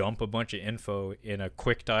dump a bunch of info in a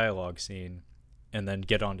quick dialogue scene and then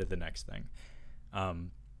get on to the next thing.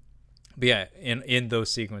 But yeah, in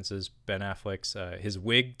those sequences, Ben Affleck's his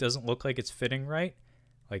wig doesn't look like it's fitting right.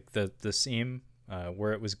 Like the seam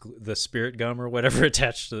where it was the spirit gum or whatever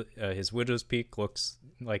attached to his widow's peak looks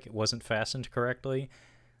like it wasn't fastened correctly.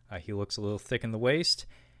 He looks a little thick in the waist,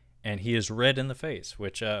 and he is red in the face,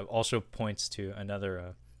 which also points to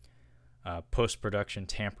another post-production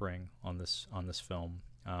tampering on this film.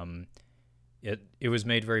 It was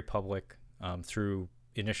made very public through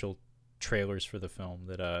initial trailers for the film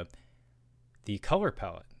that the color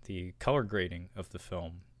palette, the color grading of the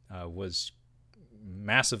film was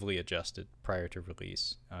massively adjusted prior to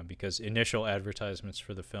release, because initial advertisements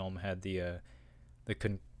for the film had the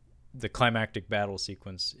climactic battle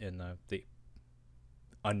sequence in the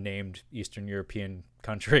unnamed Eastern European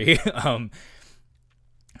country.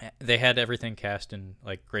 They had everything cast in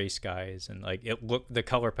like gray skies, and like the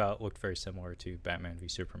color palette looked very similar to Batman v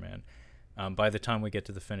Superman. By the time we get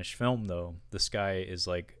to the finished film, though, the sky is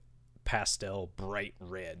like pastel bright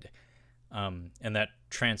red, and that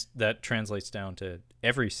translates down to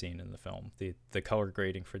every scene in the film. The color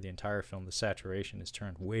grading for the entire film, the saturation is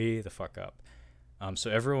turned way the fuck up, so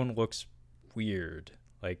everyone looks weird.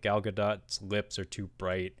 Like, Gal Gadot's lips are too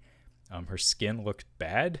bright, her skin looks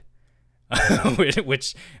bad,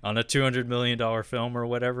 which on a $200 million film or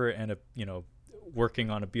whatever, and working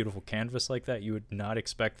on a beautiful canvas like that, you would not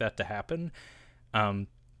expect that to happen. And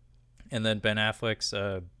then Ben Affleck's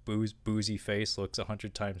boozy face looks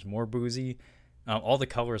 100 times more boozy. All the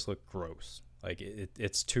colors look gross. Like,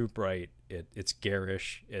 it's too bright. It's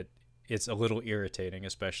garish. It's a little irritating,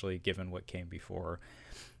 especially given what came before.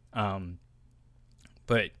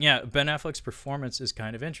 But yeah, Ben Affleck's performance is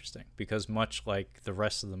kind of interesting, because much like the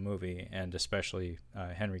rest of the movie, and especially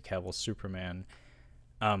Henry Cavill's Superman,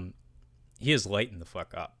 he is lighting the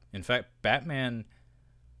fuck up. In fact,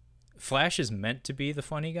 Flash is meant to be the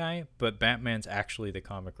funny guy, but Batman's actually the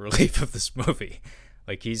comic relief of this movie.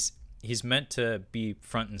 Like he's meant to be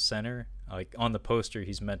front and center. Like on the poster,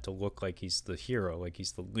 he's meant to look like he's the hero, like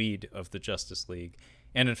he's the lead of the Justice League.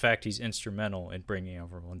 And in fact, he's instrumental in bringing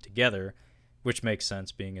everyone together, which makes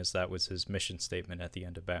sense being as that was his mission statement at the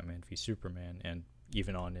end of Batman v Superman and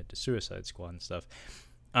even on into Suicide Squad and stuff.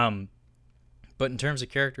 But in terms of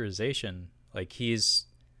characterization, like he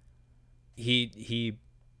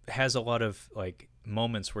has a lot of like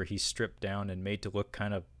moments where he's stripped down and made to look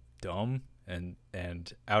kind of dumb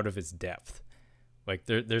and out of his depth. Like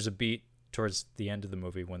there's a beat towards the end of the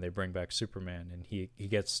movie when they bring back Superman and he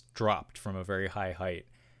gets dropped from a very high height,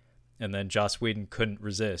 and then Joss Whedon couldn't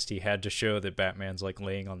resist. He had to show that Batman's like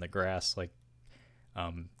laying on the grass, like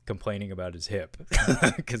complaining about his hip,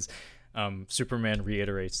 because Superman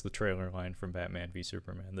reiterates the trailer line from Batman v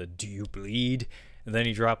Superman, the "Do you bleed?" And then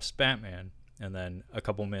he drops Batman, and then a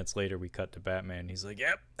couple minutes later we cut to Batman. He's like,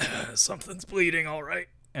 "Yep, something's bleeding, all right."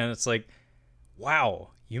 And it's like,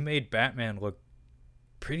 wow, you made Batman look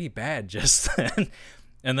pretty bad just then.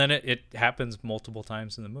 And then it happens multiple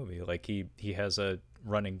times in the movie. Like he has a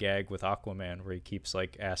running gag with Aquaman where he keeps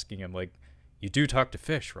like asking him like, "You do talk to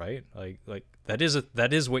fish, right? Like that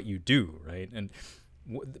is what you do, right?" And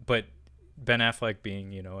but Ben Affleck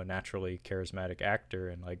being, you know, a naturally charismatic actor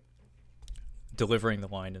and like delivering the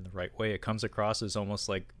line in the right way, it comes across as almost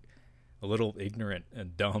like a little ignorant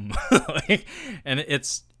and dumb. Like, and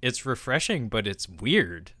it's refreshing, but it's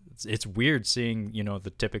weird. It's weird seeing, you know,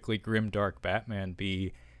 the typically grim, dark Batman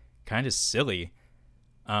be kind of silly.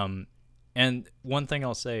 And one thing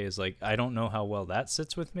I'll say is, like, I don't know how well that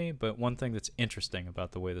sits with me, but one thing that's interesting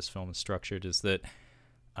about the way this film is structured is that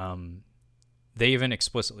they even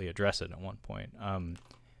explicitly address it at one point.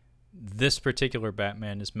 This particular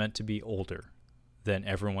Batman is meant to be older than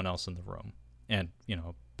everyone else in the room. And, you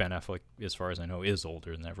know, Ben Affleck, as far as I know, is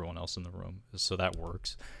older than everyone else in the room, so that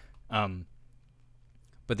works.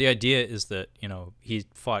 But the idea is that, you know, he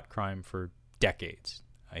fought crime for decades.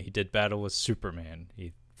 He did battle with Superman.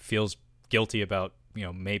 He feels guilty about, you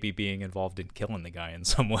know, maybe being involved in killing the guy in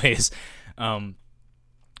some ways.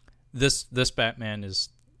 This Batman is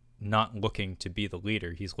not looking to be the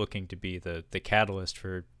leader. He's looking to be the catalyst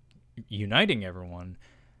for uniting everyone,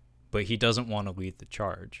 but he doesn't want to lead the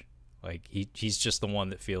charge. Like he's just the one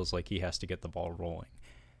that feels like he has to get the ball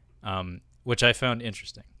rolling, which I found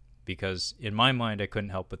interesting because in my mind I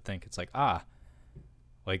couldn't help but think it's like,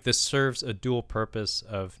 like this serves a dual purpose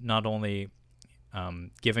of not only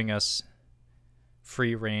giving us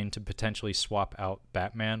free reign to potentially swap out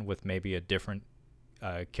Batman with maybe a different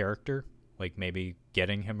character, like maybe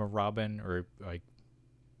getting him a Robin, or like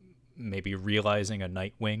maybe realizing a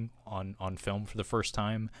Nightwing on film for the first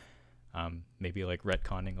time. Maybe like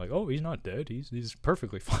retconning, like, oh, he's not dead, he's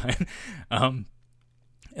perfectly fine.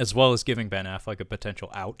 As well as giving Ben Affleck a potential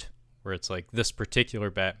out, where it's like this particular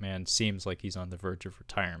Batman seems like he's on the verge of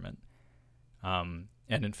retirement. And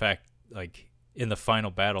in fact, like in the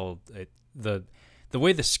final battle, the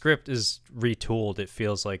way the script is retooled, it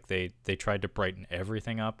feels like they tried to brighten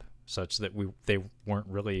everything up such that they weren't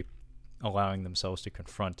really allowing themselves to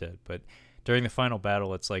confront it. But during the final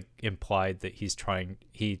battle, it's like implied that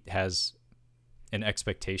he has an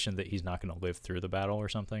expectation that he's not going to live through the battle or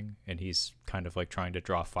something, and he's kind of like trying to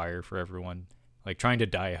draw fire for everyone, like trying to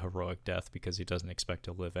die a heroic death because he doesn't expect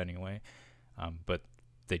to live anyway. But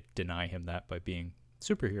they deny him that by being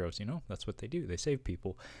superheroes, you know? That's what they do. They save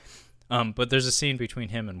people. But there's a scene between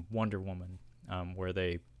him and Wonder Woman where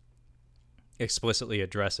they explicitly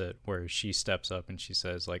address it, where she steps up and she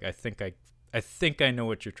says, like, I think I know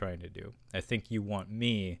what you're trying to do. I think you want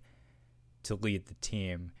me to lead the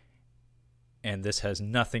team, and this has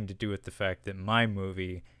nothing to do with the fact that my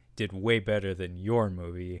movie did way better than your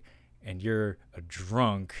movie, and you're a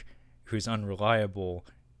drunk who's unreliable,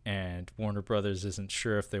 and Warner Brothers isn't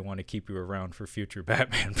sure if they want to keep you around for future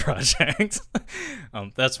Batman projects.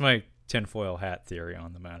 That's my tinfoil hat theory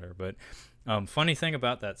on the matter. But funny thing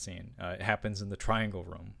about that scene, it happens in the Triangle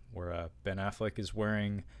Room, where Ben Affleck is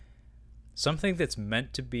wearing something that's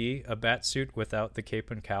meant to be a bat suit without the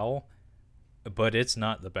cape and cowl, but it's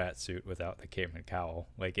not the bat suit without the cape and cowl.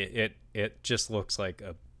 Like it just looks like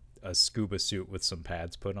a scuba suit with some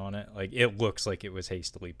pads put on it. Like it looks like it was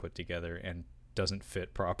hastily put together and doesn't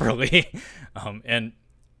fit properly. And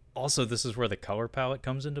also, this is where the color palette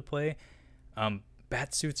comes into play.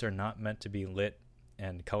 Bat suits are not meant to be lit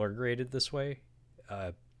and color graded this way.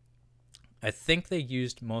 I think they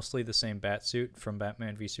used mostly the same bat suit from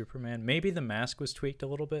Batman v Superman. Maybe the mask was tweaked a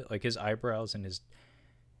little bit, like his eyebrows and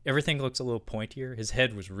everything looks a little pointier. His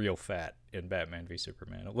head was real fat in Batman v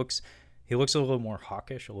Superman. He looks a little more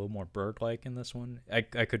hawkish, a little more bird-like in this one. I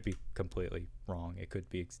could be completely wrong. It could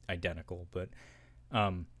be identical, but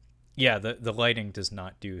yeah, the lighting does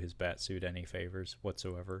not do his Batsuit any favors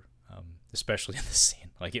whatsoever, especially in the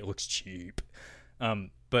scene. Like, it looks cheap.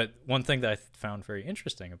 But one thing that I found very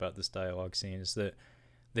interesting about this dialogue scene is that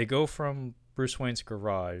they go from Bruce Wayne's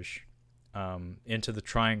garage into the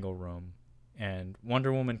Triangle Room, and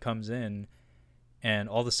Wonder Woman comes in, and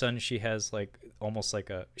all of a sudden she has like almost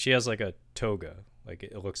like she has like a toga, like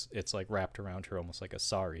it's like wrapped around her almost like a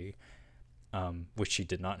sari, which she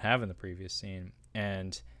did not have in the previous scene.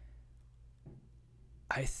 And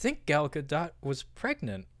I think Gal Gadot was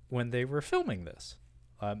pregnant when they were filming this.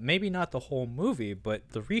 Maybe not the whole movie, but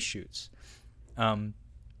the reshoots.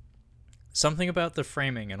 Something about the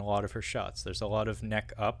framing in a lot of her shots. There's a lot of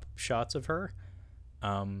neck up shots of her.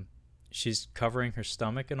 She's covering her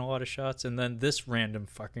stomach in a lot of shots. And then this random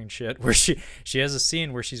fucking shit where she has a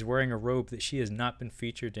scene where she's wearing a robe that she has not been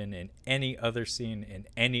featured in any other scene in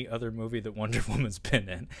any other movie that Wonder Woman's been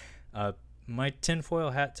in. My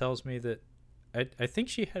tinfoil hat tells me that I think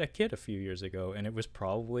she had a kid a few years ago, and it was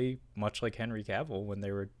probably much like Henry Cavill when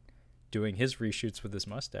they were doing his reshoots with his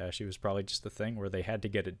mustache. It was probably just a thing where they had to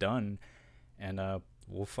get it done, and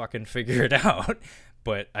we'll fucking figure it out.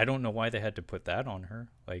 But I don't know why they had to put that on her.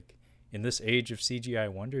 Like, in this age of CGI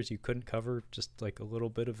wonders, you couldn't cover just like a little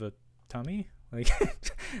bit of a tummy? Like,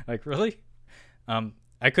 like really?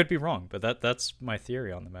 I could be wrong, but that's my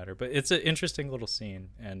theory on the matter. But it's an interesting little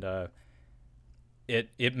scene, and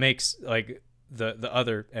it makes like the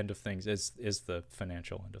other end of things is the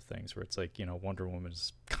financial end of things, where it's like, you know, Wonder Woman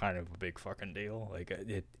is kind of a big fucking deal. Like,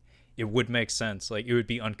 it would make sense. Like, it would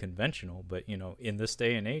be unconventional, but, you know, in this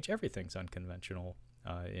day and age, everything's unconventional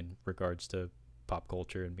in regards to pop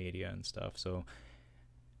culture and media and stuff. So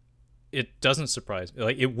it doesn't surprise me.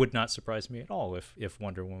 Like, it would not surprise me at all if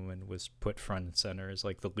Wonder Woman was put front and center as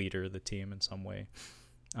like the leader of the team in some way.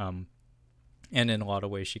 And in a lot of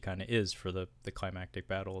ways she kind of is for the climactic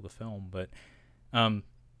battle of the film. But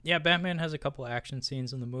yeah, Batman has a couple of action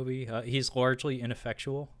scenes in the movie. He's largely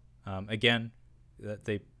ineffectual. Again,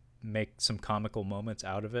 they make some comical moments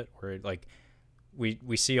out of it, where like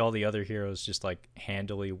we see all the other heroes just like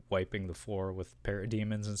handily wiping the floor with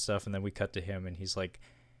parademons and stuff, and then we cut to him and he's like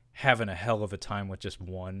having a hell of a time with just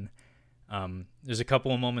one. There's a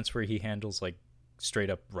couple of moments where he handles like straight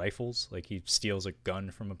up rifles, like he steals a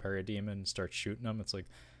gun from a parademon and starts shooting them. It's like,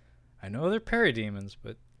 I know they're parademons,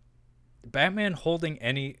 but Batman holding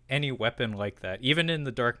any weapon like that, even in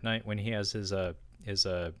The Dark Knight when he has his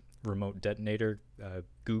remote detonator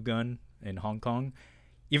goo gun in Hong Kong,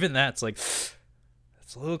 even that's like,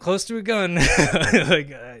 it's a little close to a gun.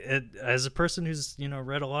 Like, as a person who's, you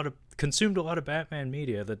know, consumed a lot of Batman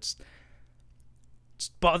media, that's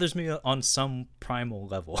just bothers me on some primal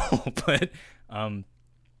level. But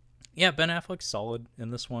yeah, Ben Affleck's solid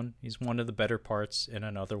in this one. He's one of the better parts in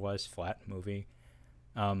an otherwise flat movie.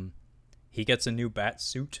 He gets a new bat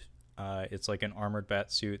suit. It's like an armored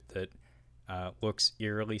bat suit that looks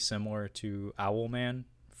eerily similar to Owlman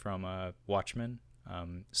from Watchmen.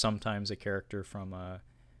 Sometimes a character from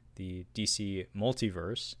the DC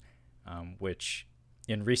multiverse, which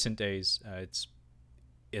in recent days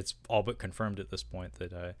it's all but confirmed at this point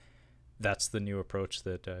that that's the new approach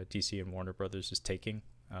that DC and Warner Brothers is taking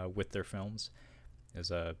with their films. Is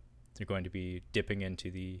they're going to be dipping into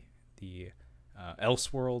the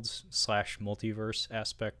Elseworlds / multiverse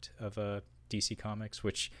aspect of DC Comics,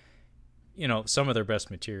 which, you know, some of their best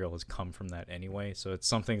material has come from that anyway. So it's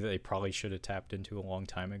something that they probably should have tapped into a long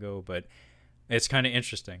time ago. But it's kind of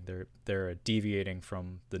interesting. They're deviating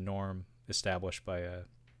from the norm established by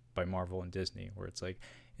Marvel and Disney, where it's like,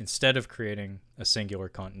 instead of creating a singular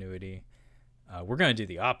continuity, we're going to do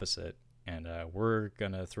the opposite, and we're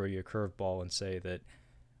going to throw you a curveball and say that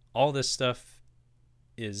all this stuff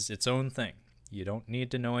is its own thing. You don't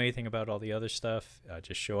need to know anything about all the other stuff.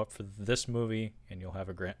 Just show up for this movie, and you'll have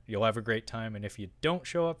a great time. And if you don't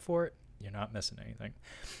show up for it, you're not missing anything.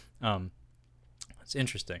 It's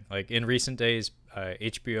interesting. Like, in recent days,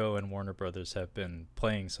 HBO and Warner Brothers have been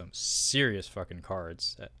playing some serious fucking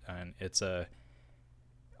cards, and it's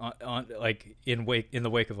like in the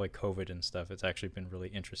wake of like COVID and stuff. It's actually been really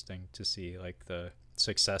interesting to see like the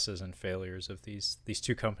successes and failures of these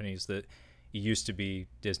two companies that used to be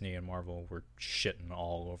Disney and Marvel were shitting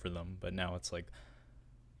all over them, but now it's like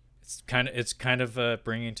it's kind of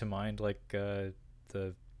bringing to mind like the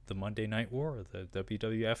Monday Night War, the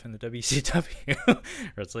WWF and the WCW, where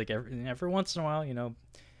it's like every once in a while, you know,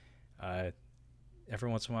 every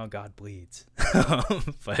once in a while God bleeds.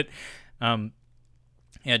 But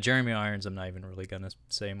Yeah, Jeremy Irons, I'm not even really gonna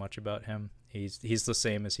say much about him. He's the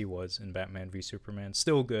same as he was in Batman v Superman.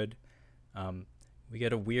 Still good. Um, we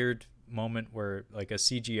get a weird moment where like a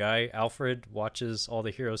CGI Alfred watches all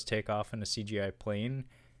the heroes take off in a CGI plane,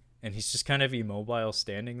 and he's just kind of immobile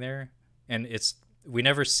standing there. And we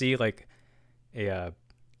never see like a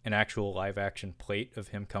an actual live action plate of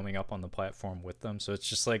him coming up on the platform with them. So it's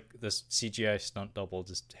just like this CGI stunt double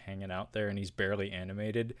just hanging out there, and he's barely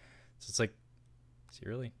animated. So it's like, does he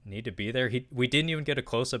really need to be there? We didn't even get a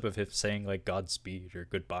close up of him saying like Godspeed or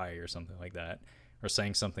goodbye or something like that, or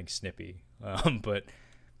saying something snippy. But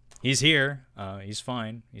he's here. He's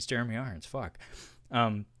fine. He's Jeremy Irons. Fuck.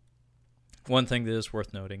 One thing that is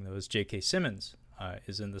worth noting though is J.K. Simmons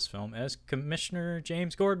is in this film as Commissioner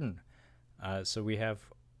James Gordon. So we have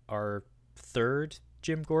our third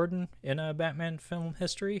Jim Gordon in a Batman film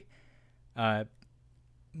history.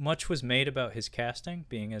 Much was made about his casting,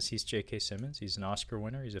 being as he's J.K. Simmons. He's an Oscar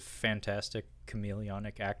winner. He's a fantastic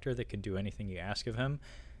chameleonic actor that can do anything you ask of him.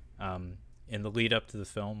 In the lead up to the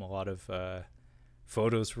film, a lot of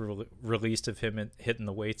photos were released of him hitting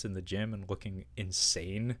the weights in the gym and looking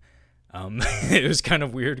insane. It was kind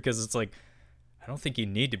of weird because it's like, I don't think you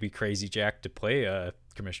need to be crazy Jack to play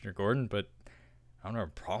Commissioner Gordon, but I don't have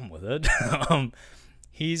a problem with it.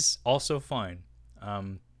 He's also fine.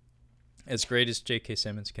 As great as J.K.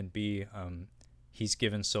 Simmons can be, he's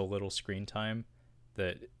given so little screen time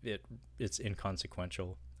that it's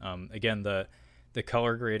inconsequential. Again, the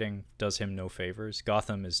color grading does him no favors.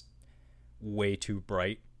 Gotham is way too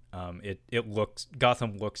bright.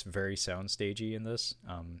 Gotham looks very soundstagey in this,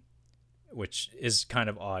 which is kind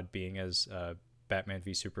of odd, being as Batman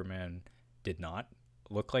v Superman did not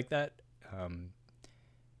look like that.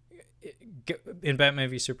 In Batman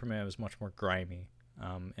v Superman, it was much more grimy,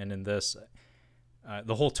 and in this,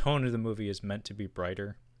 the whole tone of the movie is meant to be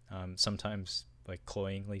brighter. Sometimes like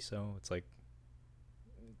cloyingly so. It's like,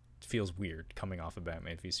 it feels weird coming off of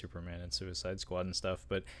Batman v Superman and Suicide Squad and stuff,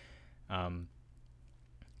 but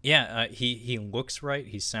he looks right,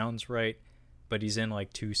 he sounds right, but he's in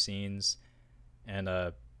like two scenes, and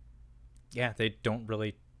they don't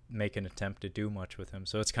really make an attempt to do much with him,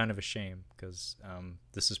 so it's kind of a shame, because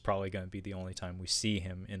this is probably going to be the only time we see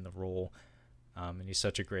him in the role, and he's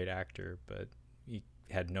such a great actor, but he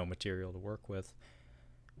had no material to work with.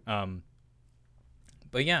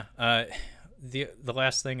 But yeah, the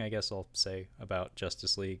last thing I guess I'll say about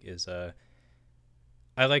Justice League is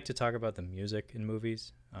I like to talk about the music in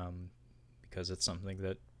movies, because it's something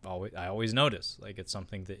that I always notice. Like, it's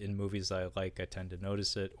something that in movies I like, I tend to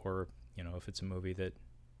notice it, or if it's a movie that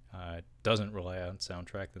doesn't rely on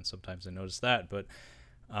soundtrack, then sometimes I notice that. But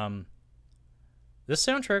this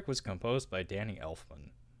soundtrack was composed by Danny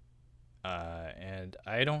Elfman, and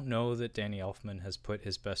I don't know that Danny Elfman has put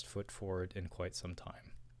his best foot forward in quite some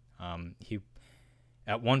time. He,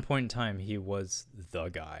 at one point in time, he was the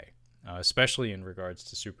guy, especially in regards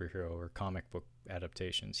to superhero or comic book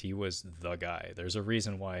adaptations. He was the guy. There's a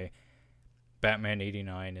reason why Batman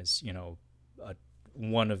 89 is,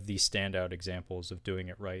 one of the standout examples of doing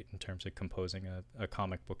it right in terms of composing a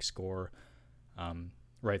comic book score,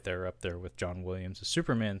 right there up there with John Williams'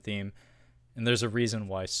 Superman theme. And there's a reason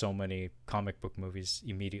why so many comic book movies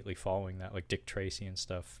immediately following that, like Dick Tracy and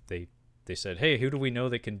stuff, they said, hey, who do we know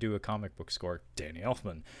that can do a comic book score? Danny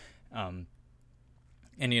Elfman. And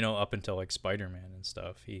up until like Spider-Man and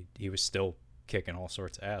stuff, he was still kicking all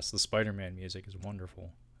sorts of ass. The Spider-Man music is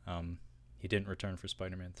wonderful. He didn't return for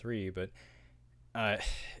Spider-Man 3, but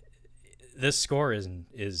this score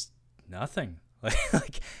is nothing.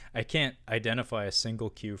 Like, I can't identify a single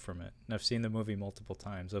cue from it. And I've seen the movie multiple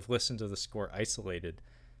times. I've listened to the score isolated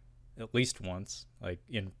at least once, like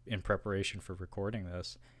in preparation for recording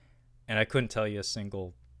this, and I couldn't tell you a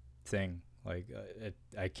single thing. Like,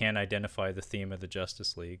 I can't identify the theme of the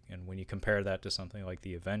Justice League. And when you compare that to something like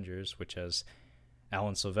the Avengers, which has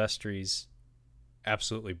Alan Silvestri's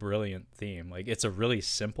absolutely brilliant theme, like, it's a really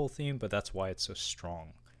simple theme, but that's why it's so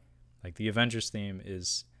strong. Like, the Avengers theme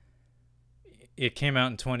it came out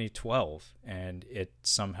in 2012, and it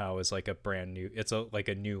somehow is like a brand new, like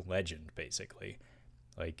a new legend, basically.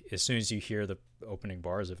 Like, as soon as you hear the opening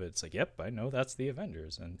bars of it, it's like, yep, I know that's the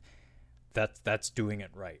Avengers, and that's doing it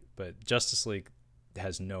right. But Justice League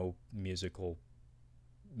has no musical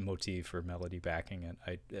motif or melody backing it.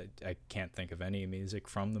 I can't think of any music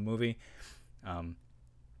from the movie.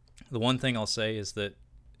 The one thing I'll say is that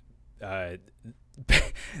they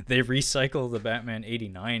recycle the Batman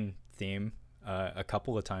 89 theme a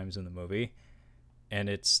couple of times in the movie, and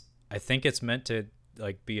I think it's meant to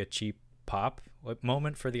like be a cheap pop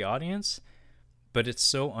moment for the audience, but it's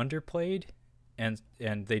so underplayed,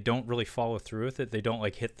 and they don't really follow through with it. They don't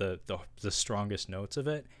like hit the strongest notes of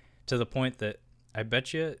it, to the point that I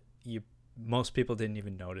bet you most people didn't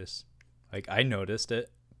even notice. Like, I noticed it,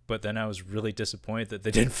 but then I was really disappointed that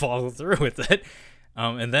they didn't follow through with it.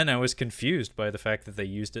 And then I was confused by the fact that they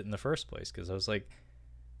used it in the first place, because I was like,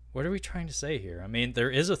 what are we trying to say here? I mean, there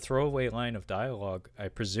is a throwaway line of dialogue, I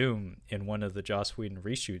presume, in one of the Joss Whedon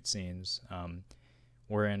reshoot scenes,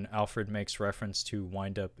 wherein Alfred makes reference to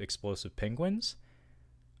wind-up explosive penguins.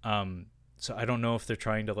 So I don't know if they're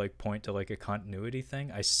trying to like point to like a continuity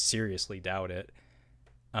thing. I seriously doubt it.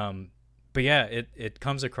 But yeah, it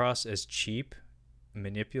comes across as cheap,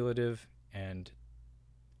 manipulative, and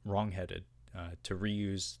wrongheaded to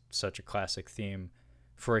reuse such a classic theme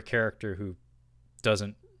for a character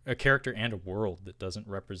a character and a world that doesn't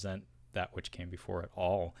represent that which came before at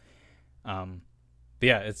all. But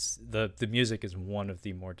yeah, it's the music is one of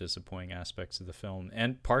the more disappointing aspects of the film,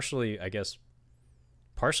 and partially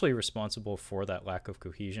responsible for that lack of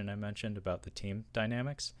cohesion I mentioned about the team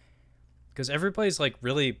dynamics, because everybody's like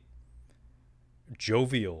really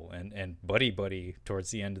jovial and buddy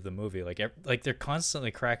towards the end of the movie. Like they're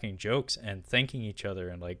constantly cracking jokes and thanking each other,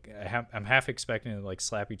 and like I'm half expecting to like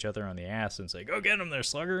slap each other on the ass and say, "Go get him there,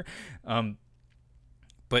 slugger."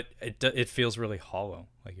 But it feels really hollow.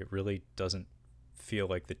 Like, it really doesn't feel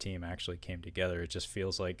like the team actually came together. It just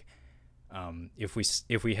feels like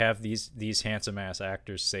if we have these handsome ass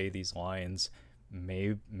actors say these lines,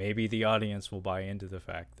 maybe the audience will buy into the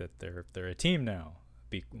fact that they're a team now.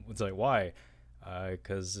 It's like, why?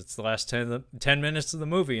 Because it's the last 10 minutes of the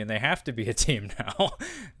movie and they have to be a team now.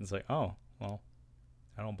 It's like, oh, well,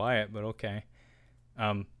 I don't buy it, but okay.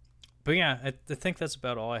 But yeah, I think that's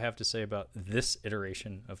about all I have to say about this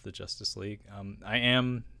iteration of the Justice League. I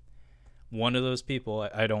am one of those people.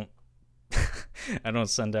 I don't I don't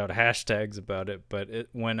send out hashtags about it, but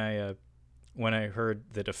when I heard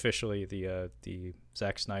that officially the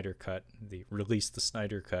Zack Snyder cut, the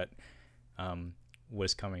Snyder cut,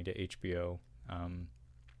 was coming to HBO,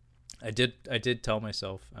 I did tell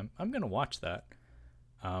myself I'm gonna watch that,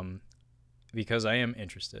 because I am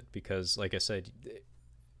interested. Because, like I said,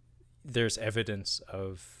 there's evidence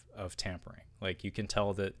of tampering. Like, you can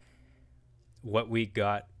tell that what we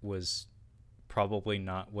got was probably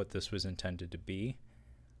not what this was intended to be.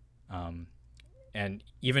 And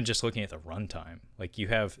even just looking at the runtime, like, you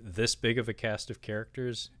have this big of a cast of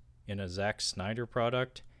characters in a Zack Snyder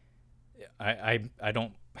product. I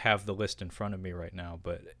don't have the list in front of me right now,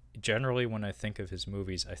 but generally when I think of his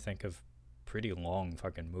movies, I think of pretty long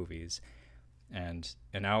fucking movies, and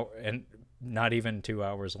an hour, and not even 2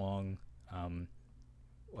 hours long,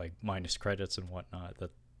 like minus credits and whatnot.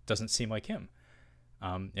 That doesn't seem like him.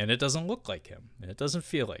 And it doesn't look like him, and it doesn't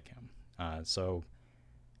feel like him. So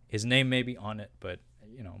his name may be on it, but,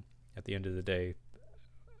 you know, at the end of the day,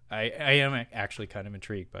 I am actually kind of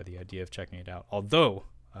intrigued by the idea of checking it out. Although,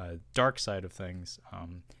 dark side of things,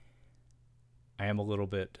 I am a little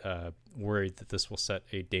bit worried that this will set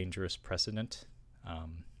a dangerous precedent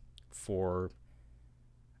for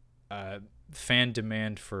fan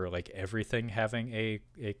demand for like everything having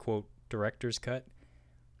a quote director's cut,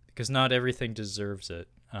 because not everything deserves it,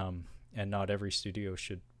 and not every studio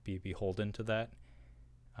should be beholden to that,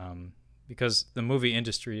 because the movie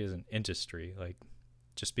industry is an industry. Like,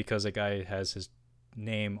 just because a guy has his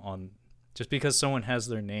name on, just because someone has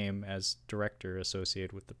their name as director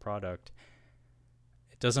associated with the product,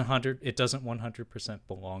 it doesn't 100%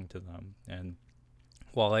 belong to them. And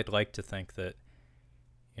while I'd like to think that,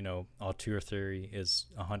 you know, auteur theory is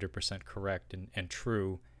 100% correct and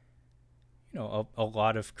true, you know, a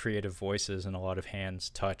lot of creative voices and a lot of hands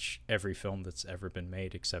touch every film that's ever been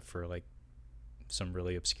made, except for like some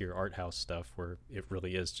really obscure art house stuff where it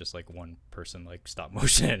really is just like one person, like stop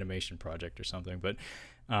motion animation project or something. But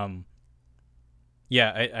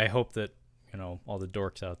yeah, I hope that, you know, all the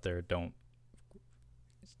dorks out there don't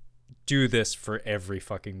do this for every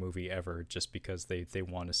fucking movie ever just because they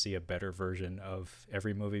want to see a better version of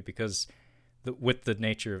every movie. Because with the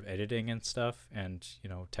nature of editing and stuff, and, you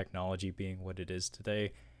know, technology being what it is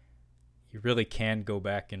today, you really can go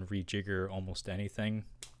back and rejigger almost anything.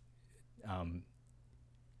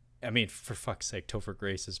 I mean, for fuck's sake, Topher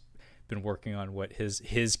Grace has been working on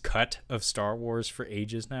his cut of Star Wars for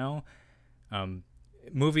ages now.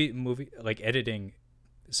 Movie like editing,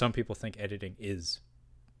 some people think editing is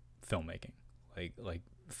filmmaking. Like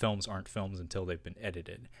films aren't films until they've been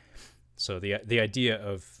edited. So the idea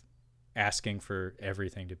of asking for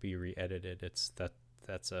everything to be re-edited,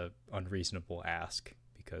 that's a unreasonable ask,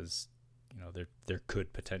 because, you know, there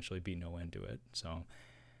could potentially be no end to it. So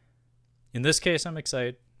in this case, I'm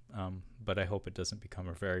excited. but I hope it doesn't become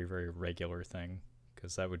a very, very regular thing,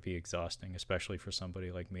 because that would be exhausting, especially for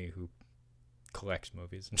somebody like me who collects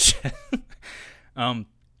movies and shit.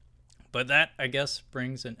 But that, I guess,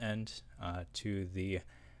 brings an end to the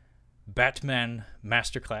Batman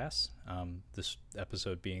Masterclass, this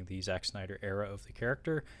episode being the Zack Snyder era of the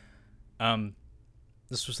character.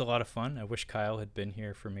 This was a lot of fun. I wish Kyle had been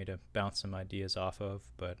here for me to bounce some ideas off of,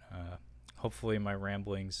 but hopefully my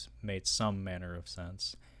ramblings made some manner of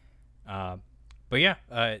sense. But yeah,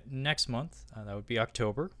 next month, that would be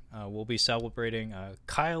October, we'll be celebrating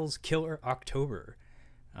Kyle's Killer October,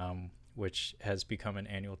 which has become an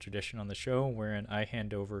annual tradition on the show, wherein I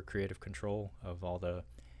hand over creative control of all the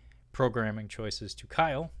programming choices to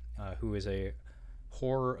Kyle, who is a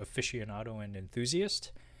horror aficionado and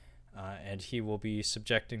enthusiast, and he will be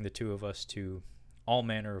subjecting the two of us to all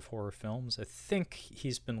manner of horror films. I think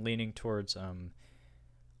he's been leaning towards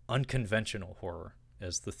unconventional horror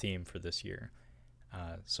as the theme for this year.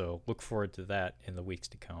 So look forward to that in the weeks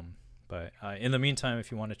to come. But in the meantime,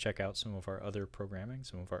 if you want to check out some of our other programming,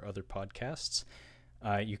 some of our other podcasts,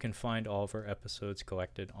 you can find all of our episodes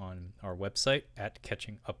collected on our website at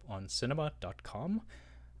catchinguponcinema.com.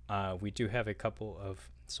 We do have a couple of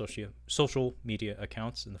social media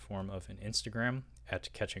accounts in the form of an Instagram at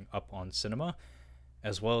catchinguponcinema,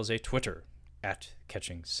 as well as a Twitter at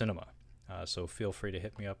catchingcinema. So feel free to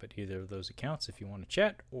hit me up at either of those accounts if you want to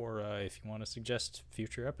chat, or if you want to suggest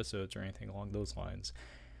future episodes or anything along those lines.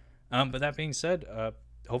 But that being said,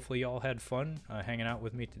 hopefully you all had fun hanging out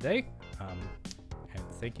with me today. And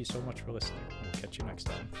thank you so much for listening. We'll catch you next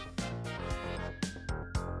time.